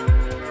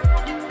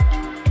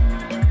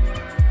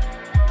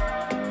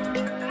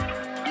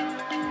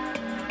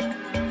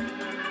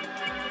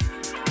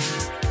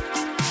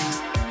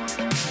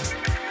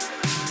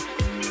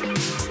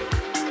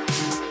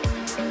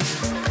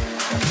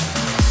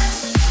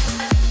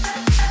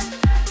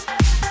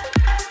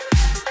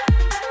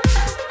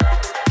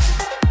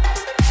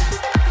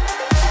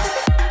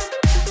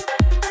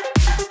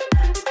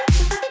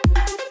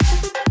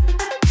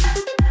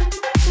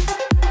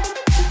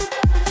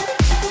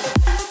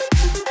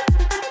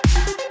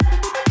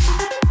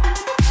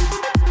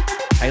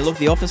 Look,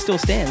 the offer still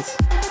stands.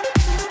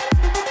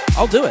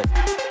 I'll do it.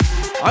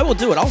 I will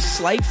do it. I'll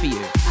slave for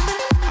you.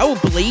 I will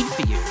bleed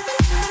for you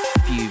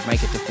if you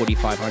make it to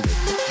 4,500.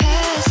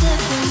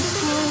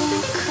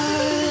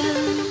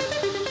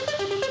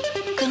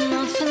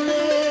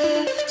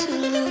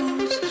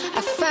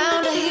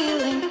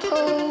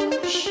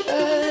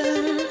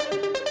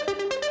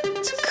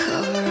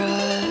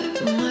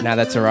 Nah,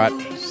 that's all right.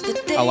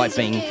 I like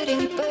being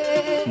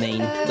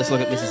mean. Let's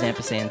look at Mrs.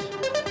 Ampersand.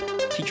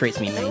 She treats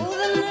me mean.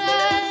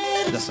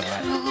 That's all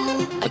right.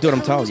 I do what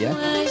I'm told, yeah?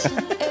 Going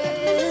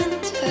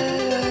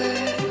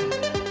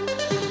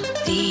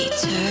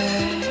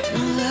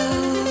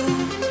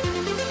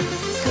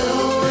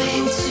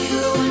to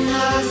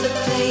another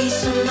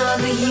place,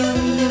 another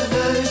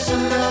universe,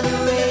 another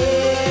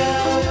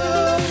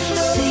realm.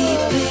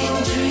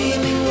 Sleeping,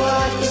 dreaming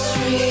what is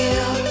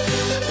real.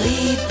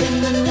 Leap in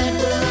the net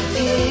will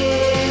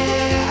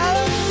appear.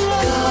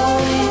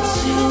 Going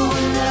to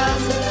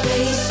another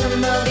place,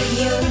 another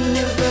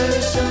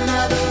universe,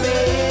 another realm.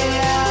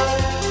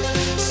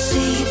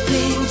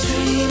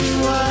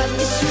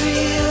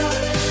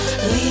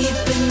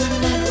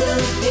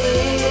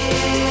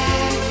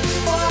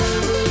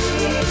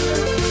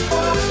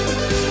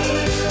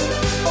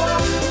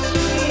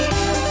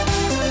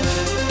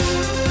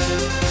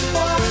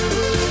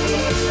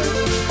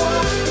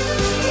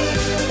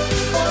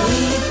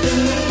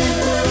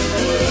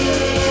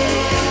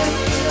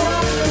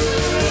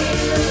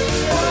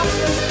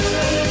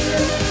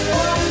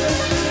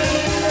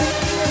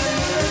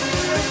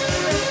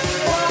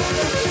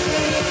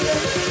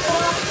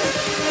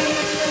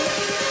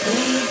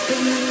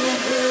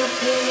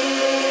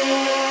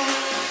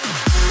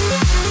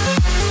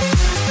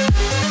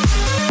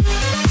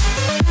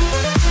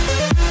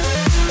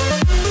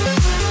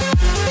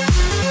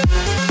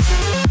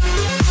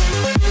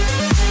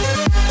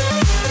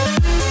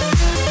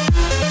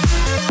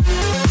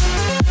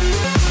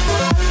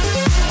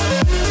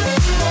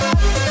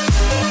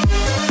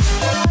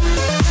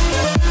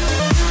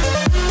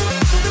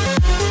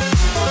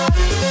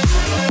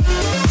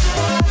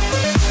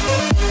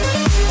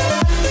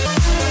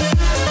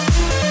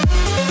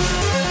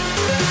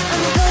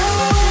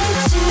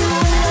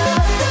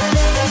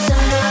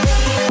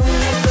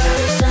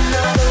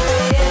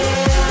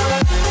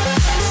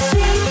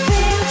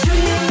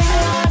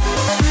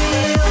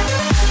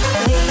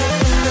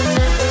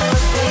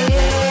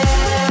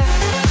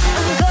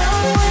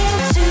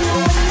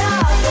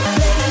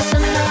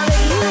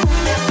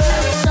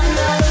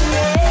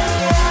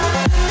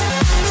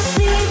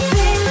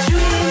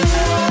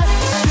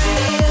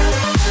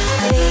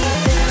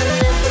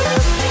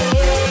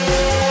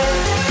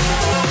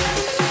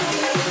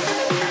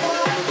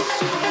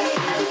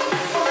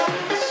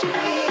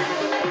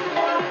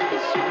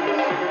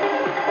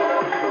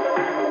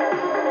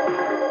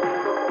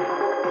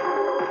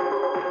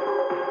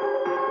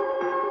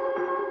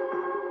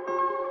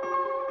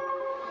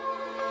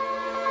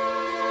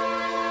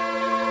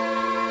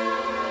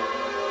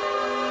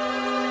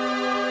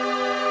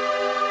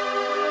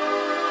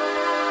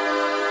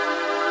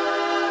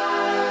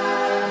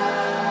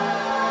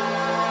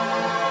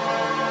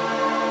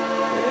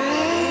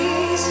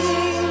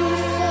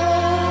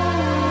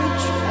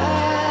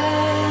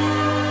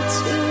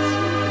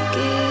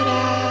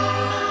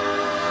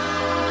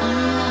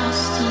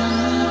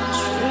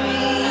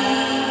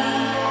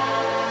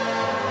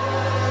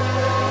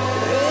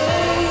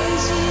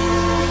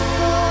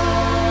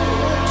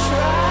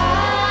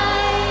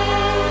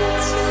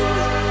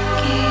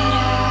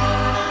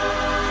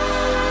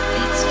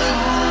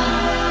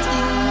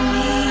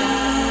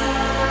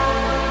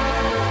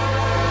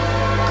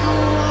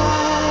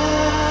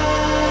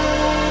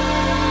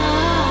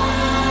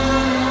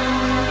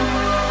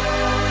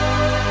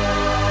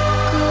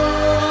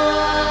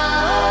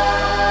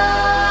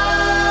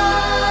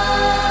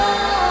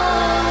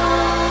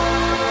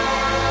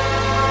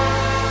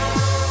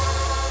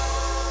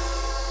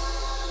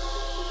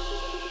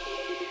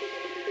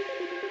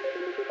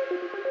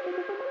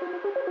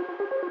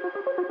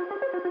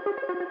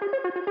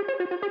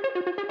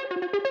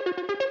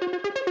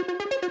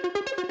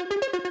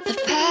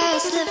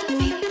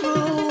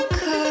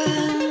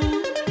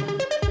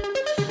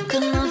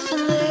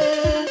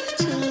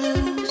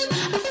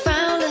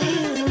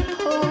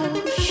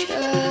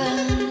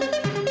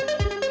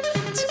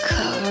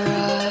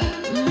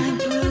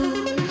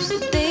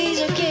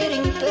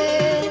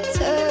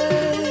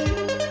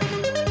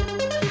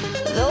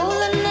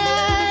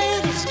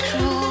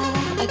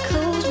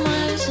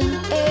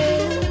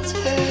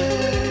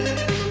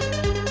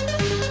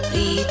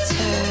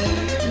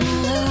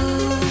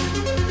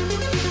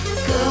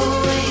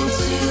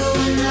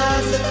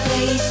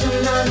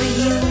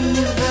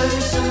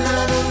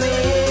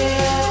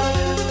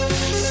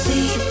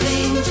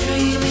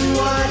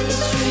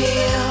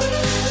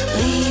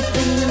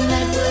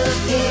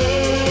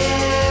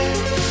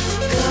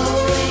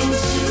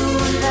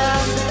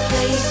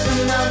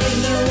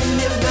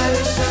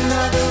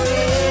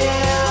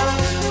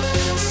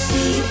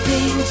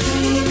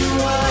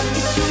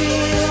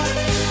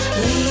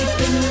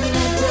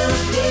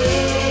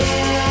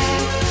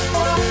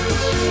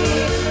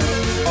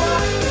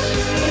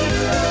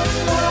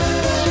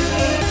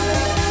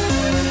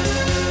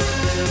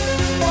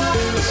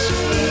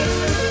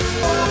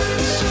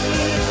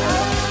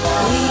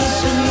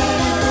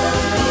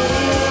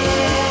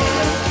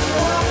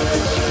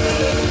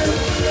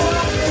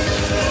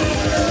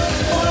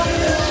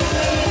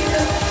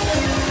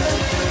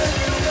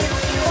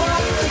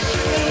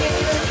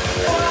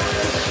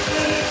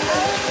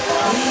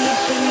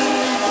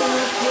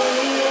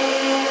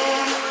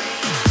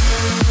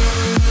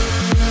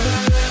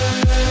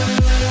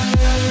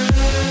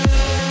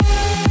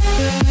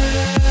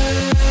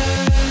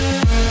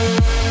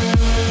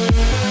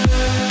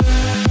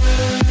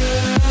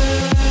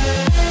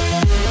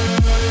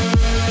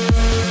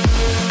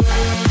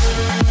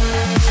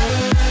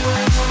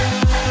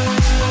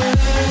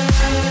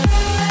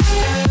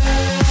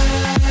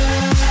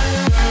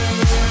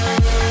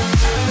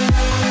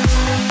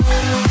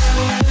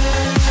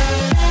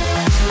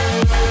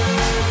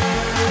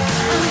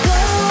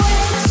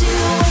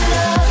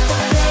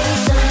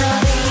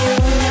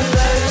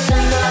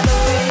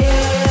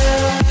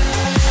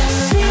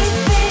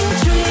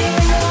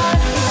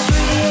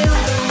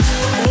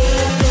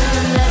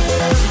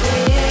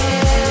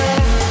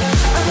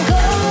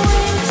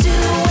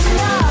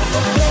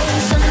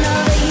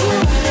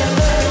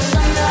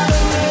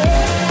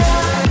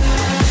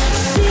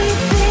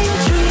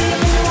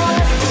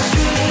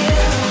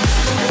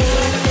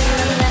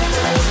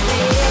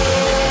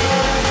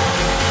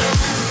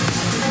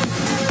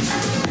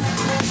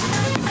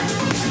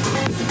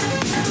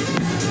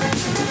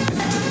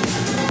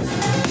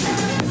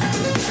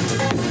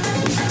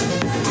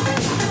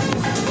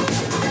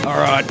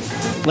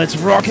 Let's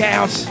rock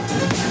out.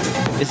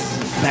 This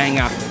is a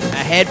banger,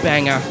 a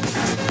headbanger.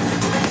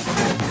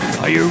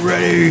 Are you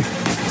ready?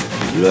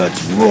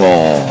 Let's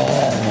rock.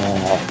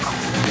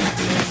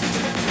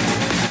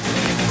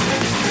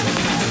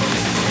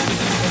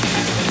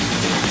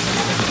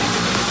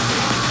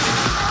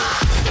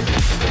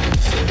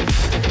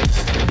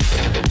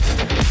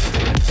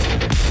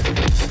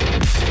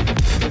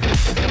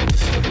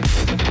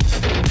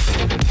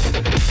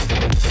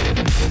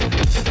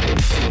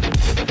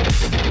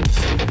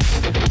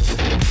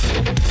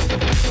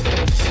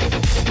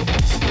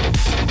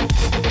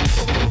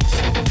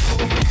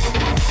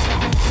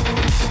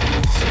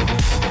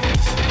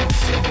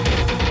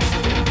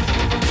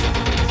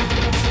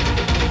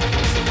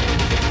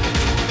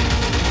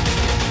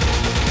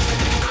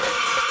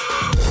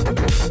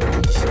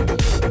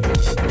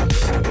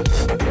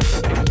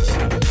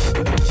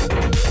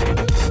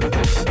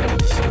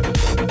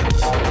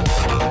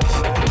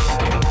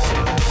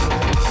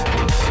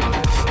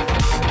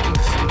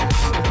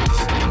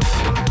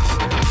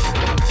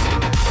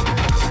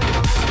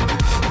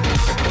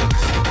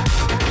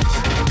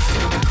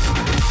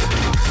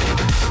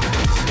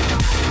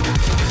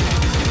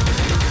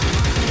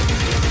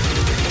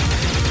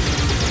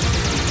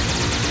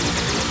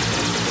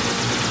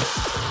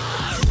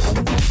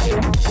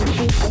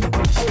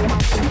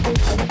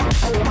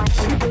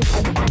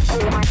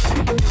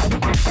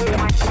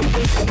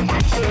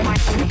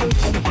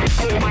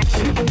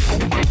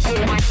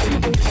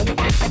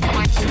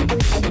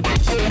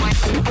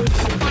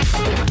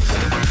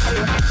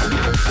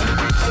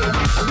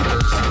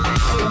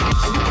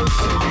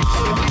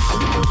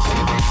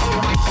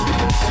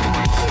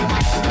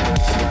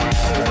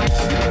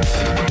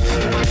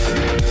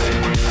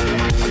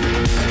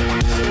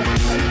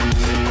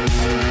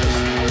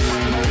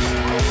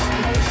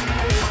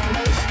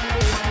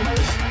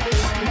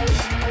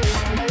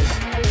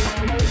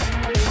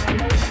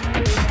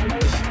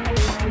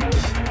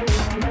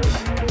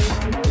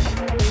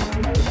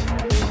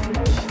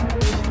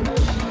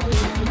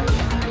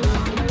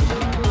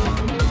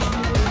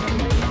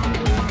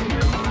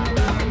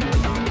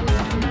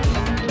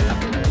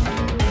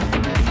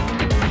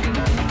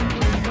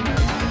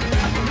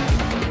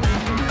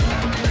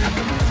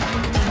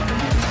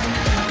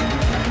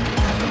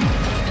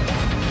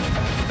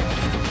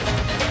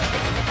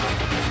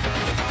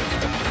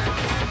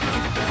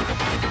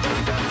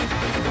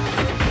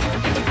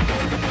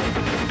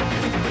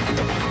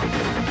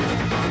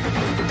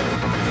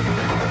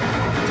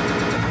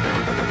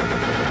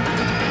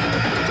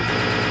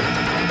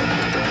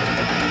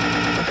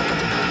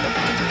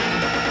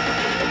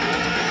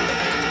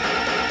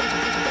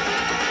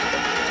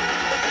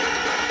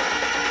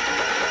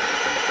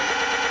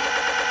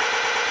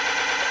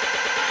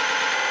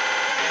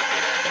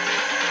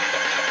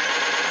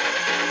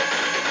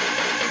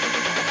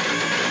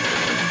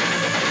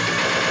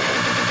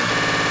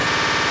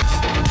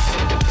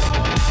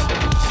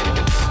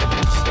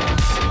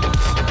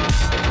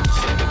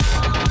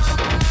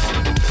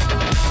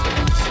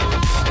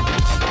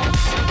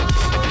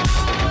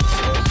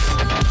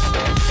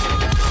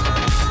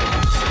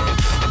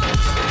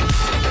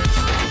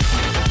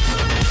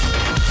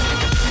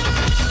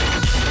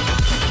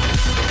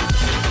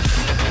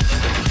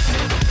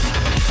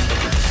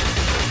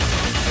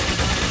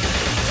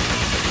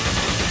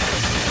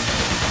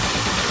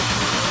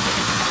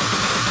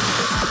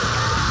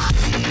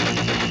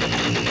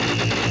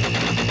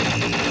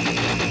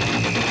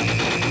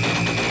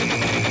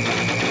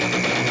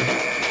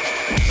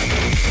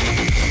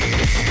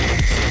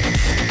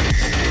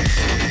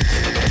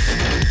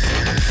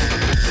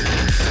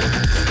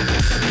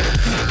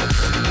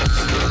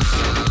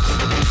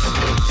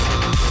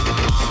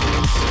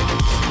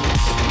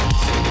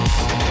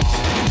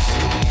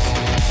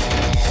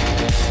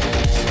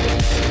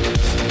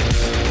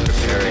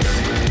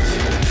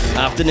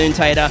 Afternoon,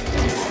 Tater.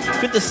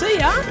 Good to see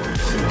ya.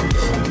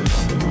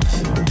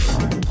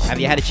 Have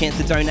you had a chance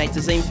to donate to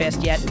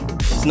Zemefest yet?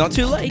 It's not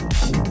too late.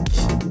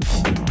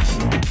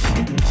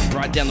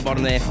 Right down the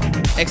bottom there.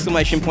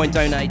 Exclamation point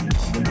donate.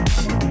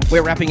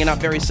 We're wrapping it up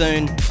very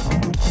soon.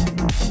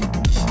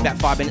 About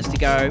 5 minutes to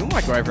go. We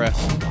might go over a...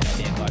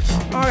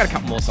 Oh, I got a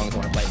couple more songs I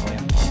want to play for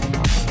you.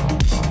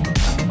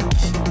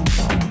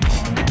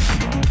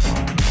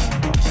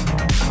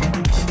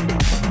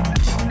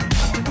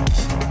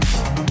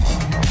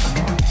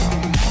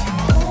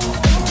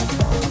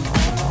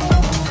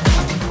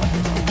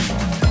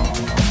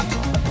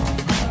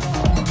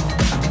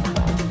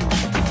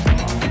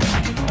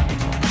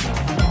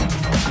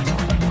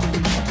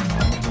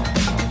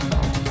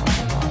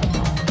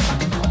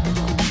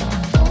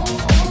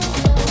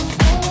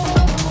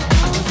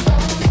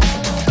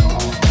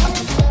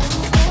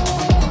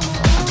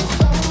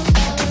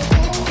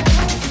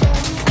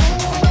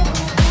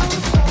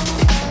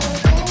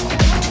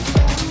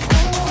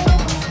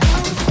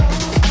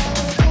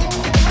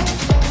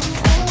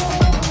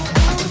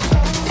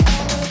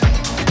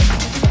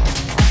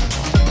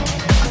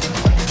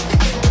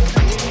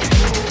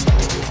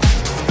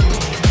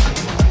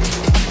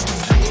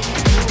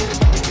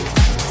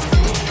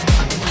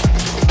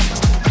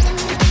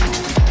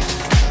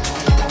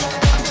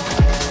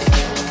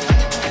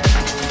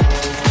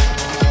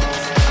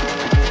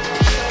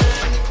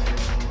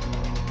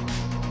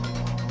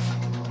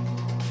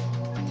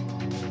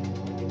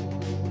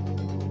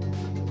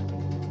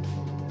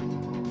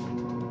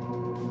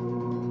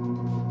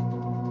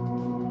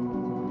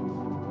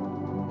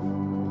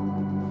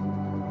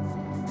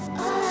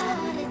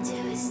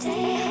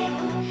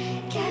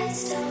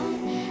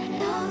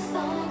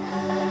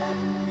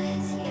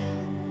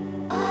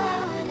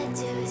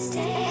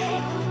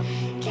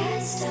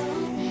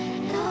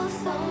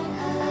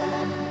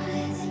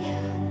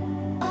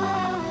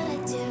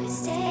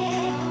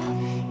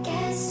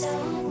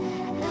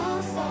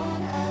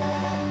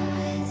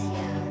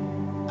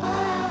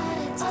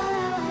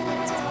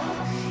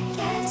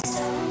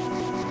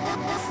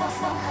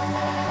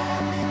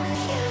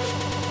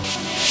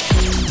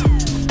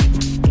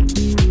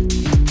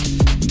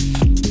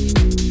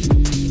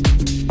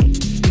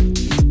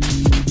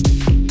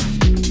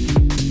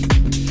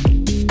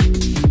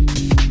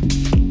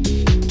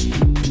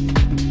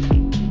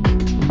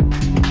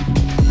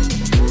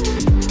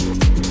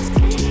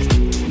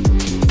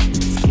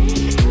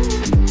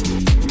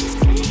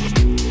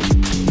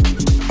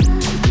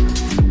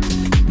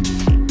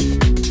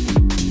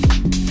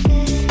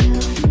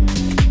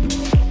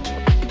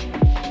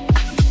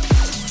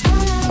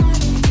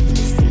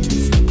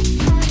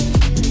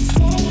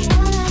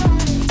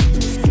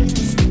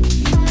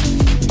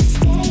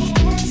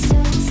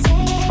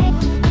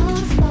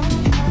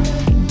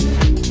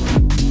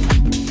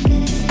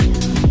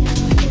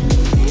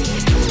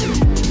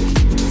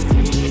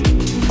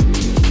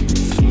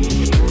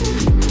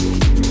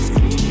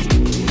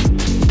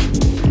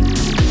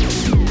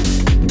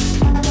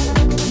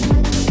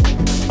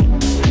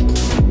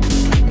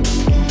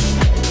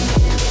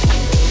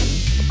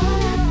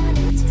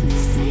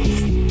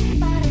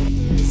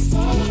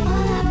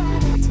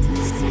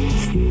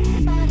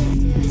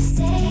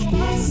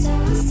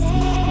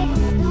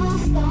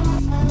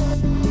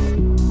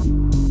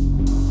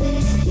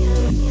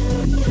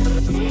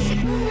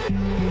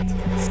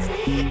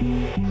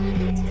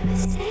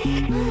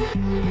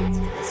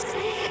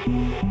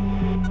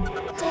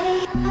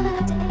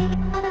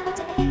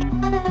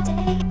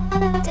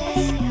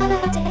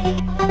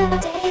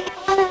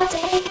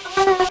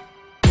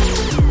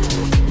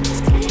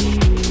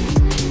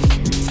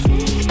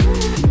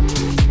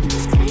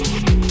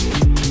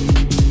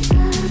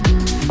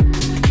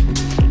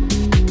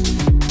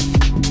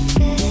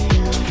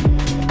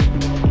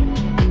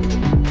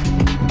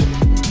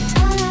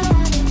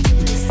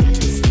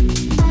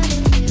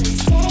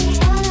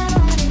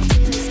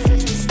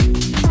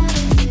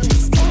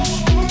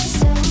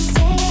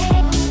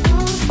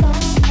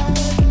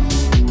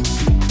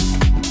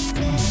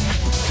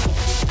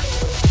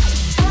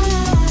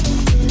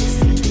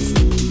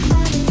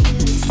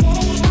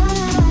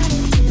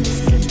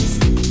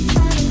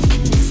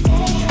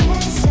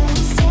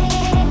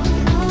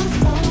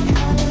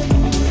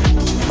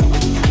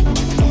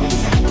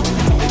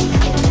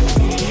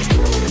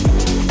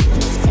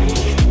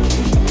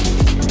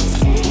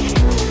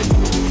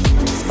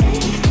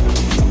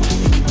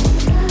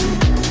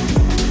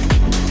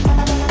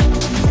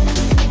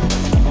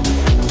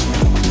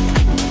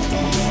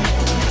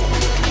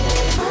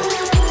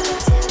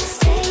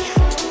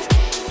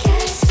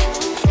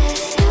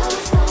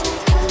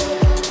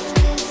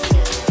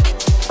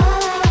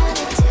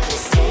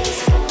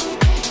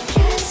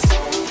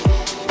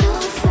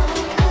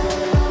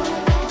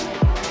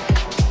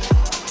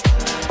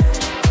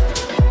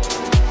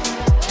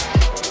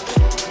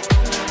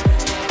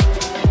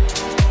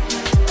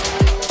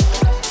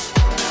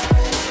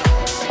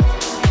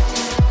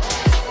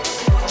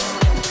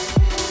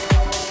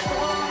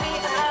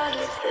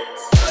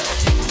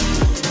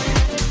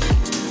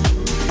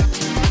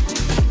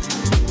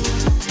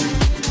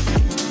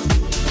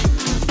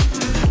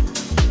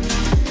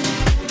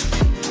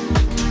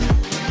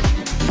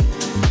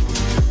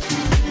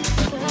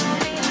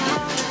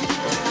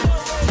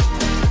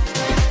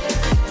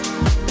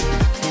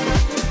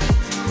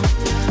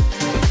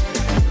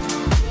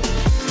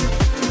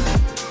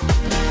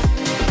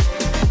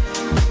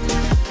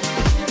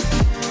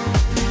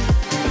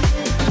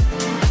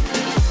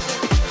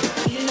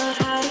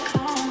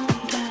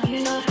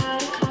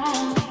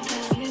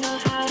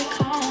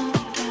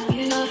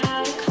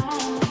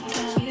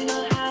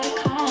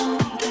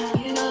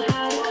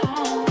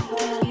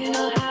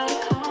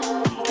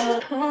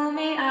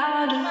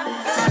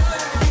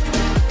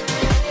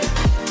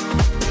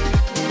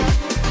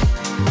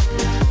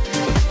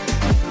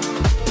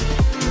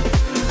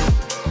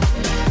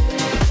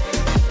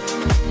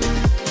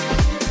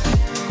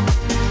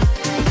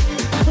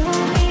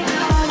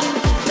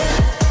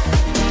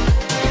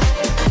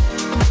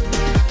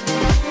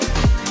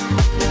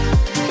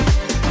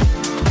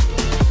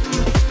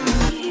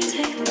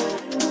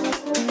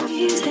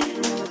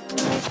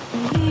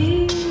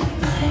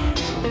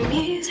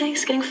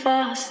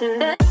 lost in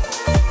that.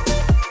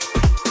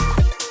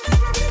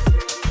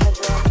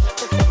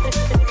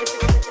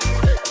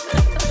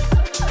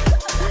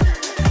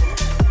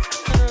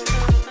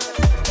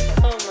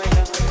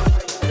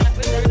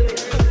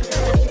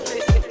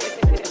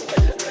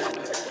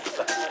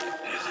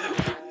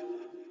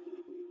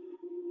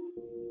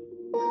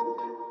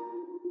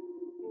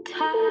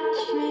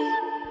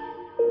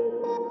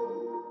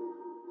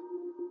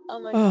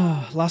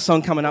 Oh, last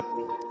song coming up.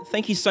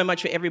 Thank you so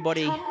much for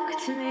everybody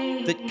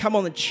that come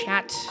on the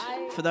chat.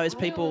 For those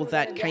people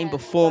that came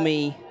before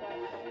me,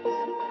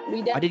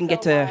 I didn't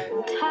get to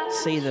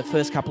see the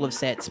first couple of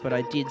sets, but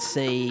I did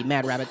see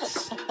Mad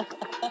Rabbits.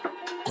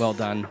 Well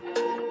done.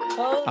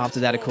 After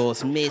that, of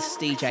course, Miss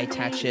DJ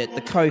Tatchett,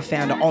 the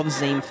co-founder of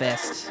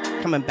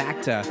Zemefest, coming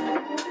back to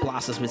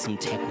blast us with some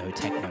techno.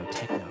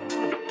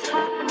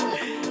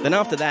 Then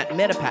after that,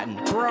 Meta Pattern.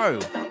 Bro,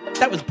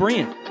 that was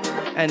brilliant.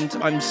 And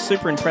I'm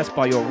super impressed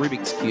by your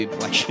Rubik's Cube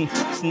collection.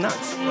 It's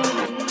nuts.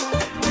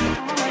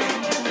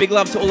 Big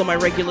love to all of my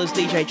regulars,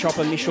 DJ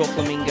Chopper, Miss Short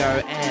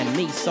Flamingo, and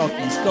Me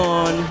Socky's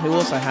Gone, who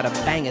also had a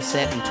banger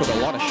set and took a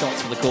lot of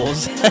shots for the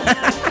cause.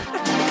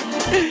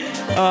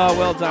 Oh,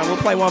 well done. We'll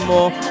play one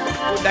more.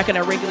 We're back in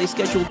our regularly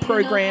scheduled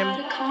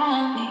program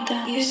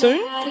soon.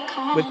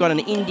 We've got an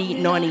Indie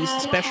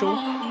 90s special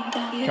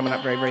coming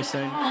up very, very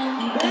soon.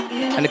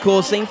 And of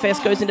course,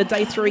 Zemefest goes into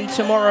day 3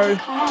 tomorrow,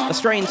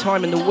 Australian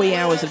time in the wee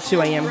hours of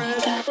 2 a.m.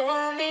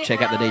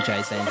 Check out the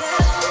DJs then.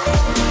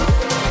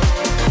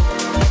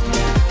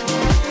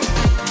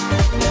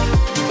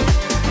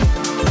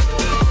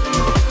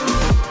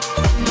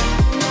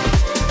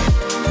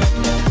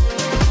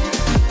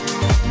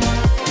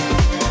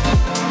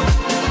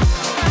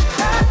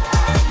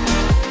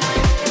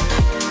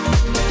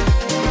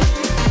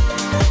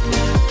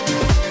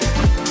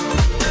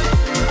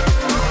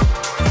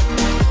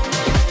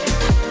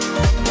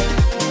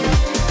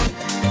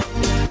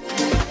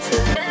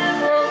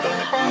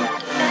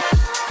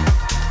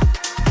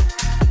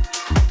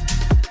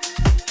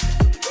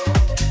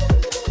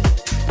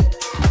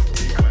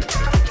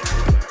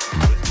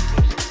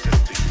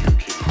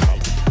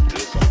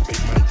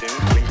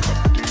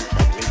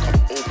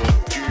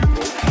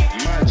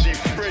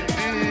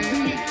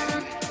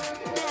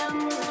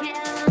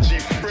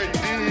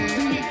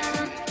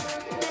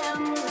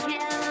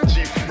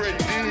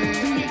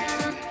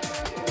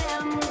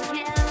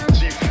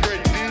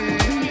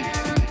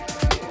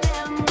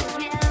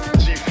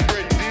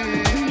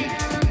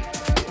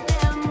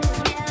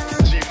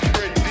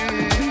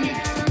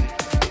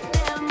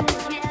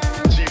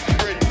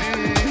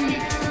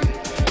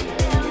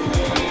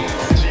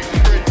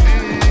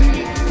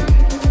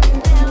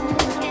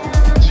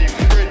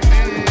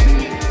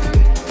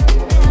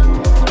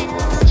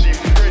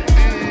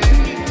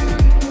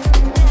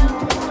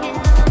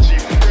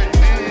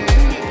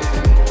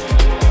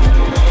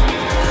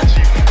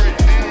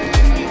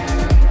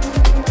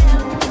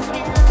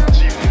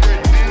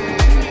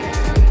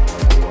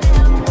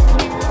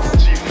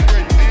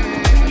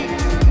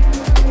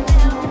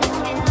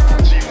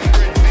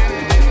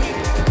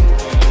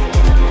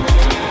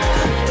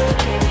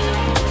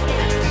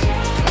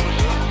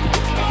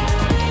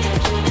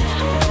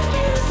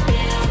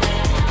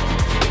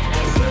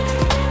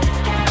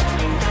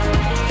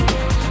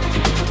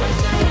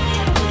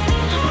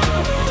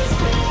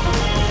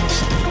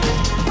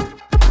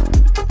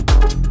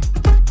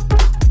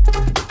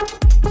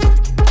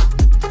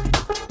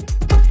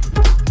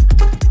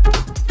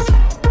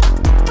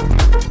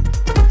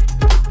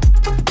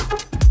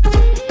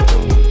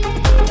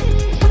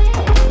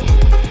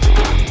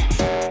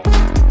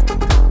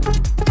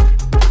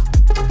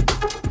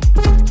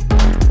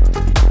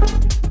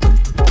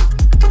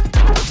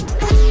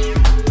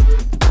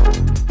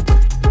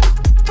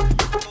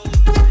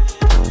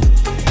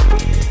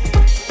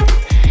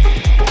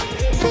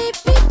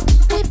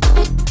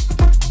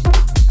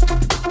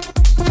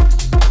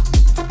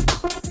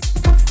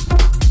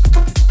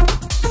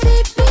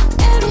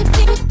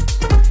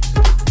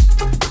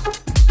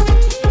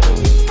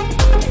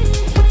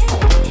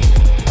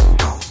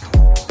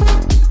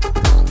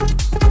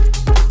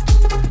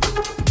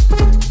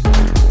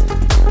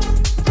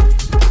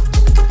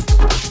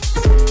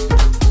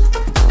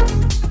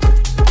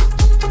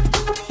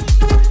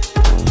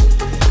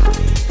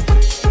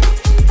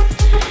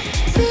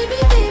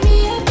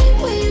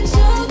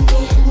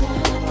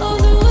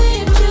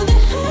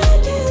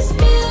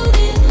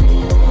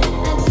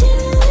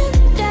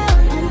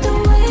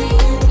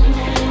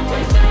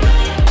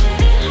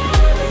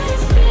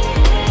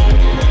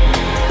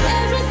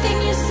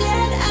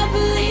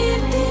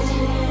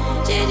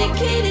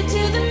 Dedicated